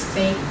 this is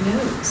fake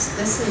news.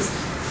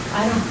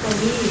 I don't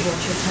believe what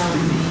you're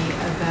telling me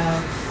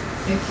about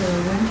nuclear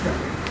winter.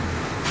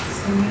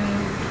 Can you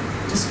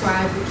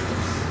describe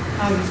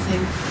how you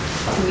think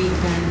we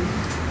can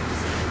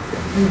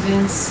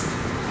convince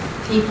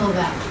people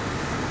that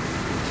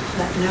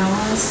know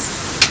us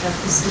that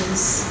this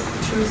is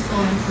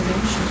truthful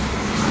information?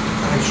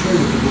 I'm sure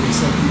that there will be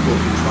some people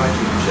who try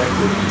to reject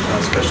it,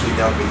 especially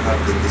now that we have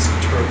this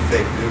term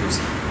fake news.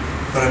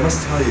 But I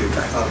must tell you,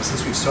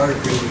 since we've started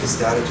bringing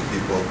this data to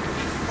people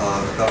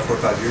about 4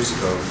 or 5 years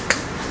ago,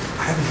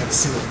 I haven't had a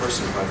single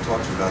person who I've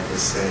talked to about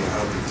this say, I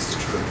don't think this is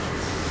true.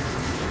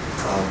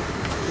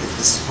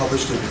 This is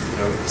published in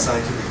the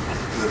scientific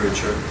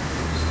literature.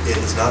 It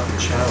has not been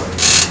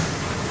challenged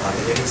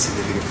in any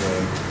significant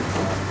way.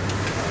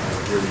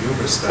 There are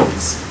numerous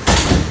studies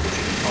that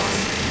you can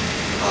find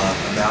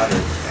about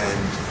it, and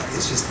it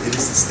is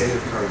the state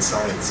of current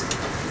science.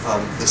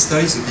 The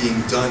studies are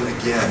being done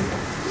again.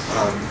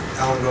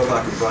 Alan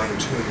Novak and Brian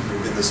Toon,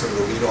 who have been some of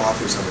the lead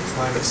authors on the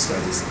climate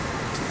studies,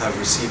 have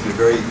received a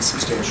very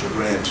substantial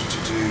grant to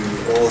do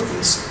all of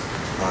this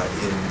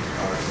in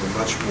a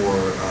much more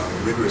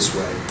rigorous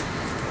way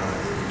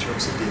in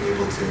terms of being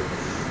able to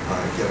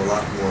get a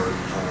lot more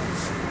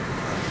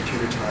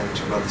computer time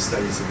to run the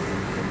studies in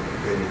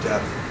greater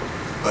depth.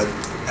 But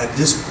at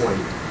this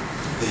point,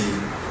 the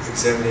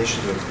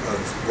examination of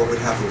what would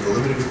happen with a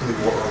limited nuclear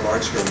war or a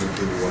large-scale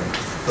nuclear war,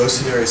 those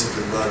scenarios have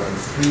been run on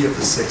 3 of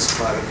the 6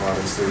 climate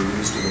models that are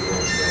used in the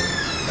world today.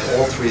 And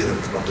all 3 of them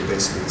come up with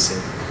basically the same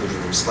conclusion.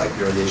 There are slight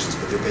variations,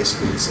 but they're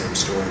basically the same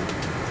story.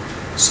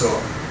 So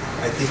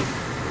I think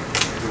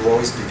there will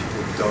always be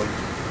people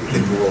who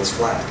think the world's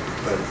flat,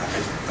 but I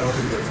don't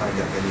think we're going to find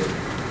that many of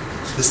them.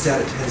 This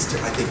data tends to,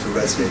 I think, to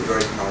resonate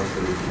very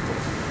powerfully with people.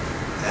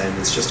 And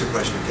it's just a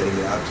question of getting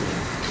it out to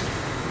them.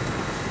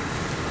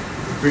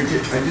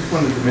 Bridget, I just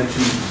wanted to mention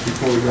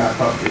before we wrap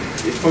up,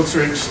 if folks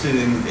are interested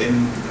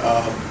in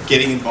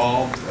getting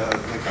involved,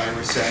 like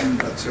Ira said,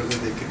 certainly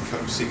they can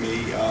come see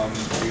me.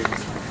 We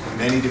have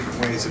many different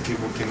ways that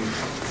people can,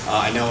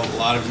 I know a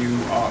lot of you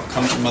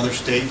come from other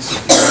states.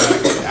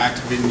 If you're get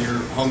active in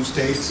your home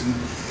states and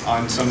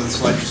on some of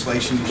this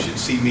legislation, you should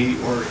see me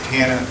or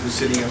Hannah, who's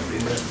sitting up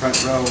in the front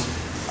row,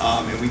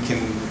 and we can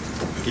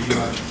give you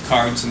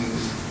cards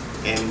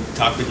and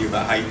talk with you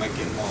about how you might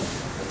get involved.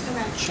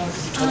 Sean,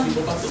 could you tell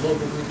people about the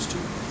local groups too?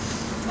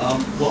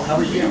 Well, how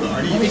are you?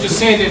 Let me just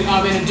say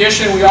that in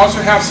addition, we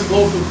also have some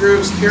local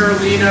groups,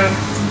 Carolina,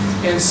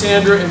 and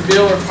Sandra and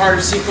Bill are part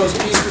of Seacoast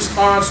Peace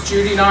Response.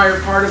 Judy and I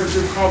are part of a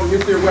group called the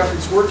Nuclear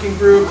Weapons Working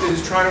Group that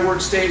is trying to work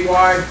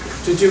statewide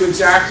to do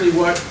exactly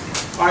what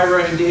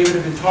Ira and David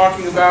have been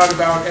talking about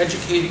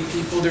educating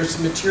people. There's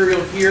some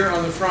material here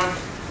on the front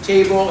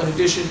table in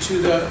addition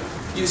to the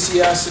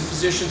UCS and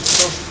Physicians for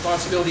Social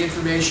Responsibility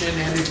information,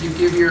 and if you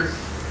give your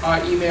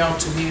email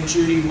to me and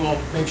Judy,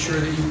 we'll make sure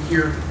that you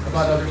hear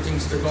about other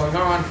things that are going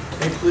on,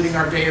 including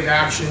our Day of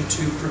Action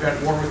to Prevent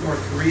War with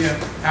North Korea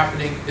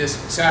happening this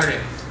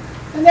Saturday.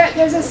 And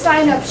there's a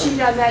sign-up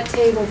sheet on that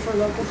table for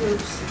local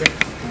groups. Okay.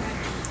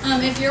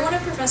 If you're one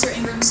of Professor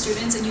Ingram's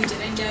students and you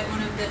didn't get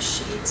one of the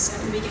sheets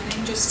at the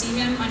beginning, just see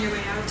him on your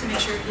way out to make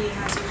sure he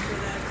has you for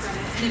the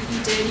credit. And if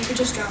you did, you could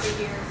just drop it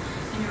here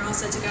and you're all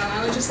set to go.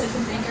 I would just like to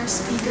thank our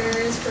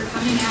speakers for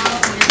coming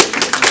out.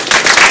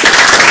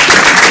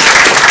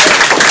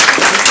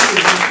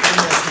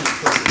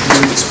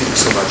 Speak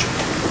so much.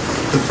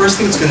 The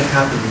first thing that's going to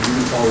happen when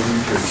you all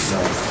leave here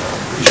tonight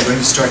is you're going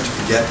to start to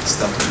forget the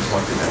stuff that we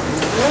talked about.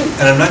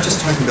 And I'm not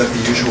just talking about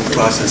the usual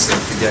process of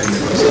forgetting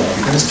that goes on.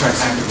 You're going to start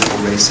actively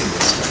erasing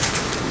this stuff.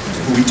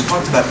 What we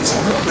talked about is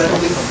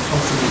incredibly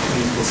uncomfortable,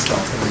 painful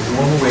stuff, and the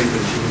normal way that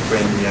the human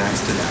brain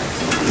reacts to that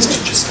is to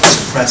just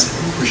suppress it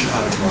and push it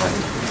out of mind.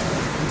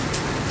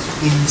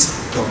 Please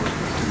don't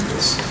do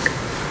this.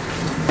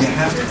 You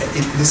have to,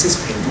 this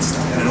is painful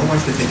stuff, and I don't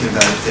want you thinking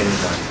about it day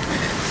and night.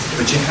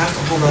 But you have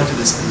to hold on to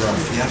this enough.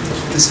 You have to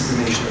keep this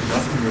information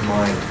enough in your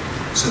mind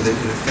so that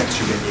it affects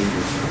your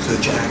behavior, so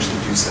that you actually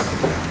do something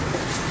about it.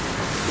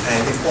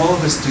 And if all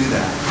of us do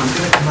that, we're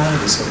going to come out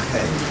of this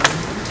okay.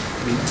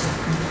 I mean,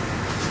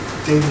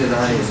 David and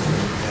I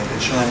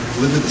and Sean have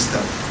lived with this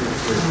stuff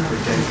for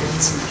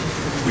decades.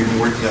 We've been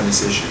working on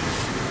this issue.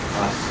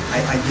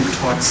 I give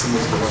talks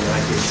similar to the one that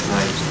I gave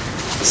tonight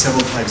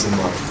several times a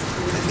month.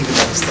 I think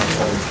about this stuff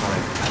all the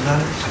time.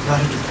 I'm not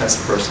a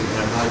depressed person,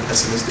 and I'm not a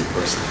pessimistic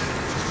person.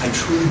 I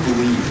truly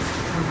believe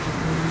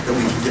that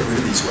we can get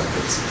rid of these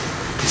weapons.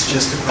 It's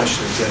just a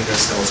question of getting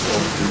ourselves all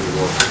to do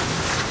the work.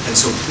 And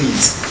so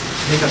please,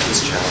 take up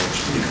this challenge,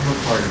 become a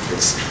part of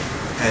this,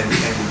 and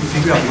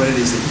figure out what it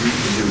is that you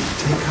can do.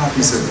 Take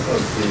copies of the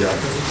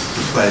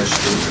pledge,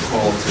 the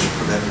call to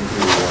prevent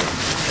nuclear war,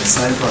 and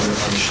sign up on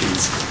the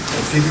sheets, and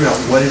figure out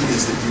what it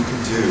is that you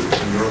can do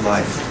in your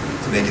life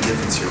to make a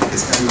difference here,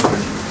 because every one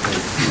of you can play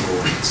a key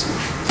role in this.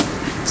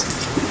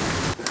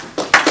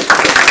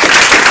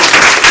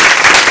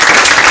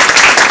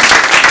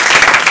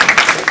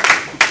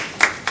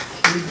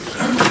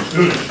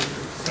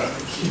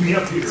 Keep me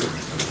up here.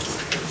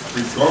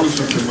 Regardless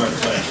of your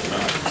class or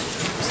not.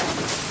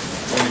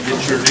 I want to get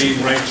your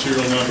name, rank,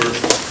 serial number,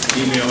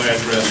 email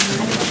address,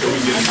 so we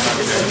can get in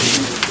contact with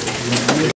you.